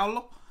 She's like,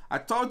 Paolo, I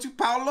told you,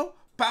 Paolo.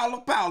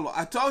 Paolo,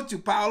 I told you,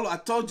 Paolo. I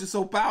told you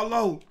so,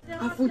 Paolo.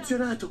 Ha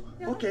funzionato.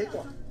 Ok, è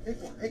qua.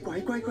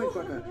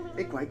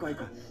 È qua.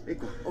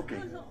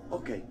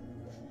 Ok.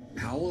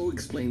 Paolo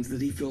explains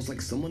that he feels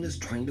like someone is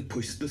trying to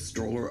push the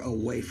stroller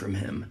away from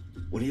him.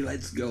 When he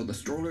lets go, the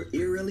stroller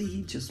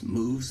eerily just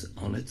moves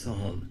on its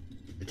own.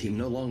 The team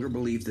no longer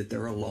believes that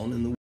they're alone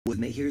in the woods,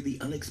 and they hear the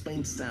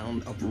unexplained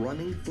sound of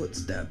running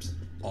footsteps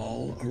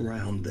all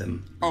around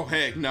them. Oh,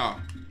 heck no.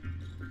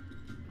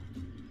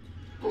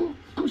 Oh,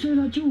 cos'è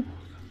laggiù?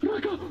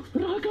 Raga!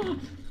 No.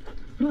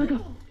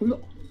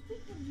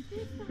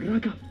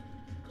 Raga!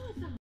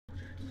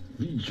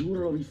 Vi giuro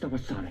l'ho vista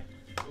passare.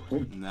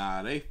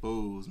 Nah, they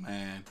fools,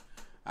 man.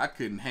 I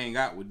couldn't hang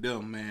out with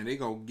them, man. They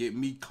gonna get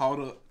me caught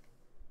up.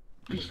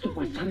 Visto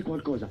passare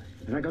qualcosa.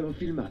 Raga, l'ho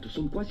filmato,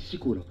 sono quasi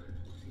sicuro.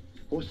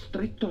 Ho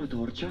stretto la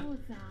torcia.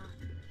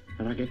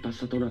 Raga, è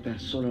passata una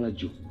persona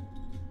laggiù.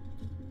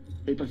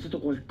 È passato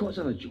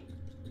qualcosa laggiù.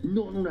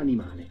 Non un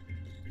animale.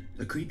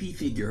 A creepy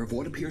figure of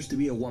what appears to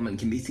be a woman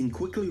can be seen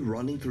quickly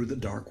running through the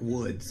dark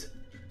woods.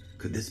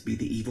 Could this be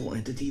the evil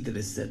entity that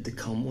is said to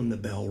come when the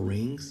bell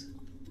rings?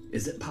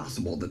 Is it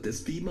possible that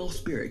this female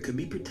spirit could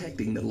be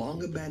protecting the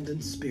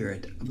long-abandoned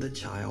spirit of the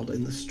child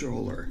in the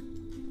stroller?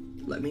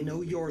 Let me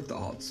know your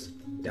thoughts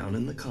down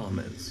in the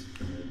comments.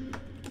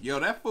 Yo,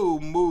 that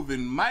fool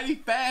moving mighty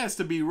fast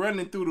to be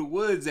running through the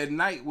woods at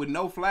night with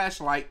no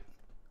flashlight.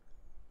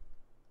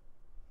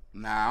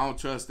 Nah, I don't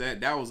trust that.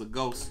 That was a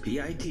ghost.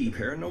 PIT,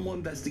 Paranormal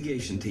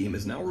Investigation Team,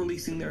 is now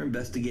releasing their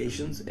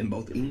investigations in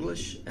both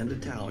English and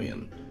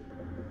Italian.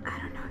 I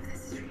don't know if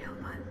this is real,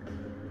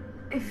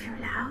 but if you're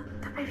loud,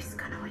 the baby's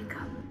gonna wake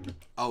up.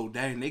 Oh,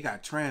 dang, they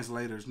got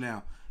translators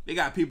now. They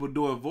got people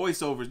doing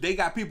voiceovers. They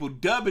got people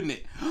dubbing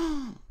it.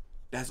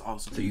 That's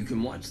awesome. So you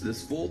can watch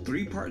this full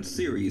 3-part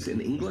series in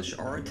English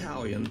or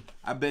Italian.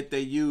 I bet they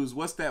use,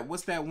 what's that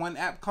one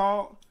app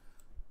called?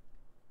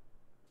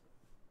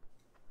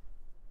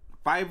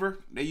 Fiverr?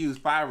 They use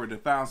Fiverr to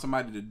find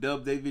somebody to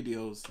dub their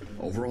videos.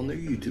 Over on their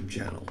YouTube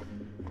channel.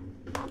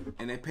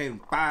 And they pay them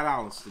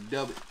 $5 to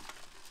dub it.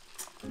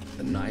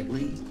 The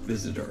Nightly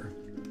Visitor.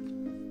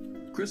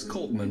 Chris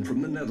Coltman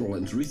from the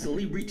Netherlands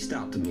recently reached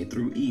out to me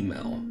through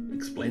email,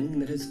 explaining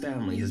that his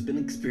family has been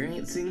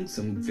experiencing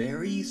some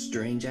very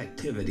strange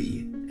activity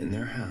in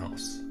their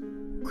house.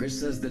 Chris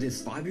says that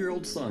his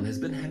 5-year-old son has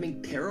been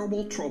having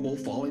terrible trouble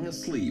falling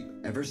asleep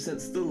ever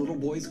since the little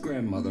boy's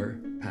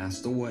grandmother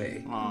passed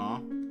away.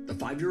 Aww. The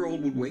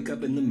 5-year-old would wake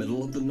up in the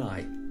middle of the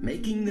night,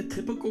 making the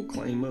typical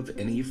claim of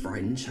any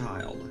frightened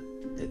child,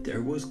 that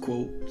there was,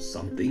 quote,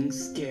 something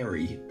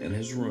scary in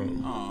his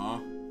room.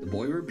 Aww. The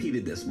boy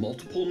repeated this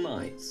multiple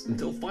nights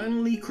until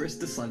finally Chris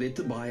decided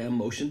to buy a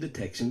motion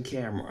detection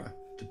camera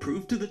to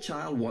prove to the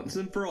child once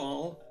and for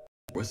all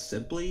there was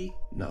simply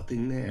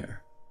nothing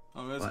there.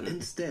 Oh, that's but good.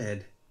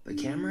 instead, the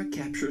camera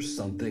captures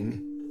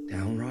something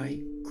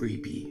downright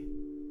creepy.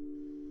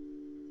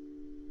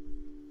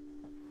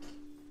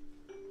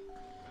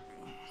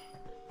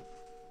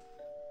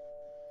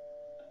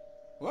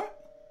 What?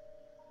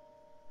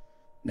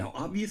 Now,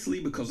 obviously,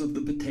 because of the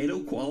potato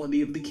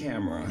quality of the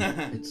camera,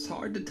 it's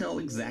hard to tell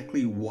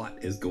exactly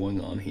what is going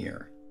on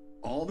here.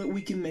 All all that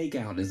we can make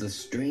out is a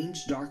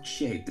strange dark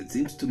shape that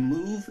seems to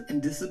move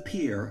and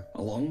disappear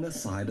along the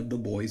side of the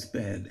boy's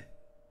bed.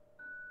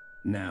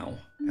 Now,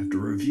 after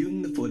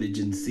reviewing the footage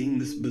and seeing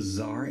this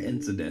bizarre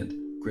incident,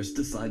 Chris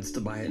decides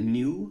to buy a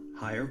new,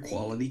 higher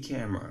quality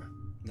camera.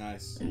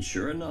 Nice. And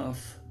sure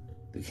enough,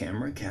 the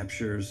camera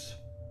captures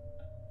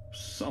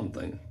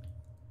something.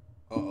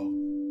 Uh-oh.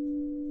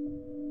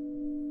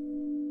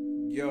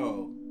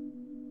 Yo.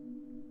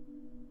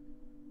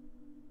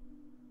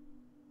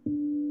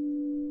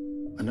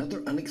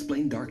 Another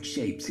unexplained dark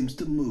shape seems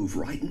to move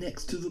right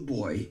next to the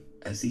boy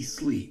as he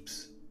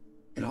sleeps.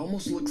 It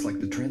almost looks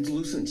like the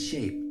translucent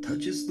shape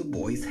touches the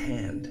boy's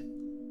hand,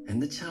 and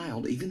the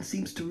child even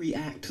seems to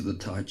react to the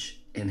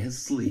touch in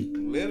his sleep.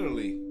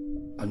 Literally.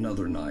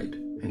 Another night,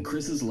 and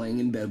Chris is laying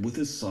in bed with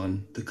his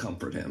son to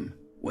comfort him,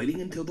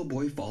 waiting until the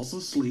boy falls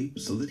asleep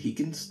so that he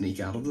can sneak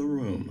out of the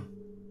room.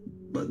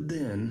 But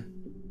then,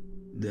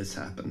 this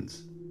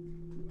happens.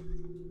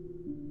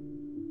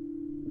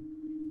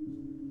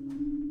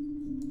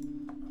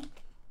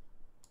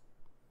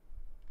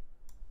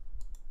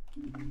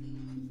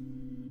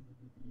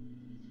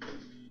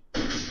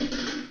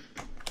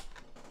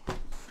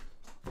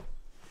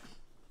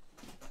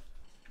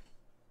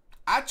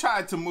 I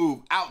tried to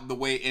move out the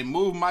way and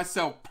move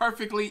myself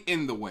perfectly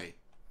in the way.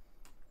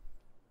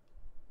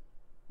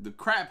 The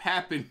crap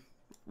happened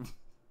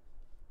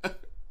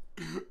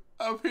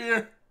up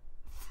here.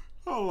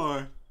 Hold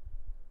on.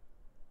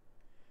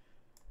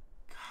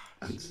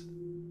 God.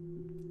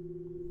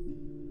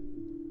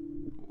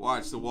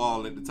 Watch the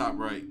wall at the top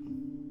right.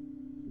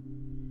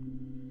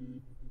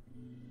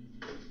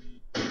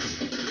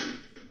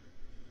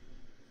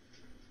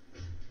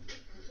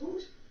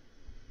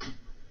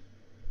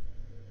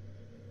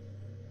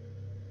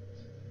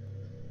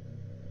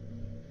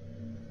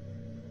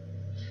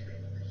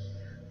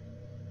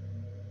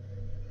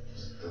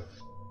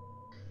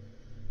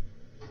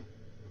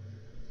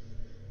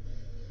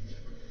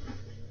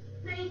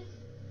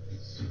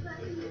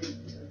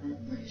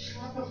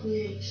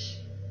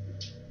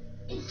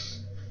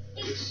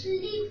 Ik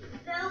sliep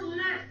wel,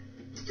 maar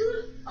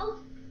toen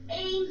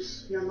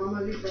opeens... Ja,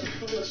 mama liep wat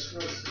vallen,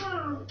 schat.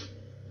 Oh.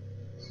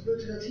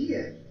 Gebeurde dat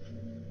hier?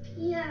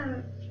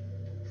 Ja.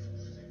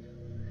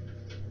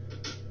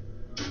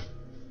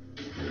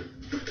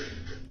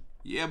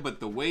 Yeah, but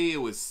the way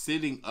it was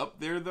sitting up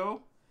there,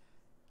 though,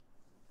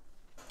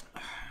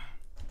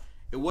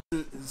 it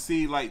wasn't.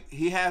 See, like,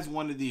 he has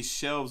one of these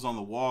shelves on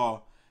the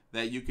wall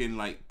that you can,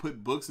 like,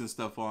 put books and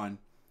stuff on,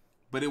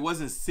 but it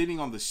wasn't sitting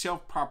on the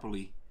shelf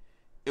properly.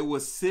 It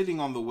was sitting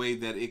on the way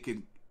that it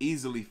could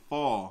easily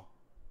fall.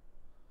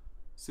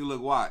 See,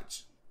 look,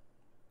 watch.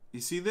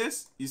 You see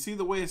this? You see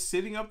the way it's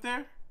sitting up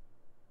there?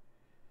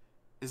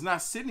 It's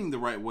not sitting the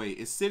right way.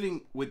 It's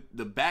sitting with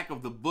the back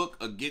of the book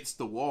against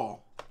the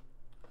wall.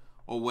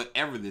 Or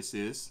whatever this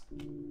is.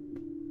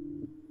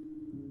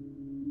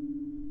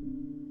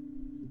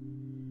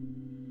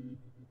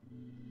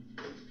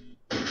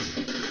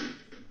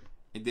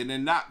 And then it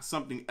knocked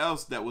something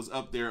else that was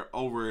up there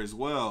over as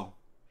well.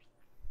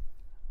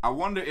 I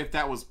wonder if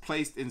that was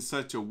placed in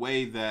such a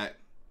way that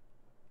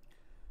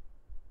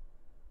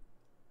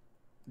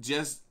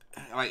just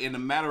like in a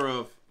matter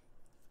of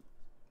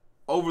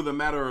over the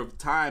matter of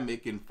time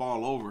it can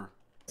fall over.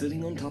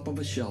 Sitting on top of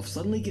a shelf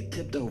suddenly get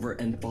tipped over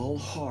and fall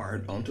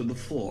hard onto the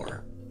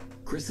floor.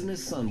 Chris and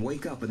his son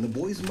wake up and the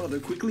boy's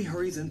mother quickly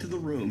hurries into the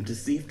room to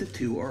see if the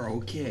two are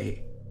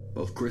okay.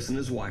 Both Chris and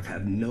his wife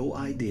have no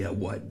idea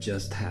what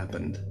just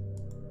happened.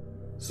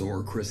 So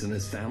are Chris and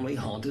his family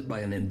haunted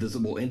by an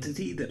invisible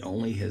entity that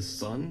only his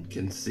son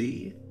can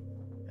see?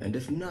 And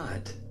if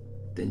not,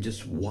 then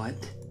just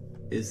what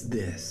is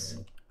this?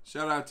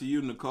 Shout out to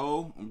you,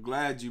 Nicole. I'm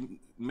glad you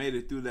made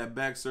it through that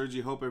back surgery.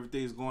 Hope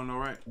everything's going all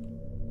right.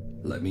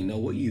 Let me know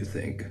what you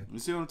think. You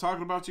see what I'm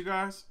talking about, you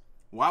guys?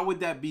 Why would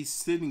that be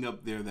sitting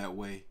up there that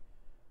way?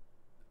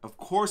 Of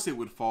course it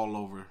would fall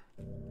over.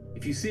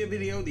 If you see a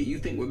video that you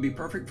think would be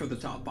perfect for the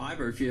top 5,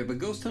 or if you have a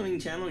ghost hunting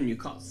channel and you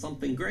caught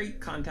something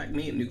great, contact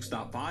me at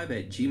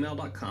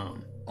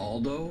nukestop5@gmail.com.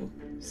 Aldo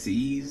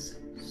sees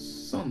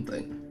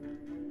something.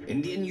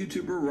 Indian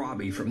YouTuber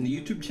Robbie from the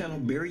YouTube channel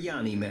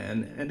Biryani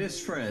Man and his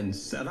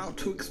friends set out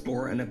to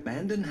explore an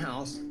abandoned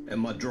house in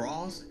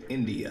Madras,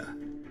 India.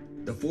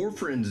 The four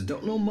friends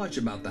don't know much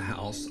about the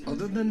house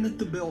other than that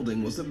the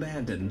building was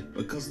abandoned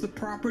because the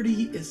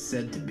property is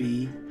said to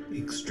be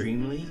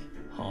extremely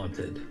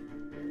haunted.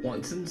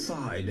 Once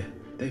inside,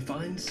 they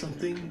find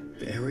something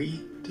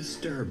very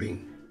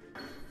disturbing.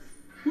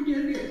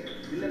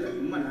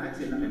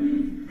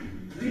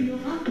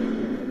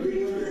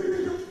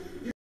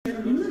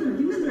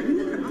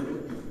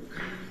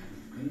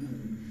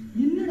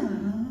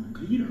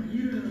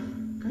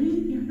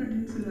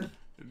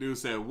 The dude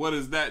said, "What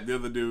is that?" The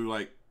other dude,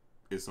 like,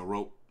 "It's a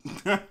rope."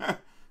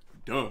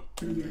 Duh.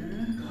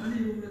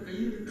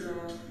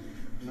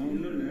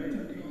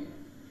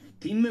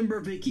 Team member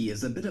Vicky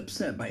is a bit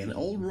upset by an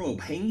old rope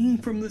hanging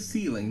from the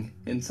ceiling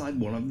inside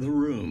one of the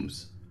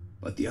rooms,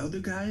 but the other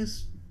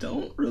guys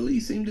don't really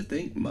seem to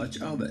think much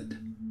of it.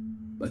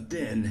 But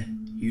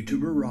then,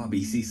 YouTuber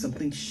Robbie sees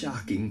something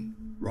shocking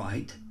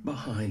right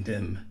behind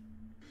him.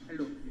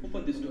 Hello,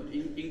 open this door.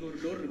 இங்க ஒரு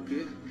door இருக்கு.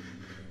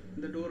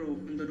 இந்த door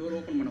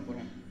open பண்ண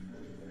போறோம்.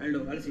 Hello,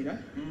 வேலை செய்யறா?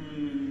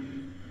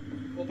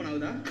 Open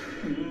ஆகுதா?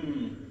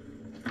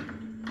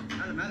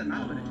 மேல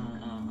பாரு.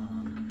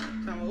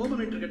 நம்ம ஓபன்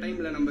பண்ணிட்டு இருக்க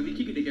டைம்ல நம்ம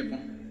விக்கி கிட்ட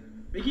கேட்போம்.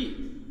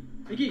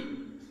 விக்கி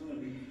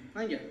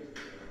வாங்க.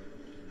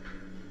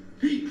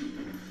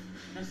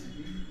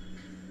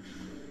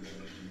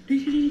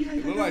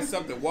 It looked like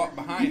something walked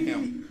behind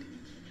him.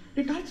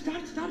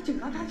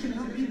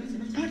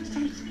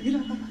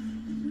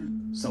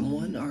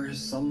 Someone or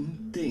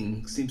something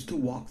seems to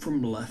walk from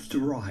left to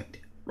right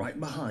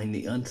behind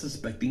the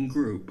unsuspecting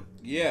group.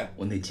 Yeah.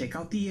 When they check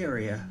out the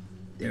area,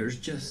 there's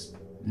just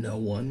no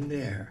one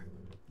there.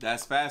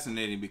 That's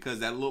fascinating because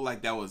that looked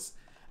like that was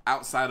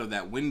outside of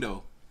that window.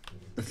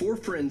 The four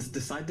friends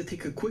decide to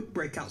take a quick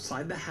break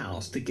outside the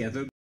house to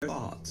gather their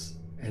thoughts.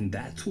 And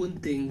that's when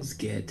things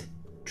get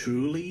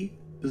truly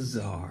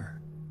bizarre.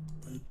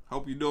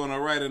 Hope you're doing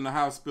all right in the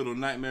hospital,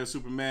 Nightmare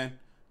Superman.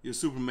 You're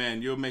Superman.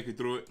 You'll make it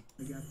through it.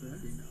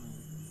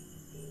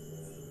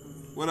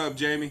 What up,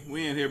 Jamie? We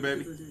in here,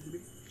 baby.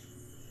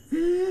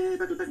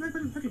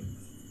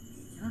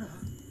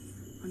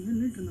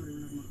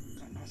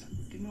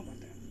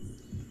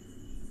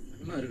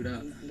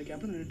 அந்த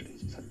கேப்ல நின்னுட்டு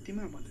இருந்துச்சு.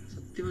 சத்தியமா பார்த்தேன்.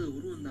 சத்தியமா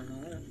உருவம் தானா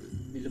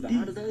இல்ல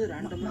வேற ஏதாவது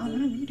ரேண்டமா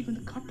வீட்டுக்கு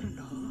வந்து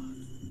காட்டுறேன்டா.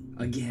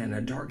 Again,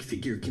 a dark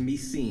figure can be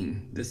seen,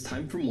 this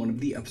time from one of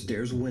the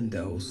upstairs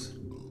windows.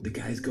 The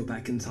guys go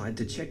back inside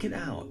to check it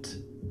out,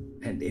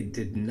 and it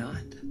did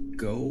not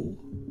go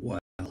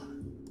well.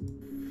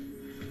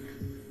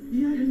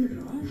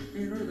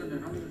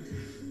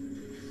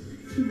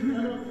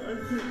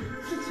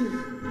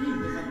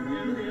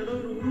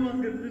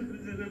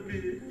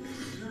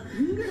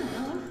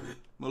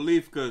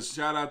 Malifka,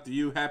 shout out to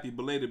you. Happy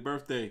belated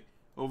birthday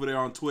over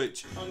there on Twitch.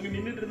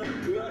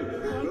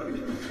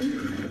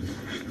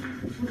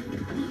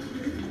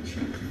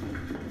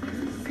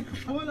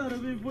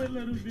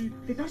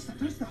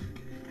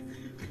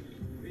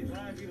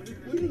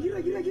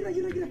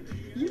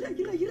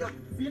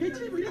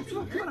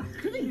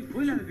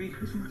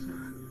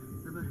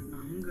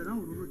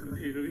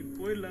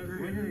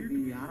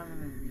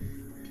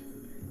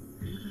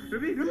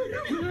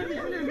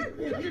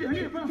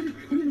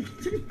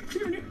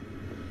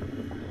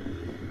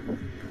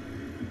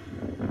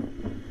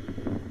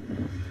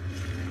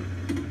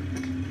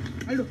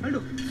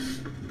 Aldo.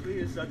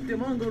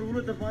 சத்தியமா அங்க ஒரு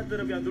உருவத்தை பார்த்து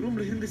ரவி அந்த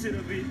ரூம்ல இருந்துச்சு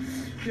ரவி.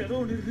 ஏதோ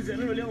ஒன்று இருக்கு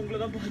ஜன்னல் வழியா உங்களை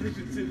தான் பார்த்துட்டு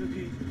இருந்துச்சு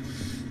ரவி.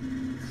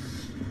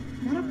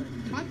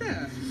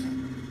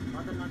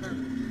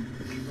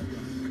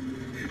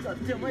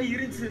 சத்தியமா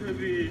இருந்துச்சு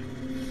ரவி.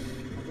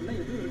 அப்படிலாம்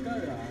எதுவும்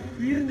இருக்காதுடா.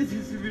 இருந்துச்சு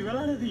ரவி.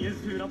 விளையாடாதீங்க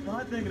ரவி. நான்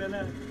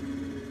பார்த்தேங்கிறேன்.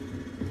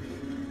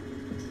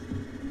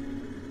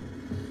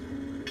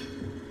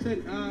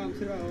 சரி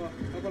வா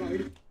அப்புறம்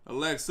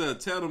Alexa,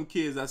 tell them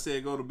kids I said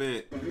go to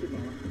bed.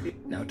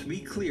 Now, to be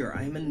clear,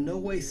 I am in no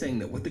way saying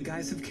that what the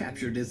guys have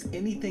captured is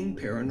anything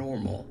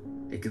paranormal.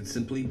 It could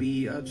simply be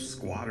a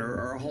squatter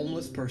or a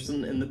homeless person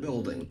in the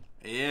building.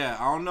 Yeah,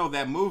 I don't know.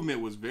 That movement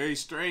was very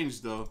strange,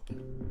 though.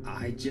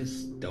 I just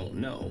don't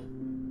know.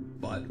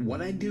 But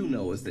what I do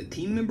know is that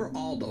team member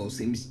Aldo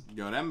seems...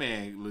 Yo, that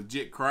man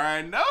legit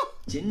crying, no?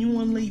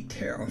 Genuinely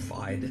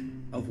terrified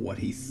of what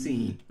he's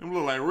seen. Them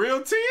look like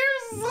real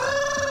tears?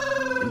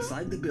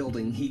 Inside the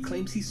building, he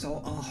claims he saw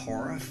a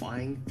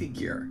horrifying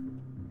figure.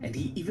 And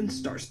he even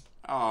starts...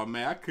 Oh,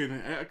 man, I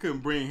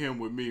couldn't bring him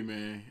with me,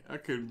 man. I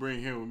couldn't bring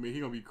him with me. He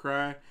gonna be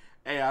crying.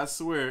 Hey, I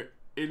swear,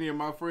 any of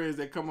my friends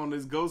that come on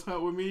this ghost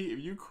hunt with me, if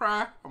you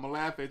cry, I'm gonna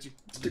laugh at you.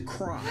 To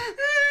cry.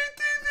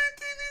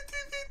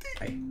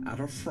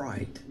 Out of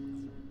fright.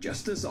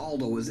 Just as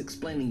Aldo is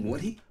explaining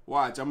what he...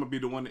 Watch, I'm gonna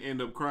be the one to end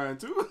up crying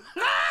too.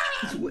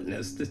 As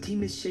witness, the team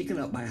is shaken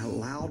up by a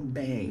loud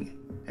bang.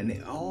 And they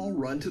all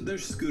run to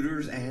their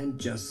scooters and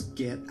just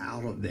get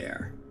out of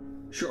there.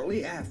 Shortly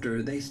after,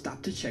 they stop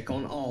to check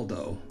on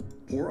Aldo.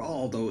 Poor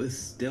Aldo is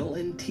still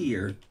in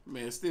tears.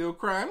 Man, still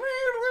crying.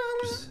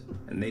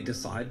 And they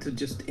decide to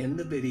just end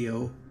the video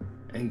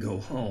and go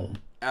home.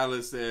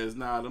 Alice says,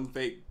 nah, them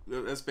fake,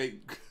 that's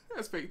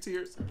fake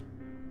tears.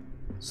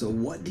 So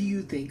what do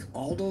you think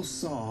Aldo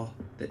saw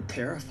that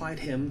terrified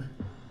him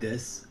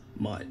this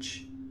much?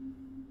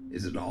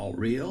 Is it all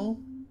real?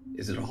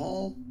 Is it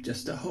all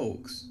just a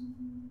hoax?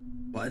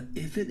 But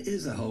if it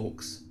is a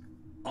hoax,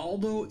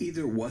 Aldo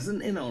either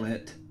wasn't in on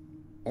it,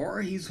 or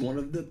he's one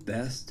of the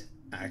best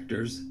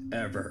actors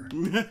ever.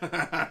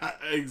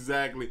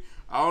 Exactly.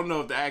 I don't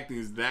know if the acting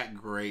is that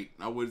great.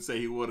 I wouldn't say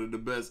he's one of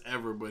the best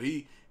ever, but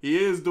he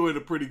is doing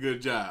a pretty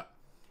good job.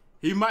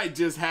 He might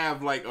just have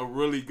like a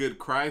really good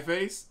cry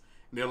face.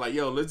 And they're like,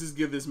 yo, let's just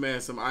give this man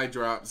some eye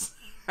drops.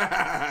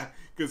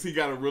 Because he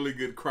got a really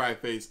good cry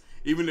face.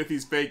 Even if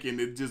he's faking,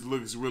 it just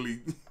looks really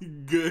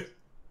good.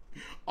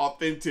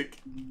 Authentic.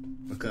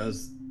 Because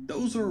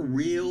those are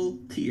real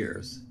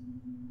tears.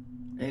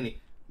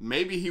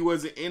 Maybe he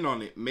wasn't in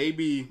on it.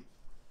 Maybe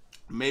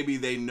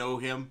they know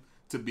him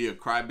to be a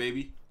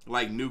crybaby.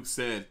 Like Nuke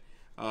said,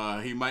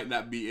 he might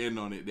not be in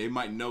on it. They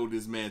might know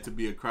this man to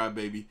be a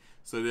crybaby.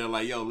 So they're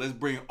like, yo, let's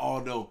bring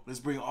Aldo. Let's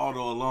bring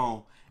Aldo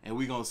along. And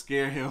we're going to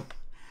scare him.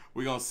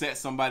 We're going to set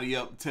somebody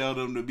up, tell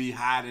them to be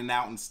hiding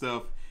out and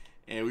stuff.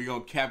 And we're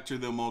going to capture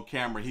them on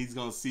camera. He's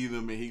going to see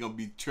them and he's going to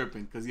be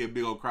tripping because he's a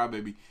big old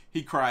crybaby.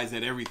 He cries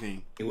at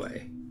everything.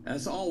 Anyway,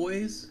 as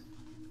always,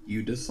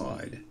 you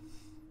decide.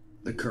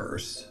 The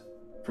curse.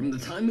 From the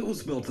time it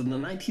was built in the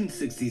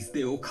 1960s,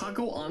 the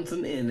Okago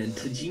Onsen Inn in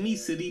Tajimi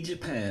City,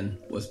 Japan,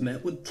 was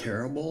met with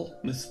terrible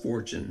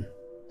misfortune.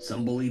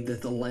 Some believe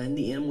that the land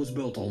the inn was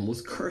built on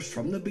was cursed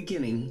from the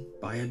beginning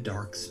by a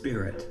dark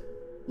spirit.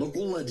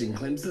 Local legend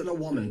claims that a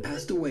woman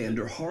passed away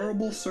under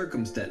horrible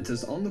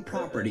circumstances on the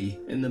property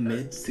in the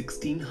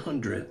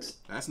mid-1600s.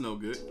 That's no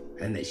good.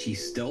 And that she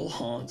still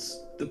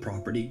haunts the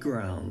property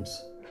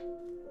grounds.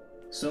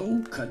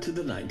 So, cut to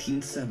the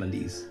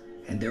 1970s.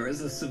 And there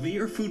is a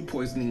severe food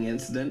poisoning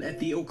incident at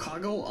the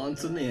Okago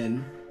Onsen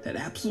Inn that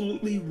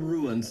absolutely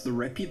ruins the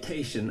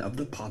reputation of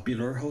the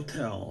popular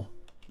hotel.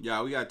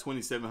 Yeah, we got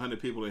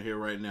 2,700 people in here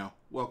right now.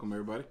 Welcome,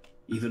 everybody.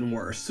 Even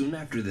worse, soon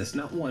after this,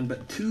 not one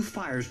but two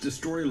fires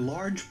destroy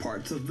large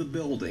parts of the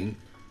building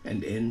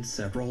and end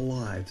several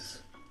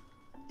lives.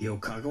 The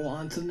Okago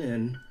Onsen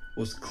Inn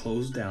was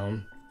closed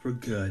down for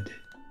good.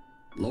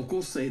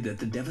 Locals say that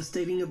the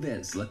devastating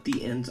events left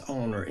the inn's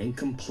owner in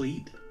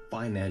complete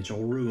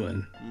financial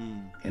ruin.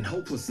 In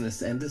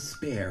hopelessness and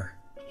despair,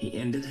 he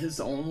ended his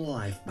own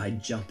life by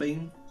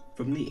jumping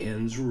from the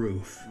inn's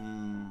roof.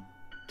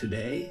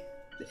 Today,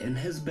 the inn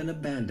has been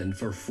abandoned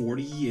for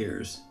 40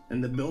 years,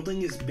 and the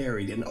building is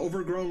buried in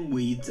overgrown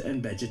weeds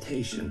and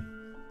vegetation.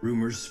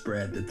 Rumors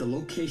spread that the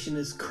location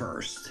is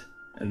cursed,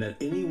 and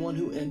that anyone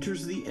who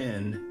enters the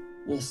inn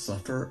will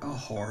suffer a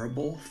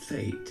horrible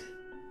fate.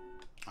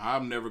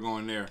 I'm never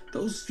going there.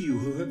 Those few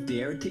who have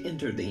dared to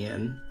enter the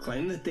inn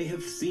claim that they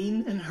have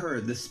seen and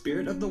heard the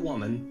spirit of the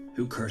woman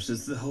who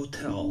curses the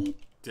hotel.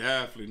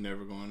 Definitely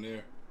never going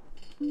there.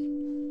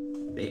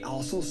 They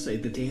also say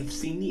that they have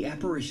seen the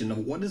apparition of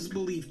what is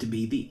believed to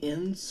be the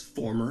inn's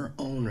former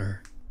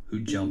owner, who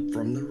jumped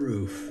from the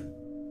roof.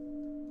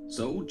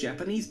 So,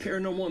 Japanese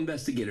paranormal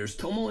investigators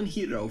Tomo and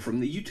Hiro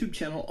from the YouTube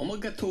channel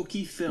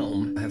Omagatoki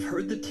Film have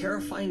heard the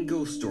terrifying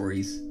ghost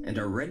stories and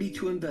are ready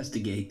to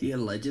investigate the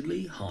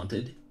allegedly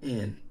haunted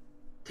inn.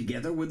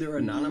 Together with their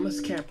anonymous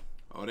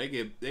Oh,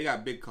 they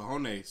got big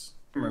cojones.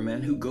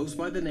 cameraman who goes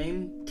by the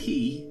name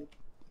T,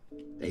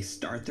 they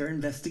start their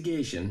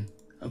investigation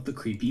of the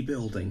creepy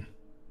building.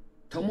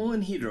 Tomo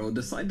and Hiro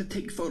decide to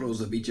take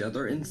photos of each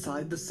other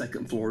inside the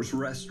second floor's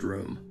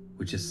restroom,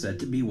 which is said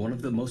to be one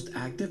of the most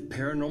active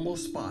paranormal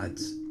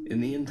spots in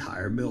the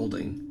entire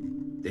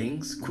building.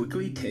 Things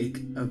quickly take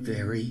a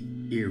very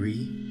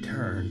eerie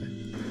turn.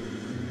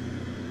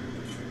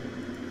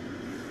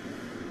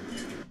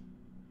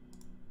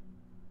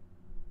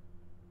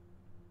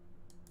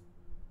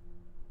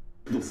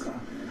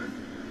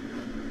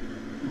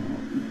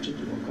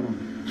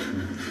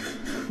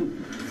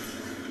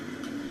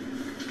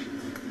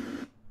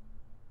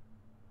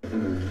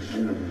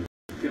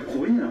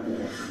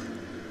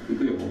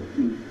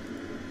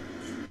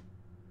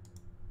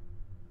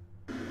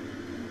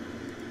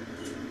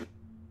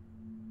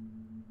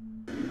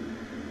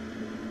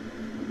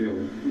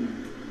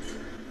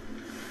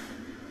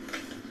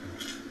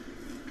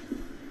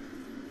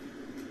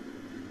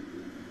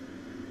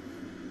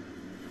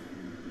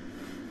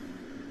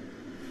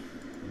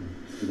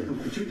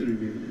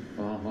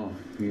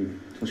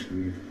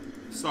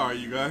 Sorry,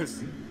 you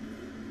guys.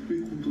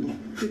 本当だ。ど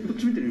っ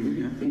ち見てるよ。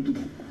本当だ。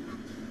あ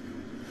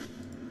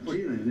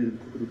りえないよね、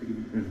角度的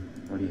に。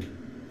ありえない。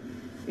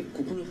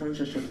ここに反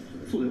射したの？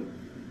そうだよ。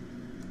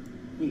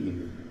いいよ。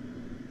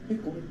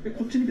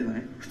こっち見てな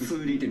い？普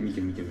通に見てる。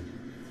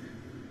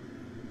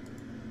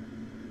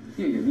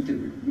いやいや、見てる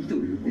よ。見てる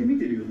よね。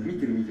見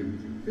てる。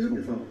だっ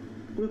てさ、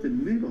これだって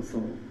目がさ、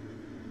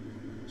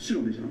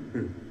白目じゃん。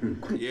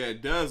Yeah,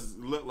 it does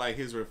look like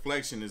his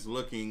reflection is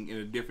looking in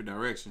a different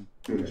direction.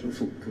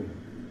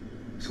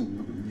 そう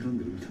なんか睨ん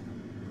でるみたい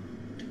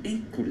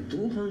な。これ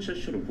どう反射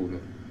したらこう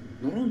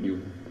ならんよ。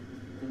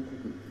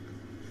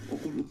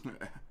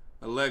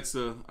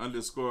Alexa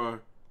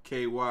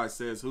 _KY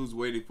says, who's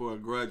waiting for a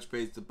grudge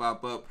face to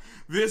pop up?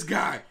 This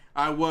guy!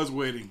 I was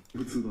waiting.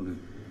 普通だね。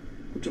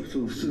こっちは普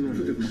通だ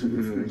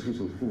ね。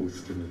そう、ほぼ普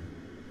通だね。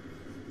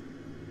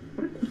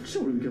あれこっち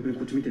は俺逆に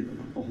こっち見てんだ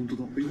な。あ、本当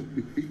だ。あれ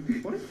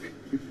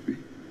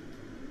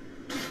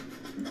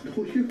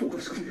こういうお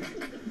かしくね。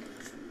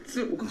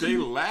They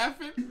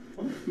laughing?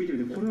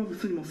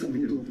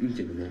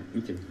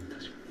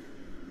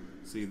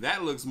 See,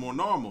 that looks more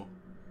normal.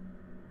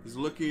 He's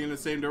looking in the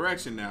same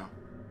direction now.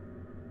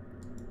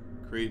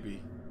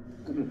 Creepy.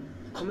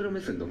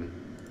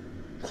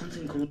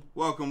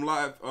 Welcome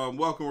live.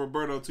 Welcome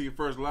Roberto to your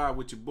first live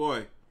with your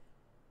boy.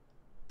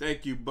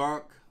 Thank you,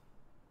 Bunkater.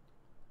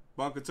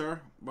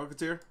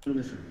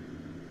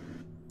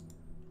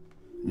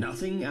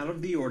 Nothing out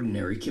of the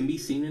ordinary can be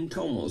seen in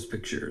Tomo's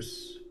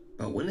pictures.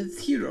 But when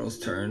it's Hiro's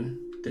turn,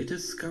 they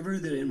discover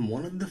that in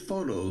one of the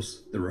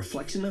photos, the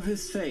reflection of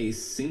his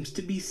face seems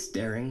to be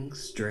staring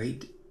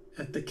straight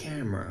at the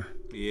camera.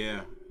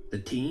 Yeah. The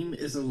team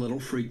is a little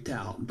freaked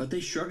out, but they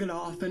shrug it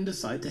off and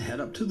decide to head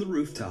up to the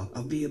rooftop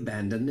of the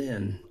abandoned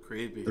inn.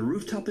 Creepy. The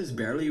rooftop is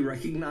barely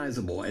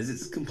recognizable as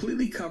it's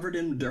completely covered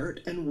in dirt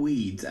and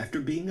weeds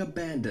after being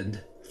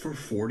abandoned for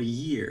 40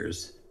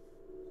 years.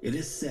 It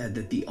is said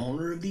that the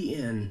owner of the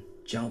inn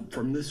jumped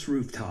from this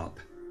rooftop,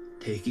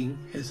 taking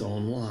his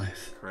own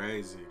life.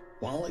 Crazy.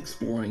 While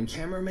exploring,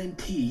 cameraman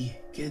T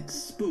gets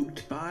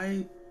spooked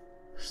by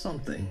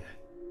something.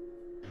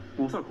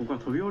 おそらくここは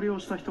飛び降りを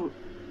した人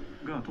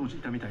が当時い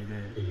たみたいで、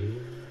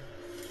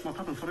まあ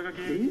多分それが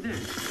原因で、な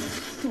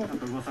ん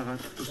か噂が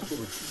ちょっとしたこ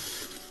とで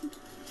す。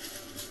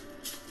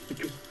普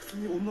通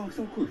に女の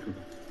人の声聞こえ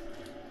た。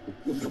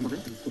こっち聞こ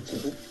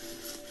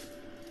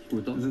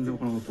えた？全然わ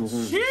からなかった。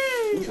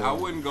I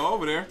wouldn't go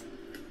over there.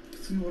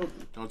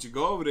 Don't you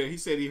go over there. He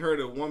said he heard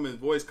a woman's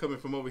voice coming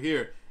from over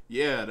here.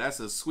 Yeah, that's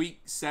a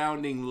sweet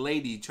sounding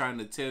lady trying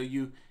to tell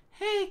you,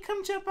 hey,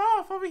 come jump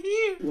off over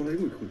here. 笑い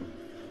声聞こえ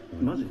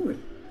た。マジ？聞こ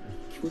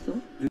えた？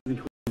全然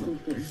聞こえた。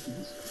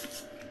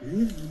な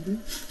んで？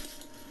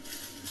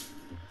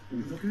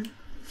だけ？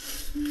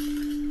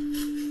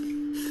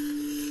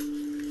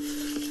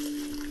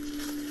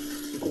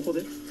ここ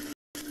で？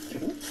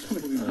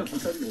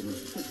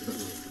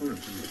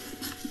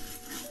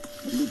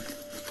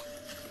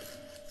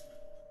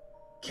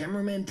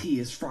 Cameraman T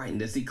is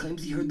frightened as he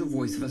claims he heard the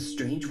voice of a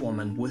strange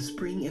woman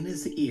whispering in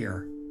his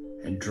ear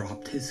and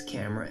dropped his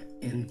camera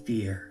in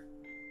fear.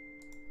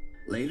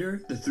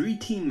 Later, the 3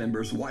 team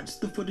members watch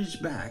the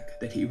footage back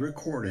that he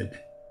recorded.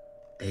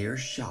 They are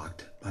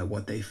shocked by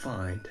what they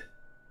find.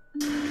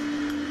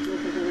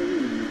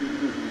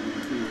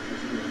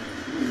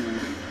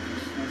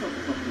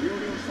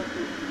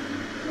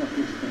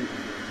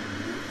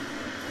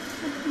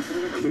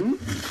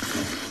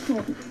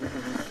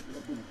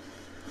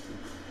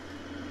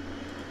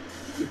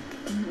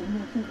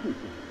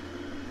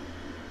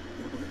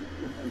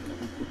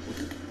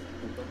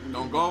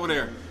 Don't go over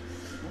there.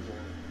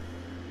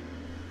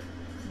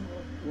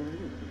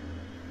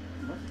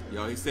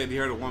 Yo, he said he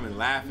heard a woman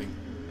laughing.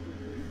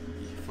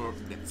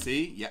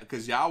 See? Yeah,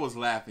 because y'all was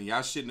laughing.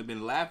 Y'all shouldn't have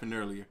been laughing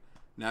earlier.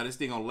 Now this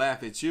thing gonna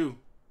laugh at you.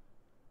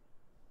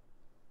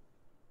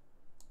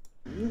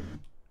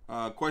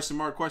 Question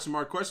mark, question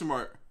mark, question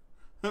mark.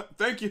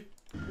 Thank you.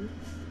 For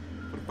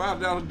the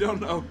 $5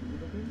 don't know.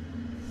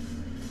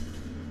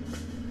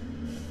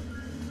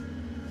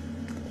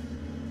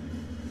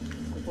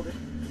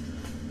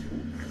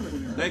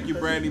 Thank you,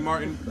 Brandy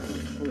Martin.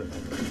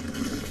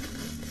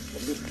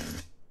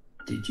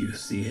 Did you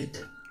see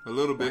it? A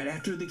little bit. Right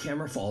after the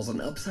camera falls, an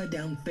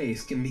upside-down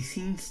face can be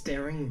seen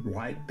staring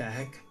right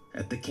back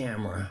at the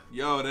camera.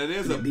 Yo, that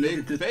is a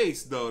big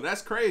face, though.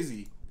 That's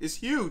crazy. It's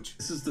huge.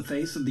 This is the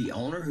face of the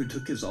owner who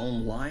took his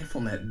own life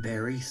on that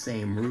very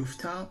same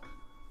rooftop?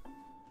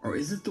 Or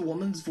is it the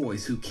woman's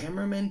voice who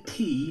cameraman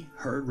T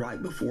heard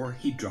right before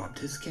he dropped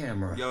his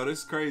camera? Yo, this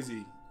is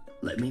crazy.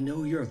 Let me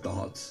know your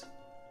thoughts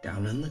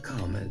down in the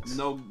comments.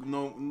 No,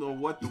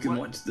 what? You can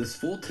watch this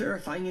full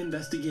terrifying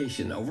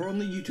investigation over on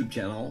the YouTube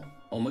channel,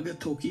 Omega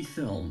Toki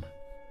Film.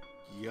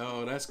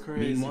 Yo, that's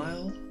crazy.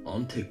 Meanwhile,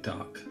 on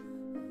TikTok.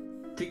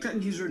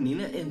 TikTok user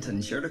Nina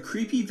Enton shared a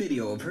creepy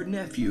video of her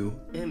nephew,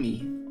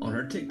 Emmy, on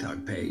her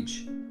TikTok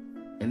page.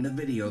 In the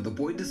video, the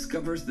boy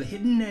discovers the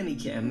hidden nanny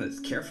cam that's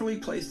carefully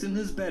placed in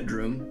his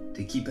bedroom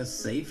to keep a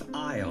safe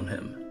eye on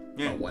him.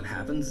 Yeah. But what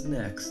happens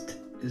next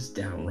is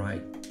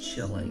downright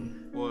chilling.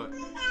 What?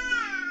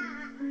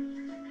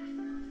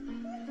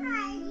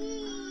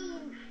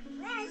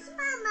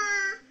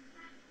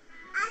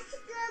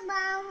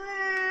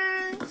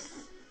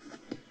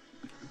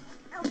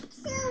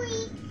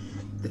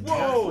 The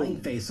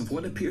terrifying face of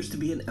what appears to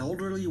be an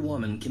elderly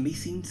woman can be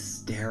seen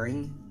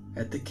staring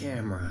at the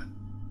camera.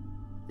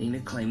 Nina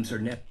claims her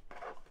nephew.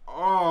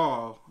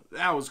 Oh,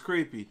 that was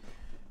creepy.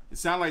 It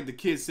sounded like the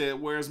kid said,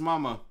 "Where's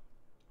Mama?"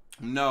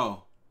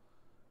 No.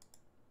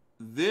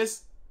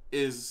 This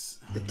is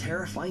the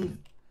terrifying.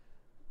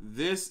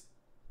 This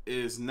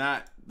is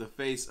not the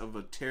face of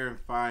a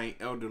terrifying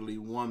elderly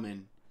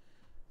woman.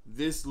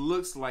 This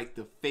looks like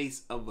the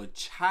face of a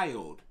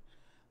child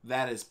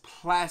that is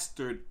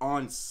plastered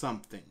on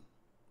something.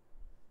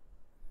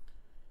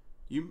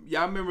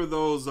 Y'all remember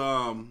those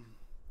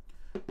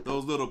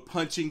little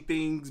punching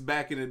things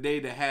back in the day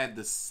that had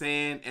the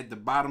sand at the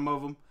bottom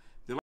of them?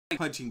 They're like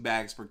punching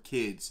bags for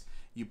kids.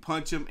 You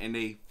punch them and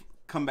they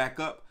come back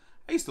up.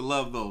 I used to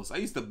love those. I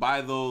used to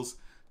buy those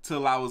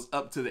till I was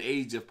up to the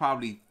age of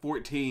probably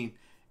 14,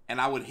 and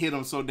I would hit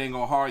them so dang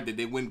hard that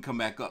they wouldn't come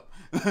back up.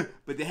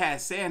 But they had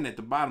sand at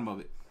the bottom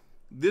of it.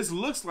 This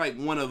looks like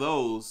one of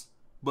those,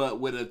 but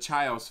with a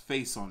child's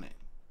face on it.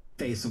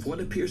 Face of what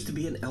appears to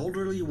be an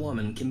elderly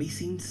woman can be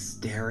seen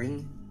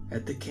staring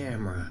at the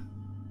camera.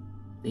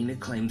 Nina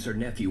claims her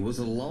nephew was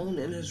alone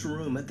in his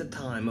room at the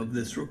time of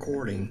this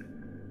recording.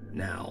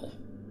 Now,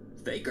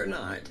 fake or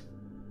not,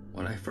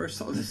 when I first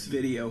saw this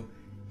video,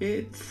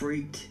 it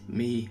freaked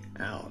me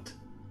out.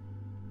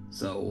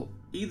 So,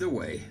 either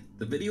way,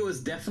 the video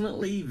is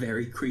definitely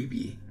very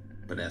creepy.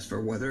 But as for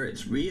whether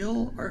it's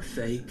real or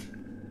fake,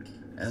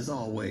 As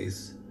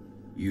always,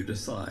 you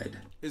decide.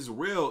 It's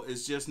real.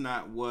 It's just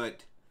not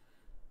what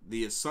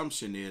the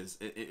assumption is,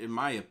 in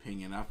my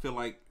opinion. I feel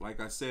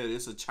like I said,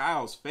 it's a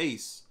child's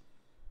face,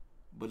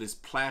 but it's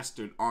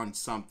plastered on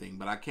something,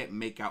 but I can't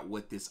make out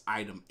what this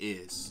item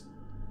is.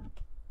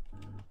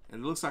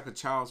 It looks like a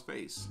child's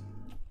face.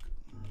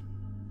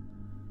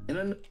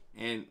 And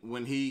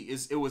when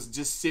it was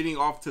just sitting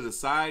off to the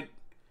side,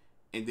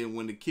 and then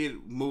when the kid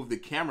moved the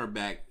camera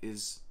back,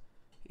 it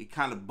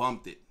kind of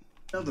bumped it.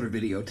 Another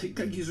video,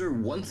 TikTok user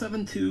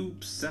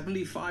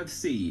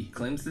 17275C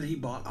claims that he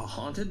bought a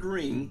haunted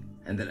ring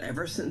and that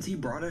ever since he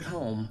brought it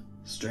home,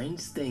 strange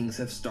things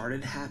have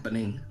started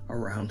happening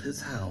around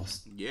his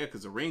house. Yeah,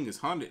 because the ring is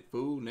haunted,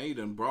 fool. Now you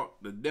done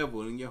brought the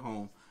devil in your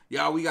home.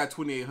 Y'all, we got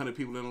 2,800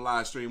 people in the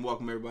live stream.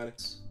 Welcome, everybody.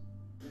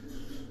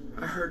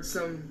 I heard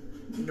some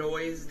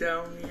noise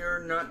down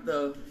here, not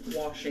the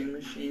washing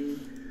machine,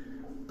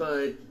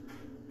 but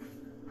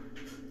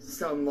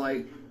some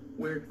like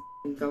weird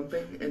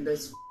thumping, and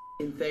this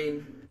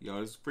thing. Yo,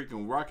 this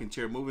freaking rocking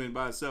chair moving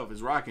by itself.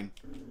 It's rocking.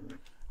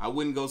 I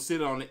wouldn't go sit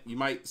on it. You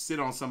might sit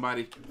on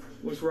somebody.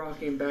 Was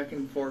rocking back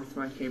and forth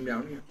when I came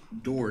down here.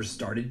 Doors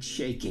started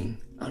shaking.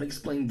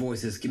 Unexplained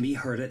voices can be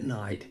heard at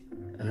night.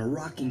 And a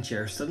rocking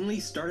chair suddenly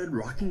started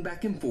rocking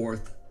back and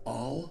forth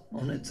all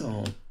on its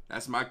own.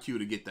 That's my cue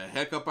to get the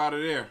heck up out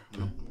of there.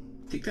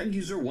 TikTok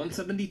user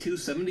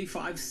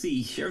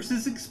 17275C shares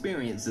his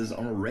experiences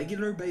on a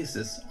regular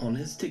basis on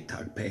his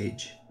TikTok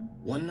page.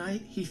 One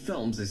night, he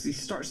films as he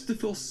starts to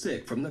feel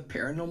sick from the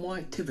paranormal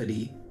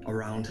activity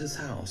around his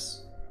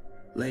house.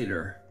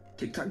 Later,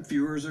 TikTok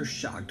viewers are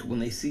shocked when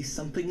they see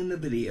something in the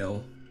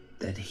video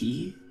that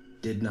he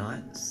did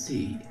not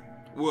see.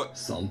 What?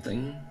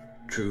 Something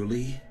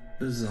truly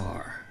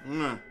bizarre.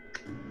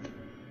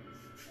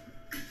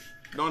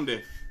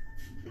 Donde?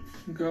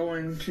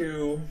 Going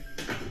to...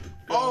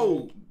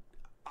 Oh!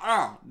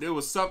 There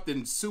was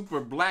something super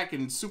black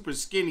and super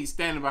skinny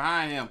standing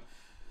behind him.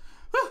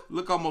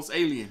 Look almost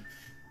alien.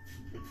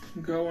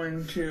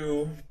 Going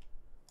to...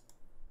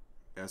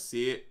 I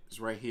see it.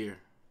 It's right here.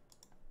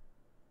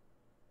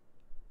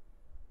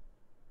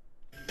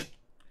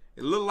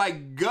 It looked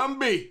like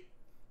Gumby.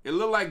 It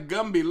looked like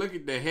Gumby. Look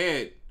at the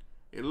head.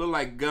 It looked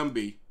like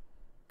Gumby.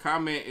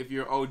 Comment if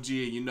you're OG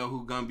and you know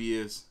who Gumby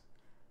is.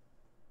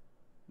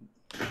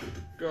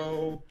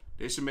 Go.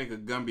 They should make a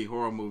Gumby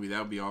horror movie.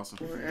 That would be awesome.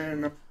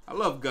 And I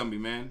love Gumby,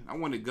 man. I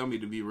wanted Gumby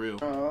to be real.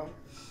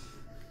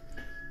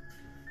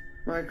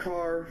 My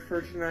car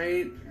for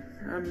tonight.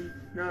 I'm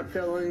not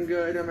feeling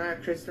good. I'm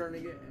actually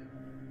starting to get...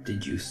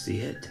 Did you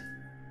see it?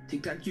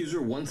 TikTok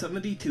user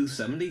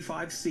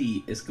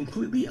 17275C is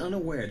completely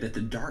unaware that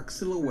the dark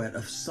silhouette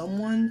of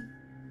someone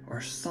or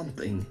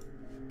something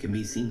can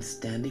be seen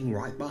standing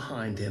right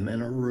behind him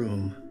in a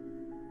room.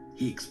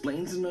 He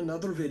explains in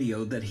another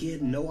video that he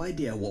had no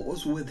idea what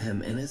was with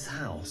him in his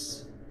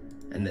house,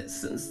 and that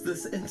since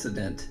this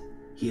incident,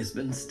 he has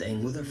been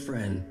staying with a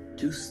friend,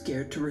 too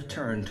scared to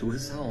return to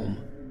his home.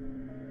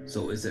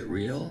 So is it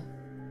real,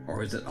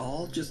 or is it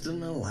all just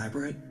an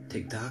elaborate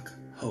TikTok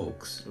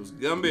hoax? It was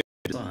Gumby.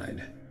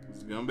 Decide.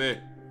 It's Gumby.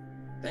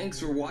 Thanks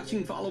for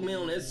watching. Follow me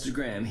on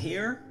Instagram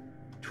here,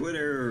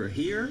 Twitter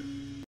here.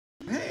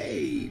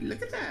 Hey,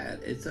 look at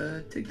that. It's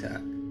a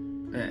TikTok.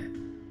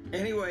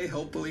 Anyway,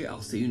 hopefully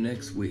I'll see you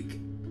next week.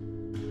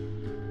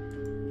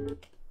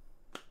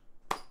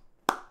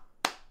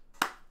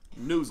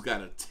 News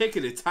got a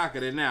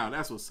tickety-tockety now.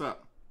 That's what's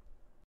up.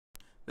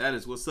 That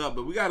is what's up.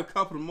 But we got a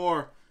couple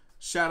more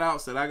shout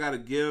outs that I got to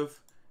give,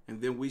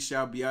 and then we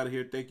shall be out of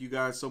here. Thank you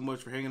guys so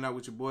much for hanging out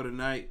with your boy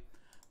tonight.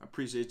 I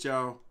appreciate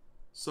y'all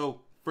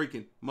so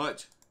freaking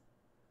much.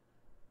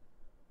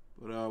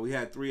 But we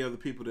had 3 other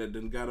people that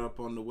done got up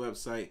on the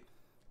website.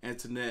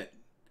 Antoinette,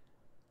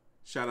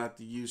 shout out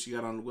to you. She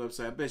got on the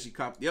website. I bet she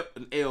copied. Yep,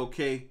 an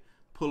AOK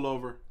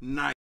pullover.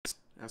 Nice.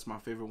 That's my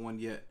favorite one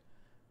yet.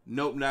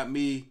 Nope, not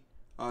me.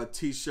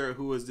 T-shirt.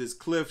 Who is this?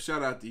 Cliff.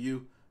 Shout out to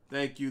you.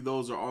 Thank you.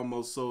 Those are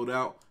almost sold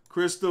out.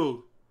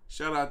 Crystal,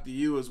 shout out to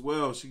you as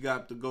well. She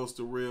got the Ghost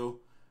of Real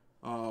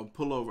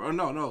pullover. Oh,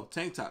 no.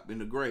 Tank top in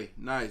the gray.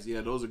 Nice.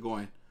 Yeah, those are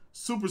going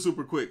super,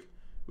 super quick.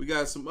 We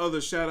got some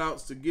other shout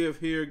outs to give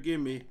here.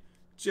 Give me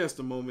just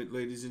a moment,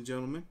 ladies and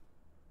gentlemen.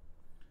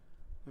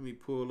 Let me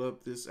pull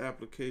up this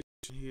application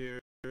here.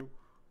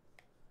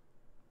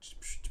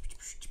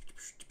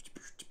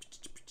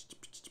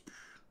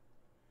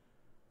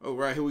 Oh,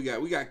 right, here we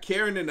got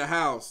Karen in the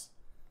house.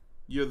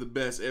 You're the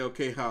best,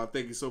 LK How.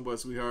 Thank you so much,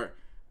 sweetheart.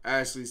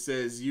 Ashley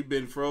says, you've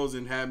been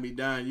frozen, had me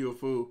dying, you a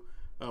fool.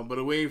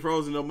 But we ain't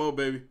frozen no more,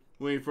 baby.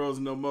 We ain't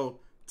frozen no more.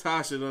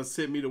 Tasha done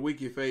sent me the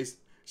winky face.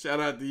 Shout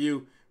out to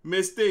you.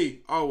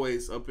 Misty,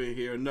 always up in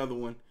here. Another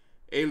one.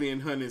 Alien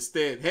hunt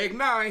instead. Heck,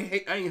 nah,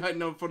 I ain't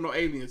hunting for no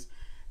aliens.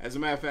 As a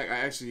matter of fact, I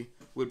actually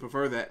would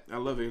prefer that. I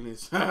love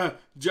aliens.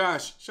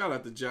 Josh, shout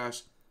out to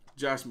Josh.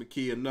 Josh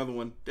McKee, another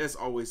one. That's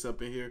always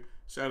up in here.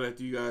 Shout out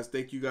to you guys.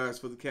 Thank you guys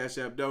for the Cash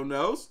App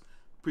donos.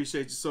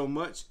 Appreciate you so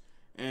much.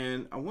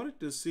 And I wanted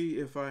to see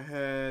if I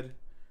had...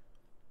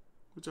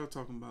 What y'all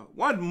talking about?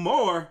 One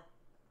more?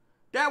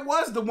 That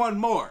was the one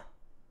more.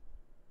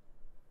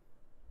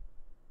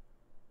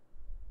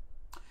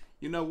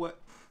 You know what?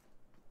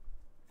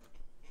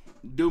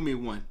 Do me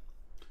one.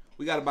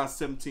 We got about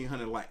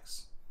 1,700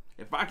 likes.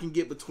 If I can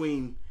get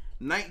between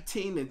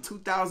 19 and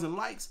 2,000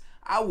 likes,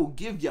 I will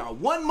give y'all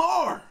one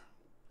more.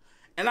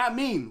 And I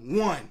mean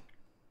one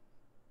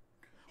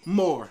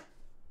more.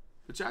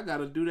 But y'all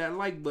gotta do that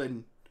like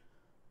button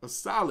a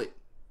solid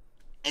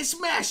and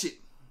smash it.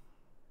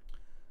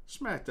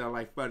 Smash that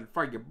like button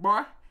for you,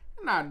 boy.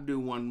 And I'll do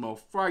one more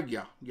for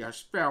you. Y'all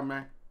smell me?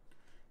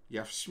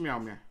 Y'all smell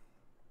me?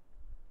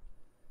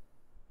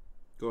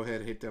 Go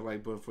ahead and hit that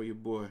like button for your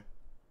boy.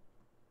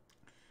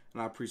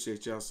 And I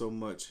appreciate y'all so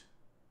much.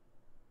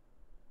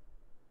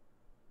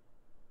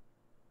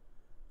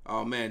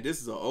 Oh man,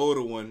 this is an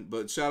older one,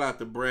 but shout out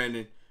to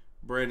Brandon.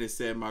 Brandon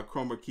said my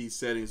chroma key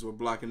settings were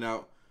blocking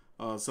out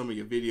some of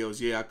your videos.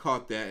 Yeah, I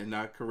caught that and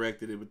I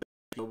corrected it with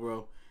that,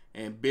 bro.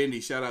 And Benny,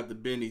 shout out to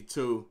Benny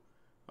too.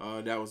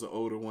 That was an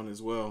older one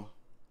as well.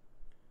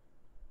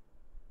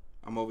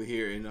 I'm over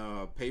here in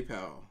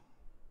PayPal.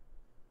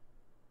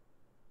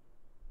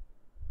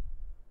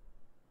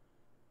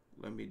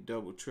 Let me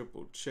double,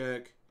 triple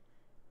check.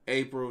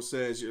 April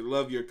says, you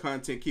love your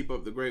content. Keep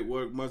up the great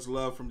work. Much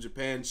love from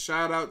Japan.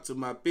 Shout out to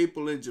my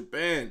people in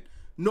Japan.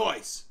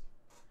 Nice.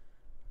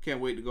 Can't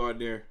wait to go out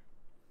there.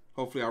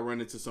 Hopefully I'll run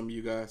into some of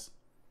you guys.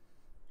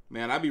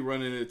 Man, I be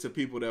running into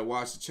people that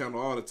watch the channel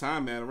all the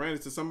time, man. I ran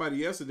into somebody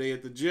yesterday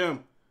at the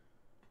gym.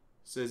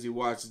 Says he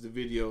watches the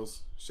videos.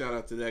 Shout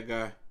out to that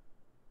guy.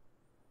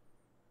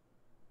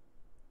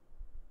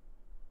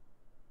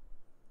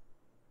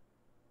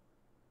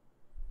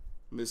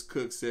 Miss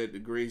Cook said the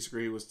green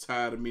screen was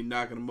tired of me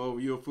knocking him over.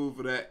 You a fool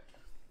for that.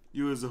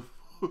 You was a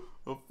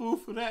fool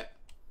for that.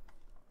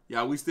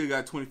 Yeah, we still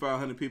got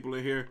 2,500 people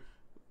in here.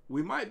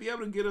 We might be able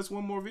to get us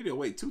one more video.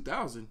 Wait,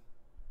 2,000?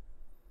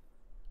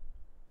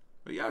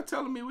 But y'all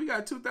telling me we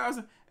got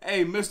 2,000?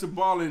 Hey, Mr.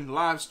 Ballin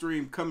live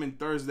stream coming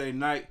Thursday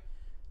night.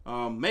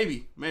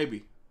 Maybe.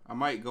 I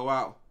might go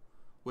out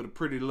with a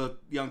pretty little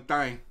young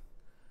thing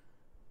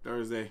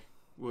Thursday.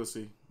 We'll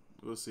see.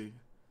 We'll see.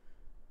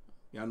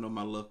 Y'all know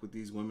my luck with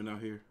these women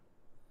out here.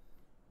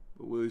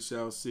 But we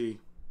shall see.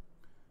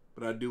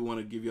 But I do want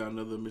to give y'all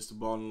another Mr.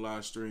 Ballin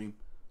live stream.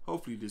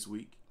 Hopefully this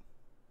week.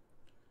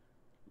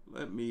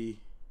 Let me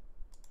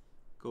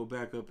go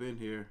back up in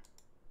here.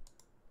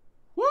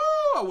 Woo!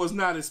 I was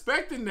not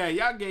expecting that.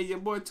 Y'all gave your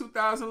boy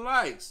 2,000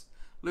 likes.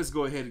 Let's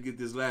go ahead and get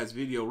this last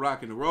video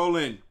rocking and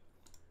rolling.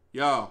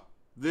 Y'all,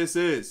 this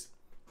is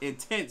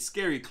intense,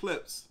 scary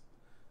clips.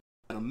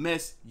 Gonna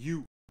mess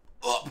you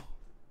up.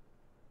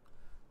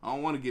 I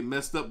don't want to get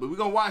messed up, but we're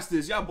gonna watch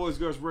this. Y'all boys,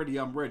 girls ready?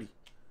 I'm ready.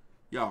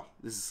 Y'all,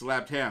 this is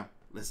Slapped Ham.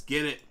 Let's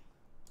get it.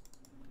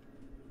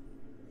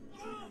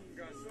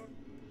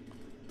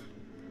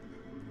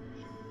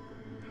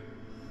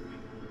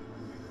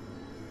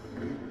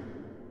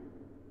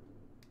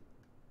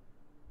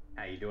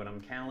 How you doing? I'm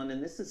Callan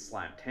and this is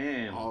Slapped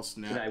Ham. Oh,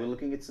 snap. Today we're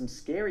looking at some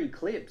scary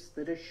clips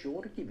that are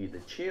sure to give you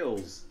the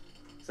chills.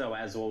 So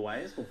as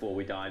always, before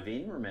we dive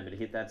in, remember to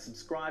hit that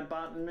subscribe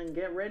button and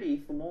get ready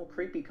for more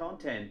creepy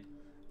content.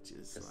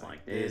 Just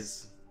like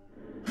this.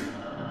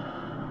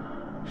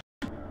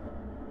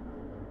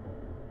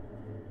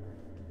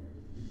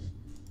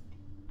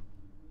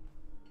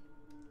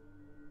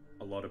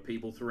 A lot of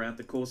people throughout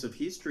the course of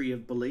history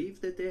have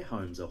believed that their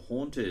homes are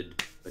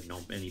haunted, but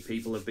not many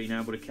people have been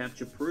able to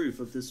capture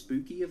proof of the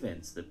spooky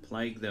events that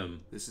plague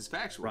them. This is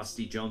factual.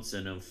 Rusty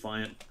Johnson of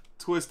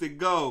Twisted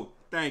Go.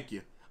 Thank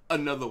you.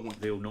 Another one.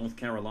 North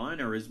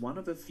Carolina is one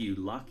of a few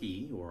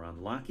lucky or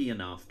unlucky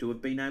enough to have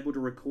been able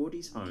to record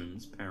his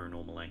home's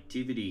paranormal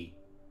activity.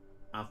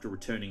 After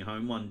returning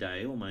home one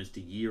day, almost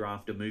a year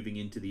after moving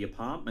into the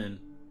apartment,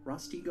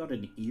 Rusty got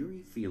an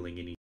eerie feeling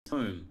in his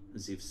home,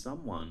 as if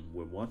someone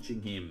were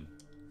watching him.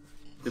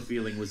 The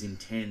feeling was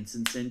intense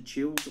and sent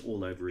chills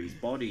all over his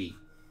body.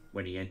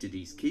 When he entered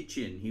his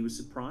kitchen, he was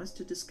surprised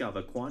to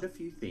discover quite a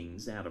few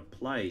things out of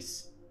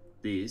place.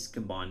 This,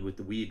 combined with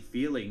the weird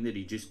feeling that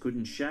he just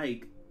couldn't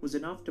shake, was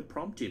enough to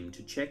prompt him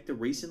to check the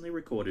recently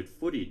recorded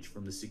footage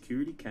from the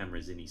security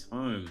cameras in his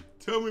home.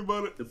 Tell me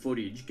about it. The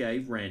footage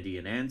gave Randy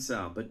an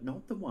answer, but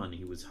not the one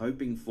he was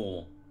hoping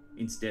for.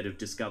 Instead of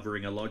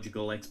discovering a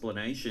logical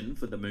explanation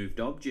for the moved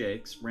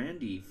objects,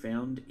 Randy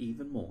found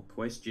even more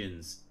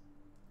questions.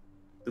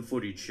 The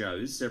footage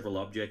shows several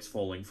objects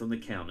falling from the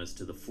counters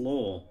to the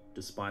floor,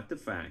 despite the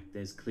fact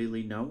there's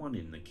clearly no one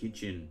in the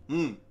kitchen.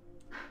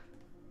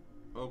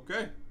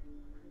 Okay.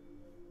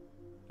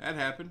 That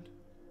happened.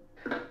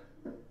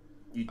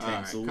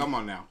 Utensils. All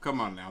right, come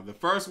on now. The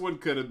first one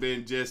could have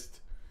been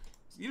just,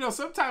 you know,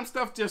 sometimes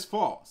stuff just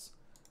falls.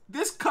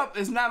 This cup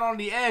is not on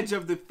the edge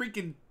of the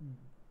freaking,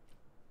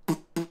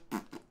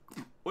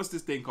 what's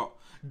this thing called?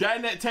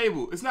 Dinette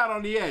table. It's not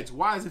on the edge.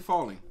 Why is it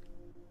falling?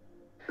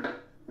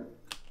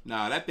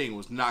 Nah, that thing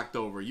was knocked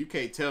over. You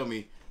can't tell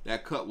me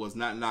that cup was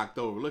not knocked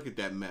over. Look at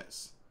that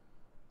mess.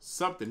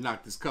 Something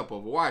knocked this cup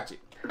over. Watch it.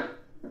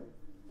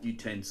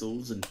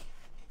 Utensils and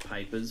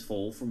papers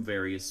fall from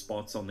various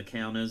spots on the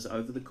counters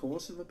over the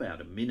course of about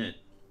a minute.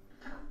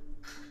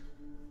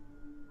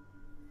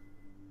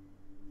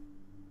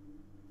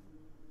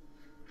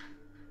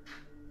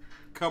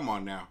 come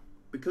on now.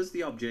 Because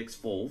the objects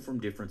fall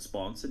from different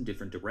spots and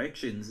different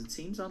directions, it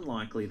seems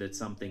unlikely that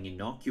something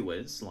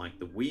innocuous, like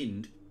the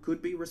wind,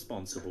 could be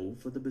responsible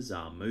for the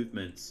bizarre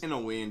movements. And the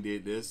wind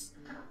did this.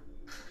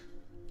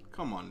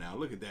 Come on now,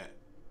 look at that.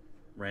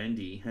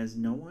 Randy has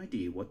no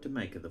idea what to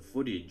make of the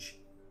footage.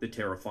 The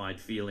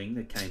terrified feeling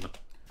that came up.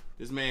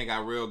 This man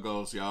got real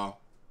ghosts, y'all.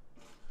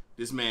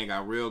 This man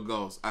got real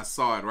ghosts. I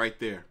saw it right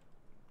there.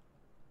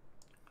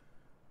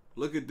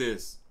 Look at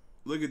this.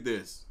 Look at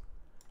this.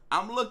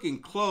 I'm looking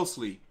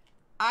closely.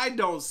 I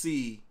don't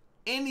see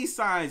any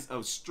signs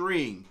of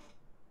string.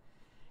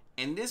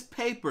 And this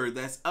paper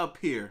that's up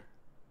here,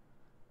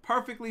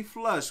 perfectly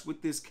flush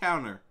with this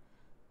counter,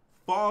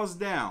 falls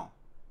down.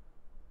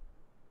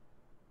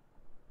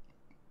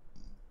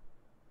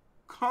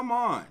 Come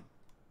on.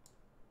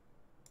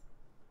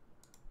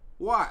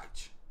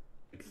 Watch.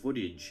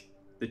 Footage.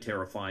 The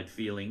terrified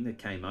feeling that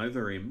came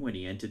over him when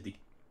he entered the...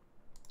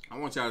 I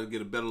want y'all to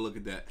get a better look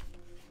at that.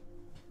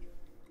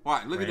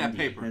 Watch, look at that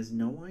paper. Has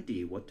no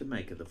idea what to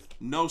make of the...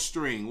 No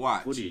string,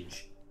 watch.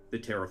 Footage. The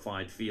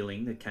terrified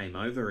feeling that came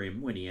over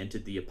him when he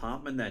entered the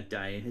apartment that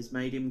day has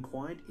made him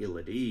quite ill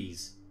at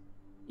ease.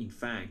 In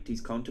fact, he's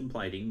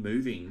contemplating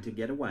moving to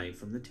get away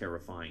from the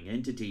terrifying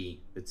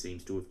entity that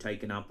seems to have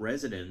taken up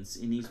residence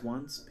in his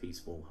once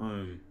peaceful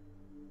home.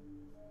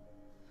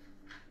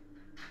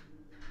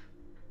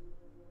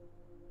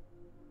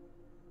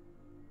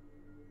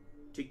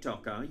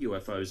 TikToker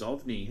UFOs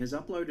OVNI has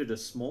uploaded a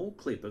small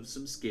clip of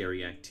some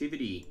scary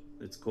activity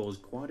that's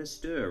caused quite a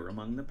stir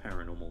among the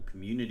paranormal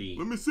community.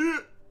 Let me see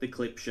it. The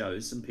clip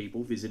shows some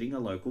people visiting a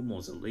local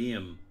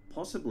mausoleum,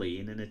 possibly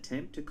in an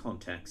attempt to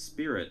contact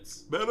spirits.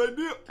 Bad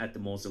idea. At the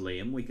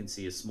mausoleum, we can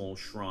see a small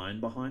shrine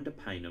behind a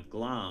pane of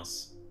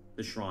glass.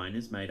 The shrine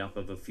is made up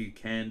of a few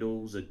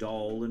candles, a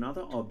doll, and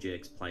other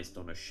objects placed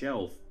on a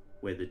shelf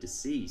where the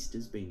deceased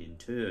has been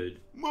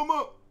interred.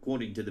 Mama!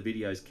 According to the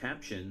video's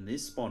caption,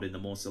 this spot in the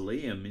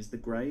mausoleum is the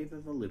grave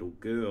of a little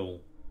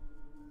girl.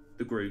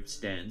 The group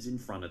stands in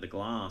front of the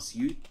glass.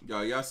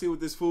 Y'all see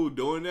what this fool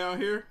doing down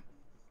here?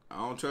 I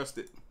don't trust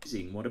it.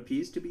 Using what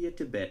appears to be a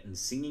Tibetan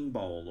singing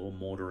bowl or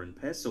mortar and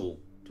pestle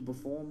to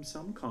perform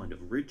some kind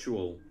of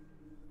ritual.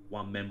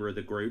 One member of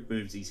the group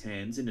moves his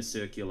hands in a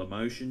circular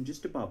motion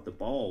just above the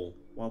bowl,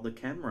 while the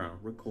camera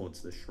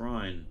records the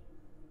shrine.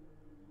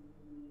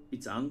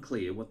 It's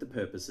unclear what the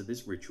purpose of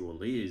this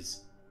ritual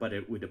is, but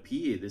it would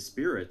appear the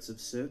spirits have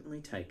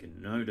certainly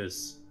taken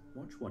notice.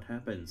 Watch what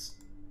happens.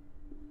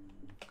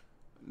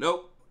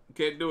 Nope,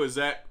 can't do it,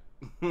 Zach.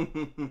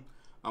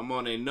 I'm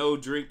on a no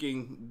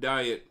drinking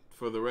diet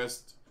for the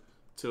rest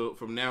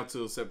from now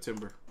till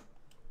September.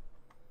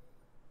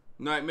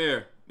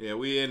 Nightmare. Yeah,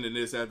 we ending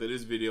this after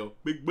this video.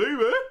 Big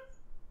baby.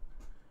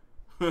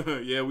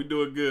 Yeah, we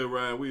doing good,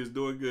 Ryan. We was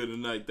doing good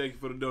tonight. Thank you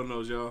for the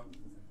donos, y'all.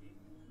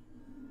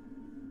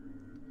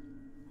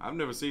 I've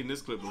never seen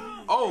this clip.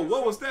 Oh,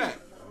 what was that?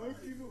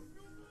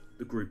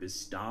 The group is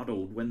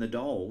startled when the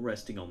doll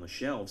resting on the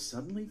shelf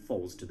suddenly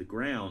falls to the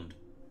ground.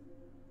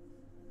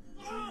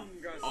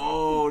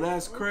 Oh,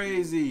 that's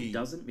crazy. It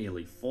doesn't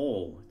merely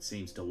fall. It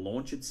seems to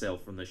launch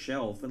itself from the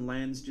shelf and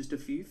lands just a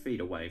few feet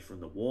away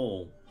from the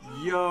wall.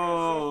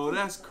 Yo,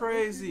 that's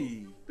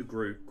crazy. The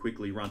group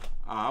quickly runs.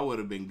 I would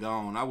have been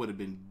gone. I would have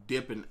been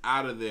dipping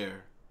out of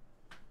there.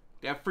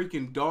 That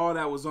freaking doll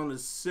that was on the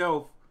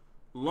shelf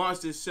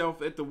launched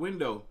itself at the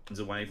window.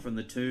 Away from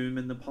the tomb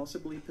and the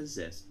possibly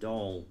possessed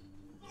doll.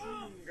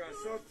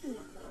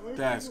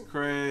 That's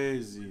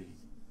crazy.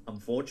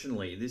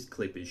 Unfortunately, this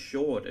clip is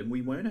short and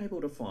we weren't able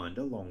to find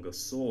a longer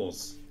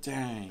source.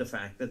 Dang. The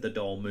fact that the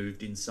doll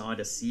moved inside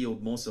a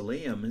sealed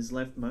mausoleum has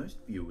left most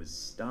viewers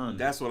stunned.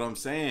 That's what I'm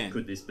saying.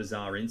 Could this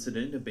bizarre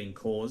incident have been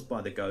caused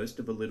by the ghost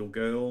of a little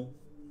girl?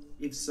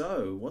 If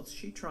so, what's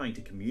she trying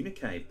to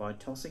communicate by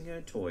tossing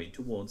her toy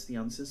towards the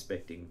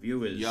unsuspecting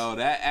viewers? Yo,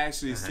 that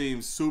actually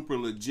seems super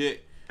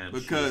legit.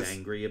 Because she's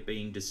angry at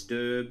being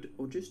disturbed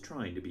or just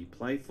trying to be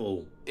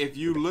playful. If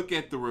you look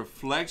at the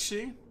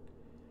reflection,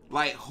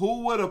 like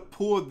who would have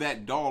pulled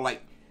that doll?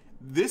 Like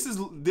this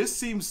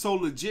seems so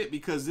legit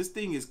because this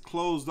thing is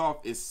closed off,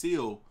 it's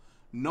sealed.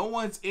 No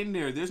one's in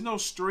there. There's no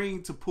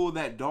string to pull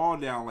that doll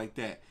down like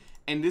that.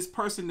 And this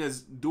person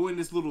that's doing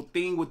this little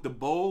thing with the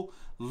bowl,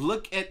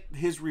 look at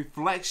his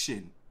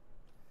reflection.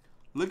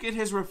 Look at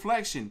his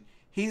reflection.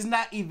 He's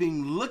not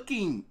even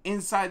looking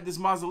inside this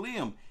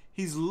mausoleum.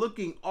 He's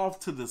looking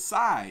off to the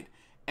side.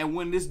 And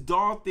when this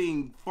doll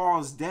thing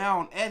falls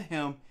down at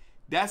him,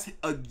 that's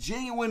a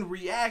genuine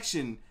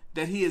reaction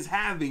that he is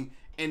having.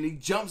 And he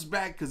jumps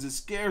back because it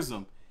scares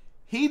him.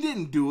 He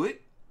didn't do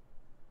it.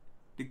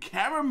 The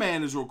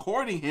cameraman is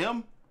recording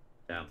him.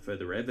 Without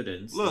further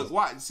evidence. Look,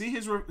 watch. See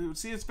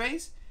his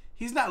face?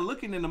 He's not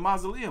looking in the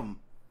mausoleum.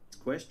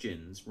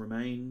 Questions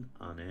remain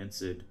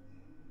unanswered.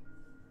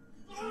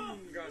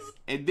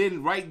 And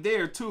then right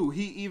there too,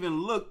 he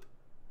even looked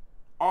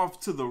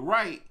off to the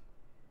right,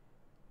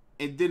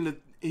 and then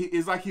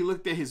it's like he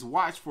looked at his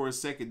watch for a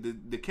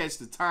second to catch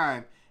the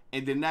time,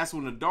 and then that's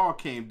when the doll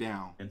came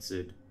down.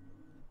 Answered.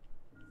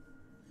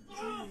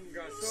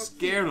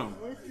 Scared him.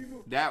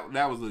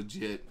 That was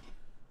legit.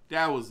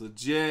 That was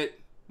legit.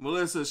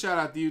 Melissa, shout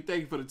out to you.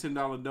 Thank you for the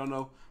 $10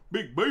 dono.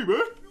 Big baby.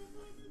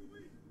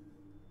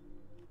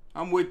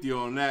 I'm with you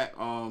on that,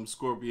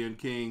 Scorpion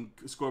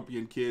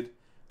Kid.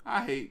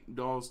 I hate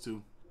dolls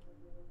too.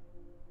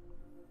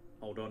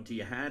 Hold on to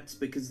your hats,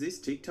 because this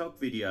TikTok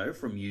video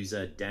from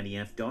user Danny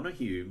F.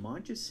 Donahue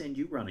might just send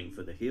you running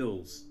for the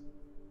hills.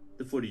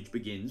 The footage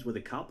begins with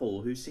a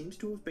couple who seems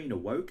to have been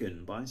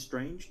awoken by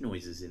strange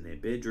noises in their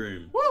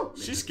bedroom. Woo!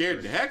 She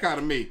scared the heck out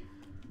of me.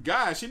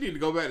 Guys, she need to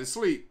go back to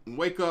sleep and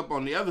wake up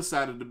on the other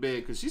side of the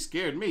bed, because she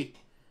scared me.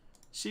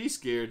 She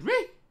scared me.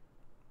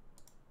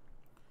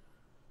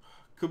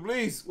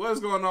 Kablees, what's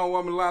going on,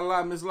 woman? La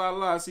la, Miss La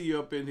La, I see you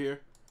up in here.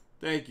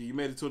 Thank you. You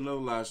made it to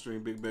another live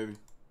stream, big baby.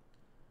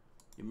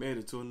 You made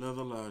it to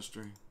another live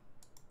stream.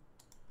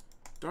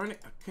 Darn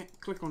it, I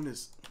can't click on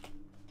this.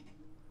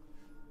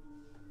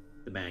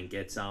 The man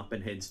gets up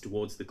and heads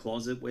towards the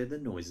closet where the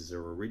noises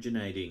are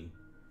originating.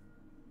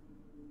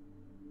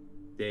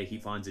 There he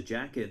finds a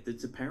jacket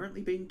that's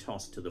apparently been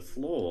tossed to the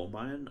floor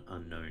by an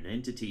unknown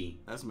entity.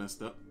 That's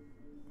messed up.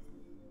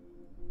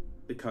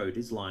 The coat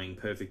is lying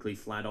perfectly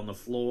flat on the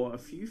floor a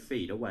few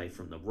feet away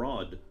from the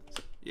rod.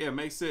 Yeah, it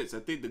makes sense. I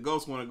think the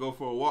ghost want to go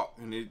for a walk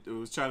and it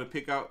was trying to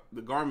pick out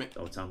the garment.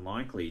 So it's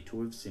unlikely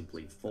to have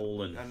simply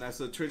fallen. And that's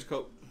a trench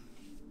coat.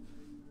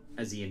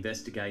 As he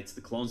investigates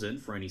the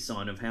closet for any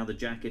sign of how the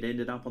jacket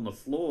ended up on the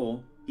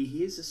floor, he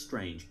hears a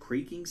strange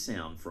creaking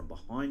sound from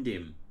behind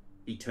him.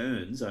 He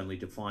turns only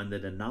to find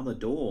that another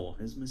door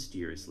has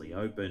mysteriously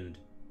opened.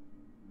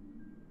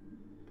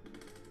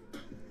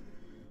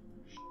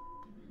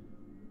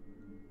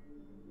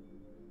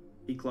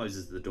 He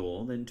closes the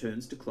door, then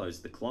turns to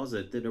close the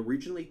closet that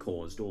originally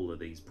caused all of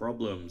these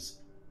problems.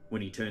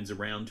 When he turns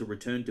around to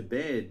return to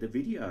bed, the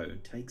video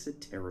takes a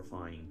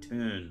terrifying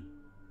turn.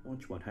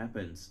 Watch what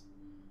happens.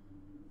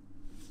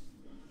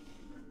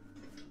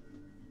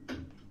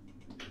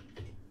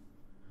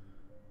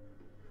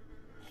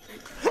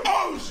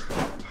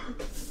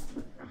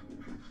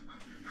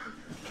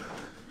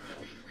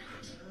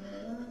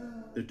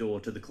 The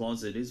door to the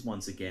closet is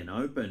once again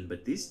open,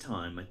 but this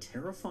time a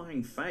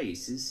terrifying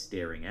face is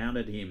staring out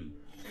at him.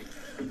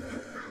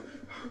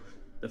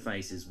 The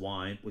face is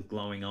white with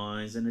glowing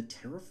eyes and a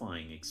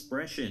terrifying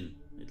expression.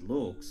 It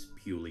looks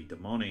purely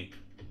demonic.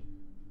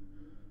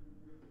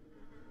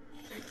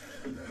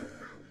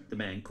 The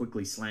man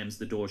quickly slams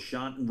the door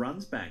shut and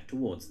runs back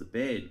towards the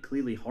bed,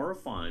 clearly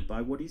horrified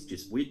by what he's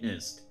just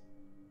witnessed.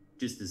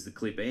 Just as the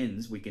clip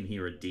ends, we can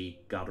hear a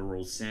deep,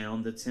 guttural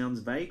sound that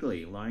sounds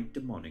vaguely like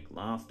demonic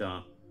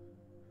laughter.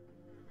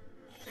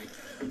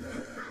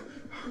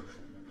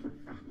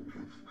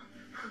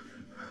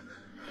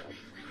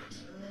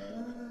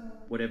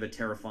 Whatever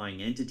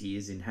terrifying entity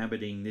is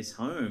inhabiting this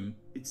home,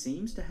 it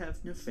seems to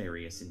have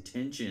nefarious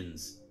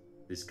intentions.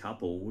 This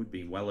couple would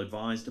be well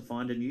advised to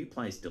find a new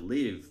place to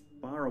live,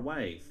 far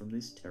away from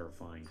this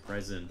terrifying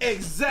presence.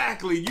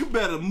 Exactly! You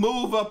better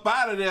move up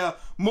out of there,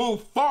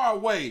 move far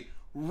away.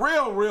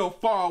 Real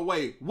far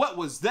away. What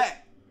was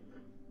that?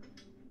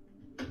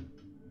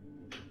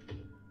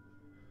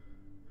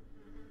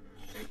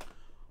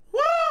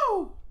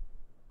 Woo!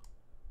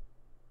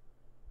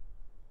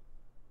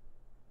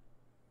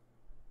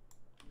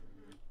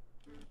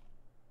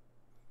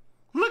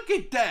 Look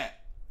at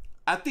that.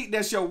 I think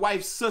that's your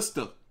wife's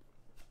sister.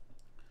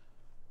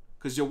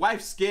 Because your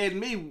wife scared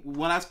me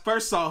when I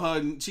first saw her,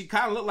 and she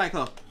kind of looked like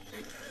her.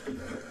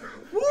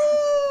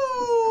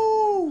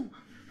 Woo!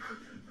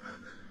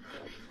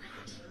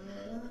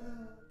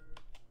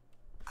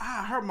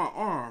 I hurt my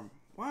arm.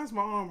 Why is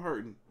my arm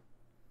hurting?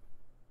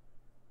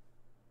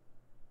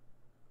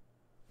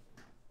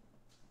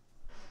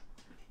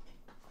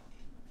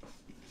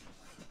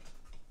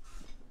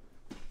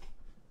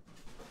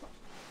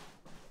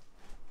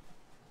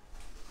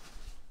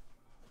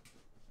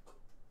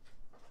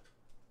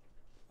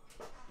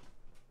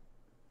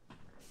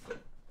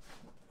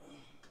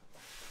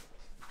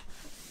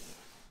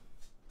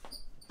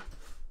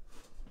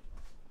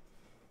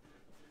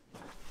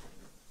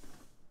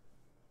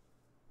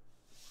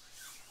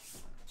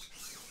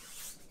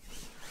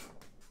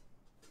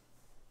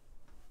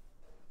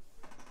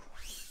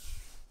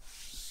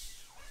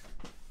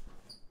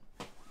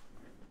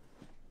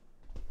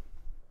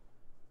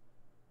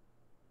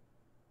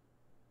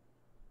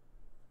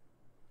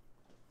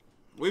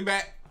 We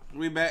back.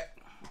 We back.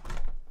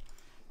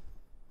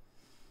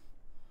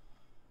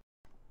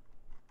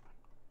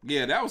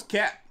 Yeah, that was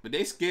Cap, but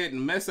they scared the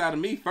mess out of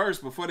me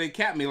first before they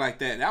capped me like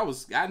that.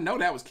 I know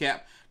that was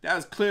Cap. That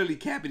was clearly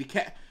Cappity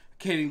Cap.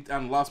 I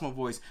lost my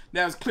voice.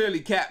 That was clearly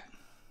Cap.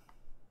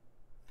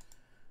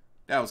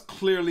 That was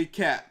clearly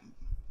Cap.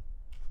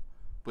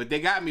 But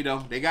they got me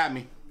though. They got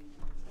me.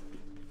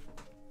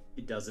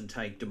 It doesn't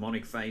take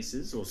demonic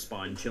faces or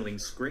spine-chilling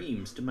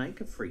screams to make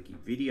a freaky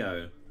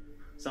video.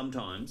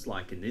 Sometimes,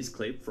 like in this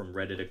clip from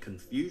Redditor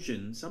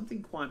Confusion,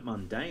 something quite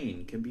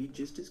mundane can be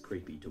just as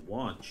creepy to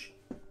watch.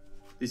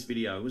 This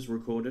video was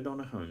recorded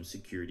on a home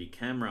security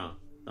camera.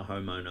 The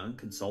homeowner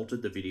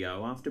consulted the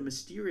video after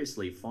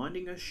mysteriously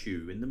finding a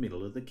shoe in the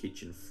middle of the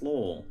kitchen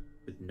floor.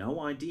 with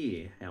no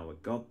idea how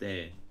it got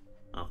there.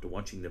 After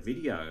watching the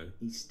video,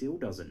 he still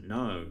doesn't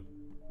know.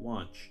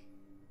 Watch.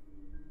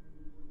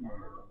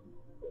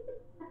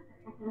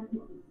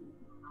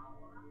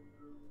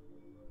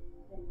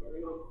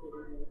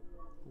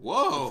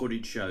 Whoa! The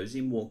footage shows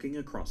him walking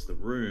across the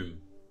room.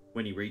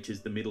 When he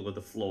reaches the middle of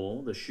the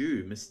floor, the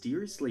shoe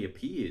mysteriously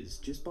appears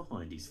just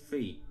behind his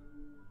feet.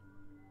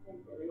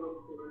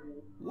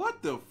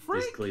 What the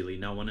freak? There's clearly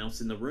no one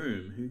else in the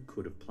room who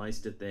could have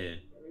placed it there.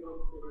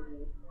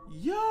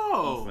 Yo!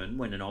 Often,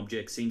 when an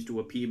object seems to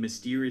appear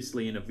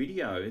mysteriously in a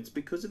video, it's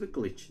because of a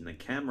glitch in the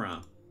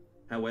camera.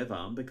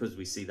 However, because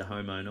we see the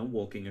homeowner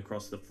walking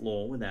across the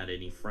floor without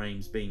any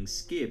frames being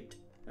skipped,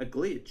 a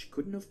glitch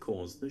couldn't have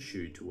caused the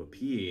shoe to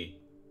appear.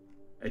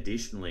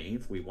 Additionally,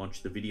 if we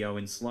watch the video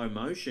in slow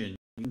motion,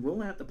 you can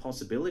rule out the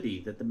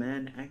possibility that the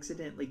man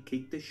accidentally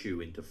kicked the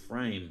shoe into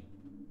frame.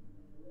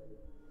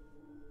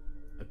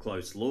 A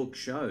close look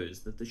shows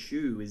that the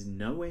shoe is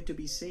nowhere to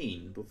be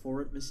seen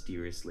before it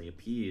mysteriously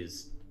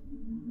appears.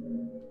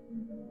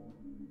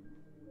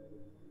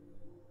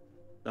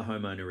 The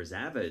homeowner is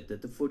avid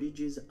that the footage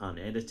is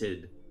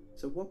unedited,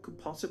 so what could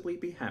possibly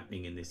be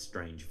happening in this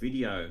strange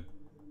video?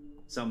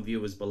 Some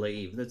viewers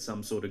believe that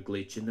some sort of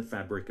glitch in the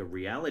fabric of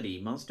reality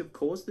must have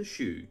caused the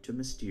shoe to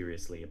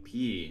mysteriously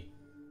appear.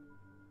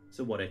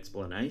 So what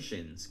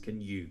explanations can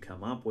you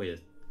come up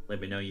with?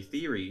 Let me know your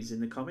theories in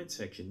the comment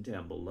section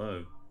down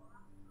below.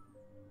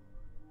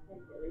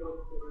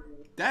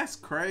 That's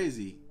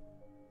crazy.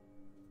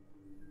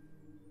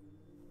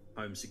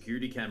 Home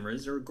security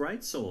cameras are a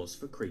great source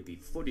for creepy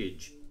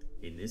footage.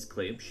 In this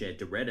clip shared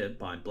to Reddit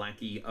by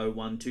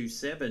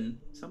Blackie0127,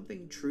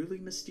 something truly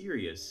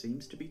mysterious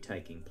seems to be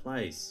taking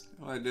place.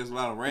 Like there's a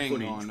lot of rain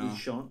going on. The footage was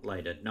shot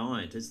late at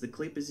night as the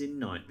clip is in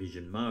night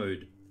vision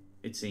mode.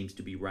 It seems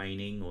to be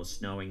raining or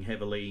snowing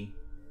heavily.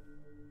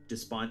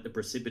 Despite the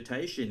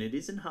precipitation, it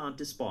isn't hard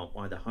to spot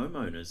why the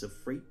homeowners are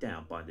freaked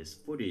out by this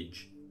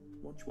footage.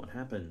 Watch what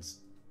happens.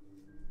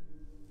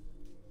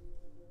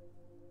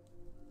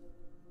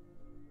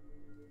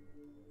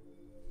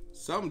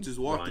 Something just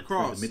walked right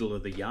across. Through the middle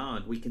of the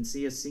yard, we can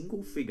see a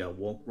single figure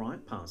walk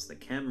right past the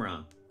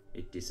camera.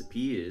 It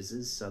disappears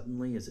as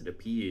suddenly as it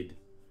appeared.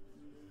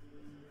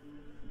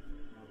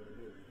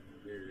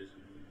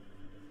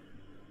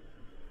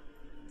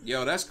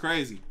 Yo, that's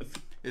crazy.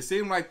 It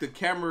seemed like the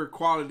camera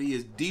quality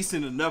is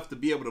decent enough to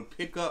be able to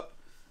pick up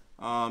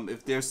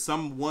if there's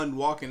someone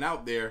walking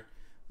out there.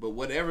 But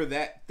whatever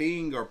that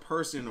thing or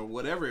person or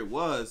whatever it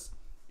was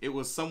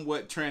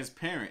somewhat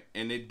transparent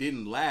and it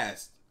didn't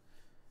last.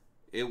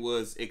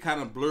 It kind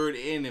of blurred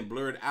in and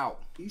blurred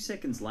out. A few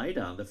seconds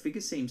later, the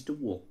figure seems to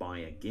walk by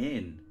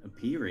again,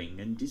 appearing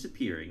and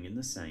disappearing in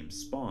the same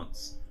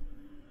spots.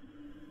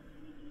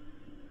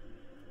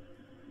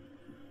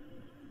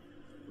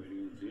 Wait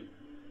again,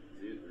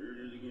 see it, there it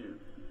is again.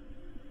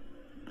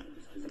 It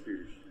just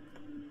disappears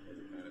as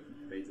it kind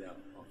of fades out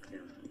off the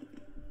camera.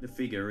 The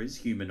figure is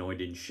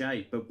humanoid in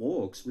shape, but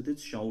walks with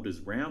its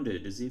shoulders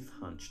rounded as if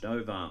hunched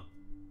over.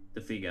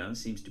 The figure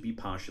seems to be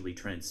partially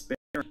transparent,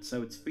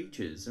 so its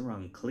features are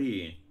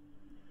unclear.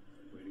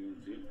 Wait again,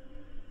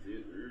 see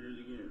it, there it is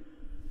again.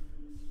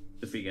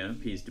 The figure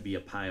appears to be a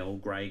pale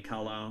grey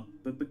colour,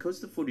 but because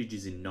the footage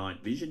is in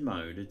night vision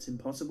mode, it's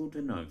impossible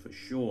to know for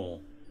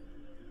sure.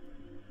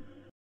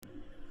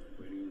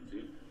 Wait again,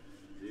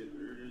 see it,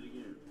 there it is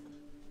again.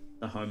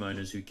 The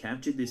homeowners who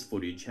captured this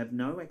footage have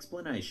no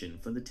explanation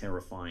for the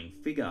terrifying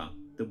figure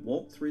that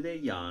walked through their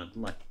yard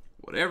like...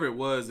 Whatever it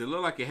was, it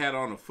looked like it had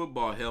on a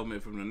football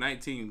helmet from the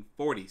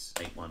 1940s.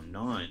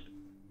 819.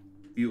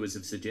 Viewers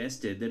have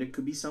suggested that it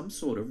could be some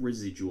sort of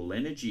residual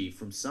energy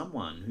from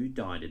someone who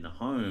died in the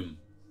home,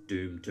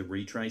 doomed to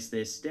retrace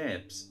their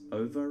steps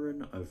over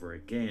and over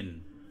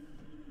again.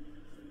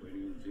 Wait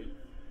again,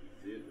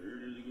 see it, there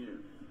it is again.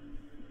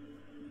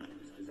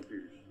 It just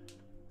disappears.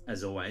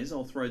 As always,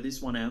 I'll throw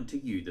this one out to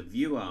you, the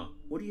viewer.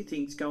 What do you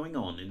think's going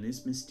on in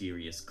this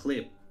mysterious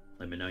clip?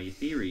 Let me know your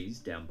theories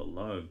down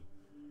below.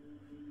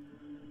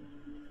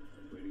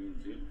 Wait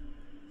again,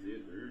 see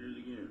it, there it is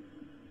again.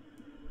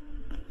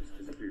 It just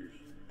disappears.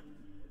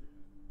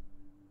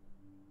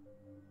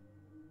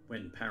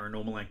 When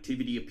paranormal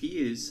activity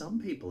appears, some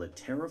people are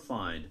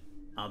terrified.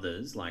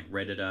 Others, like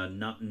Redditor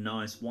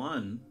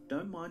Nut-Nice1,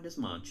 don't mind as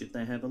much if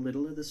they have a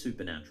little of the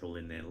supernatural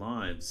in their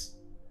lives.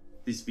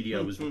 This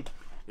video was...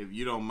 If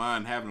you don't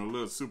mind having a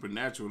little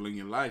supernatural in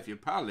your life, you're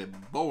probably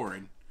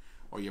boring.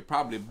 Or you're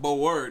probably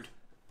bored.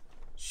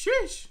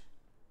 Sheesh.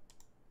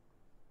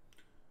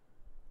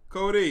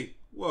 Cody,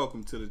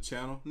 welcome to the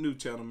channel. New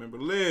channel member.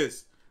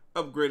 Liz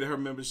upgraded her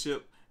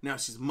membership. Now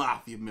she's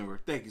Mafia member.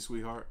 Thank you,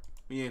 sweetheart.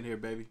 We in here,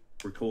 baby.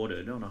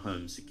 Recorded on a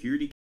home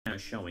security camera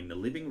showing the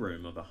living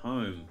room of a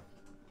home.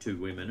 Two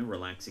women are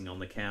relaxing on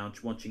the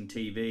couch watching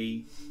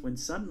TV when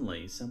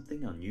suddenly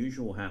something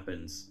unusual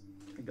happens.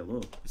 Take a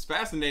look. It's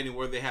fascinating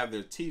where they have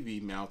their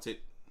TV mounted.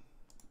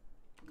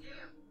 But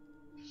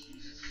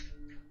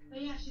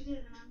yeah, she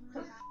did.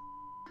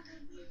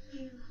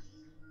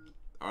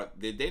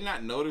 Did they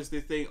not notice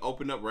this thing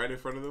open up right in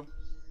front of them?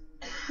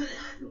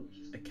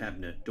 A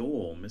cabinet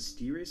door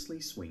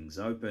mysteriously swings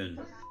open.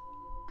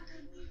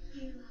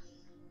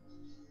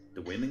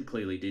 The women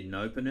clearly didn't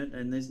open it,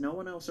 and there's no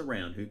one else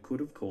around who could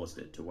have caused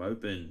it to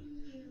open.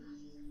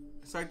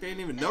 It's like they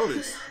didn't even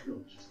notice.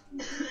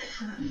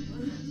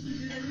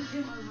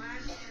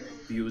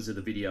 Viewers of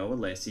the video are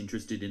less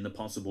interested in the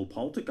possible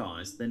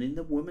poltergeist than in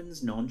the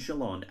woman's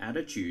nonchalant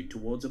attitude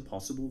towards a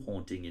possible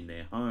haunting in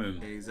their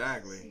home.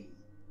 Exactly.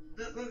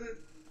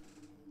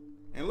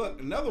 And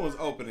look, another one's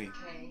opening.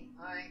 Okay,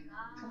 alright,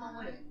 come on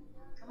with it.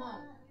 Come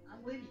on,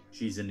 I'm with you.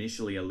 She's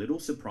initially a little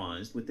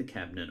surprised with the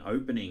cabinet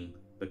opening,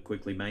 but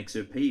quickly makes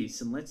her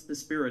peace and lets the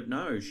spirit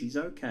know she's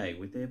okay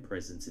with their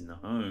presence in the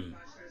home.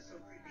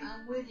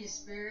 I'm with you,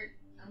 spirit.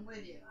 I'm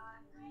with you.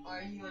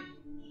 Are you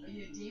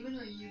a demon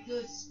or are you a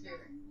good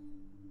spirit?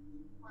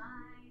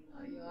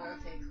 Oh, you are?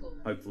 Okay, cool.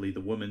 Hopefully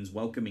the woman's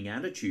welcoming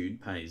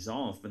attitude pays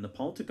off and the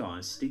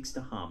poltergeist sticks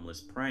to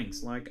harmless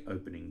pranks like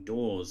opening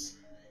doors.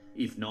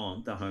 If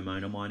not, the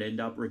homeowner might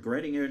end up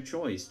regretting her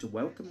choice to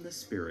welcome the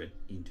spirit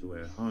into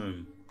her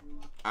home.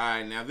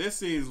 Alright, now this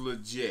seems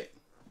legit.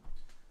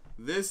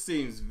 This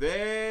seems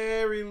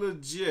very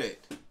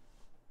legit.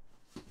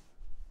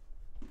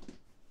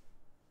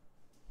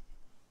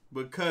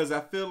 Because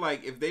I feel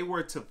like if they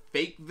were to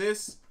fake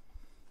this,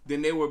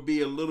 then they would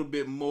be a little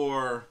bit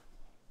more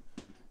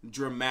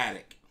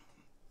dramatic.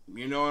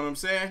 You know what I'm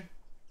saying?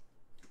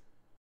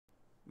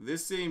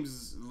 This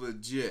seems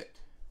legit.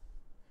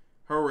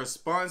 Her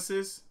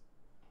responses,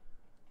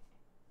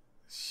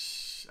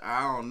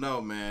 I don't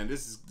know, man.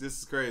 This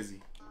is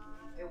crazy.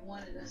 It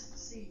wanted us to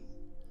see.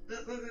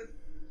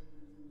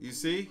 You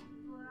see?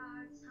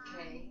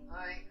 Okay,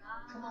 alright,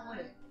 come on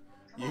with it.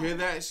 You hear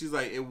that? She's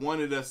like, it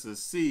wanted us to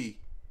see.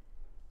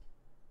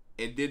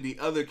 And then the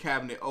other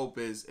cabinet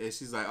opens, and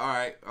she's like, all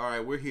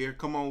right, we're here.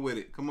 Come on with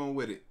it. Come on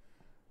with it.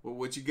 Well,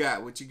 what you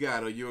got? What you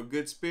got? Are you a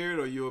good spirit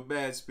or are you a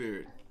bad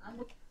spirit? I'm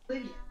with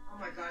you. Oh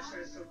my gosh,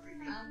 that is so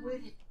creepy. I'm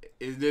with you.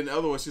 And then the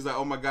other one, she's like,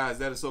 oh my gosh,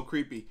 that is so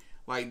creepy.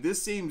 Like,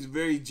 this seems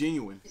very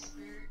genuine.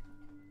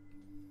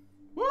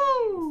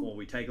 Woo! Before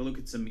we take a look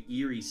at some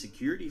eerie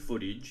security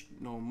footage.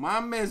 No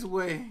mames,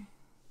 way.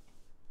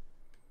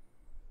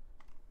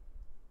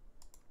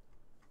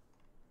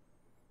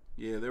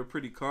 Yeah, they're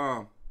pretty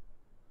calm.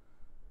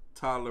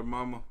 Toddler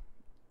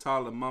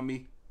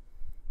mummy.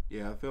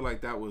 Yeah, I feel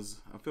like that was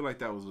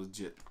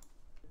legit.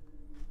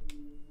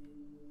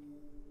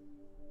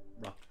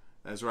 Right.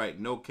 That's right.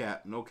 No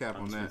cap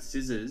on that. With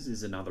Scissors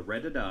is another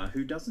Redditor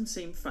who doesn't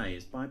seem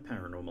fazed by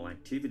paranormal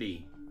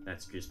activity.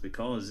 That's just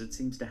because it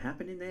seems to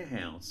happen in their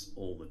house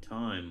all the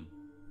time.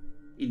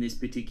 In this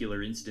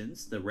particular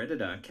instance, the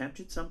Redditor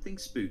captured something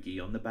spooky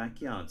on the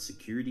backyard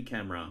security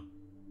camera.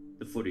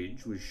 The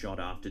footage was shot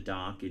after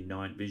dark in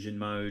night vision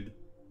mode.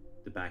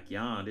 The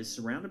backyard is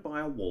surrounded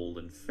by a wall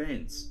and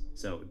fence,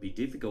 so it would be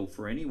difficult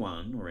for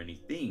anyone or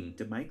anything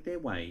to make their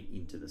way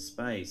into the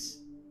space.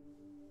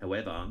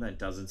 However, that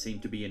doesn't seem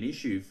to be an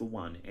issue for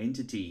one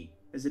entity,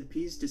 as it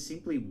appears to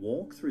simply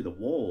walk through the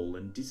wall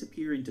and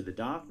disappear into the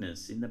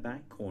darkness in the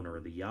back corner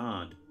of the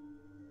yard.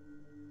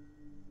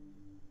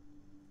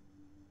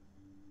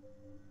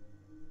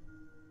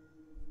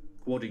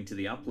 According to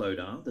the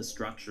uploader, the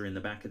structure in the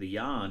back of the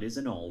yard is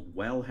an old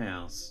well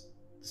house.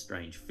 The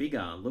strange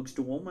figure looks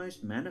to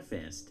almost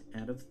manifest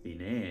out of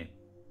thin air.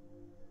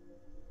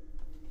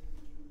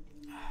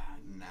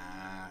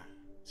 Nah.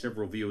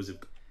 Several viewers have...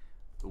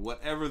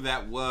 Whatever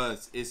that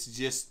was, it's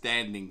just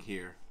standing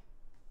here.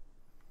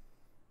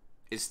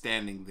 It's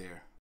standing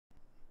there.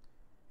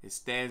 It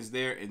stands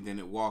there and then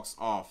it walks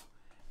off.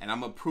 And I'm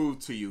going to prove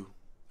to you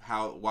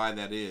why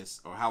that is,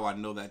 or how I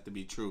know that to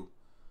be true.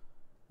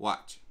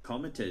 Watch.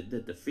 Commented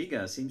that the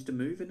figure seems to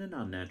move in an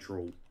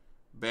unnatural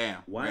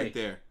Bam, way. right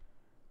there.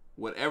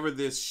 Whatever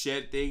this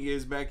shed thing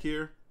is back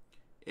here,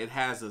 it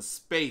has a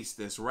space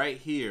that's right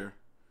here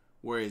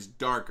where it's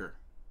darker.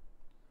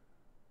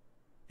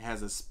 It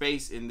has a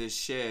space in this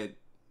shed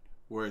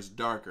where it's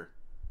darker.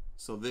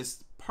 So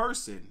this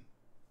person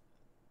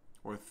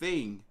or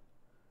thing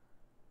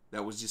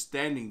that was just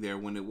standing there,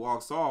 when it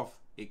walks off,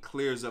 it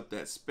clears up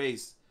that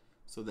space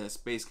so that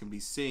space can be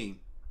seen.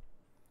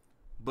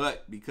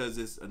 But because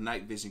it's a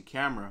night vision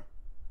camera,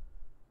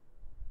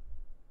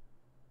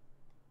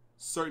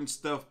 certain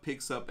stuff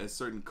picks up as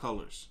certain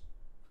colors.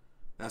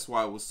 That's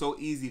why it was so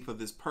easy for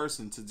this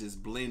person to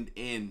just blend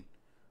in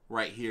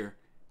right here,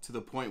 to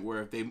the point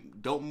where if they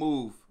don't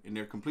move and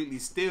they're completely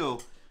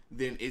still,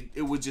 then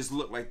it would just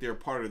look like they're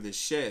part of this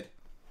shed.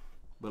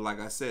 But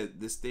like I said,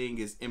 this thing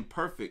is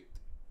imperfect.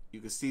 You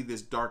can see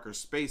this darker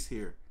space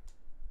here.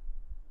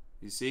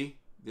 You see?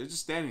 They're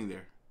just standing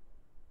there.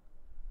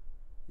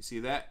 You see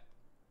that?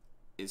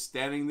 It's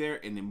standing there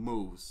and it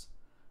moves.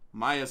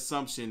 My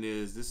assumption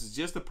is this is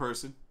just a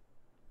person,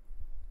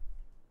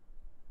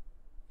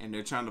 and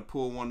they're trying to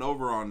pull one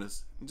over on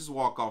us and just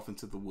walk off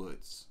into the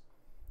woods.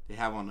 They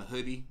have on a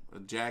hoodie, a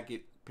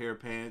jacket, a pair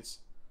of pants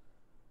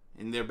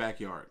in their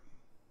backyard.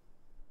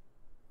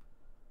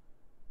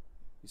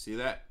 You see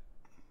that?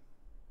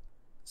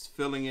 It's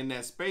filling in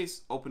that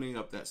space, opening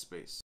up that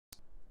space.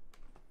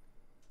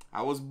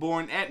 I was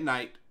born at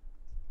night,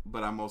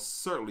 but I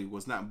most certainly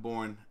was not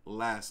born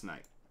last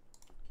night.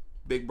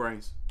 Big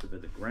brains. Over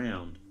the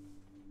ground.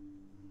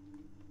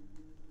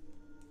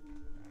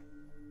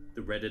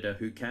 The Redditor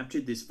who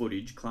captured this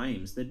footage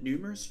claims that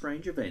numerous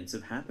strange events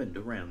have happened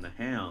around the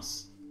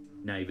house.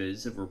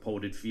 Neighbours have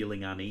reported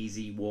feeling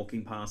uneasy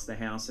walking past the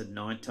house at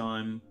night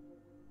time.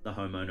 The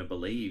homeowner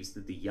believes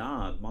that the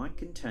yard might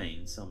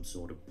contain some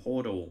sort of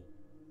portal.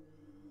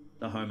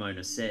 The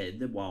homeowner said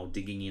that while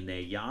digging in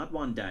their yard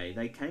one day,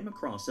 they came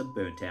across a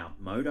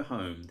burnt-out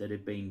motorhome that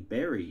had been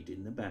buried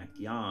in the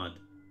backyard.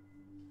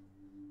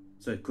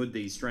 So could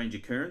these strange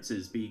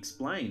occurrences be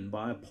explained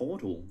by a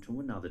portal to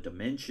another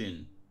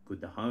dimension?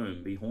 Could the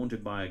home be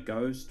haunted by a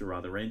ghost or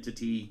other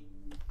entity?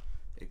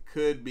 It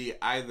could be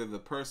either the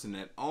person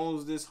that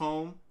owns this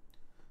home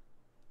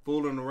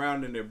fooling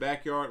around in their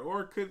backyard,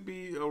 or it could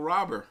be a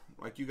robber,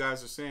 like you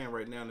guys are saying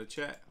right now in the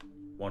chat.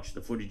 Watch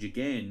the footage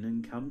again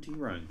and come to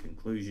your own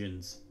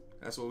conclusions.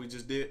 That's what we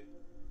just did.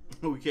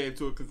 We came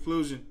to a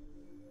conclusion.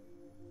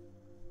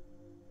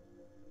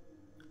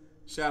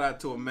 Shout out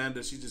to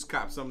Amanda. She just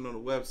copped something on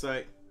the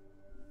website.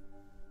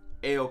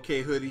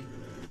 AOK hoodie.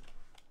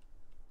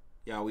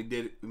 Y'all, we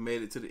did it. We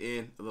made it to the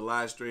end of the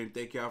live stream.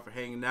 Thank y'all for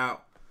hanging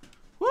out.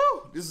 Woo!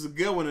 This is a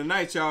good one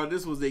tonight, y'all.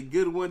 This was a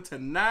good one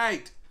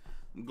tonight.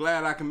 I'm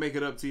glad I can make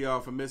it up to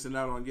y'all for missing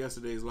out on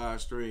yesterday's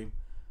live stream.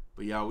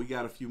 But y'all, we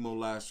got a few more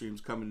live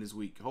streams coming this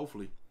week.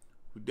 Hopefully.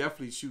 We're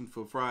definitely shooting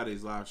for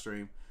Friday's live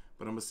stream.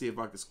 But I'm going to see if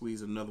I can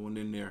squeeze another one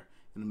in there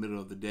in the middle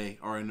of the day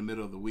or in the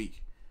middle of the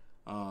week.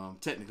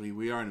 Technically,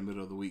 we are in the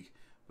middle of the week.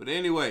 But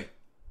anyway,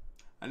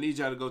 I need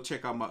y'all to go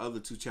check out my other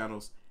two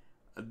channels,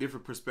 A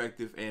Different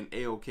Perspective and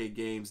AOK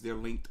Games. They're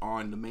linked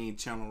on the main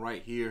channel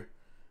right here.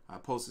 I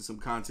posted some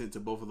content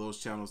to both of those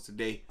channels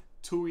today.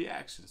 Two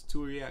reactions.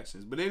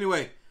 But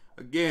anyway,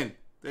 again,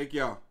 thank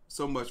y'all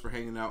so much for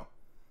hanging out.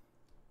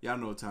 Y'all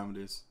know what time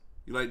it is.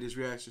 You like this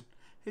reaction?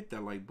 Hit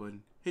that like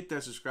button. Hit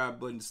that subscribe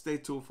button. Stay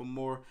tuned for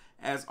more.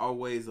 As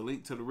always, the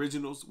link to the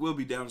originals will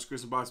be down in the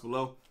description box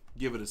below.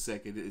 Give it a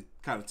second. It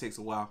kind of takes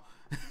a while.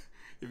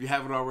 If you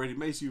haven't already,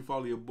 make sure you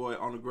follow your boy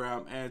on the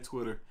gram and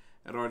Twitter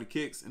at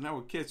Artofkickz. And I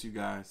will catch you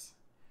guys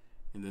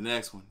in the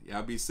next one.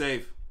 Y'all be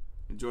safe.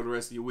 Enjoy the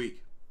rest of your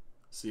week.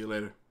 See you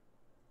later.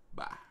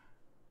 Bye.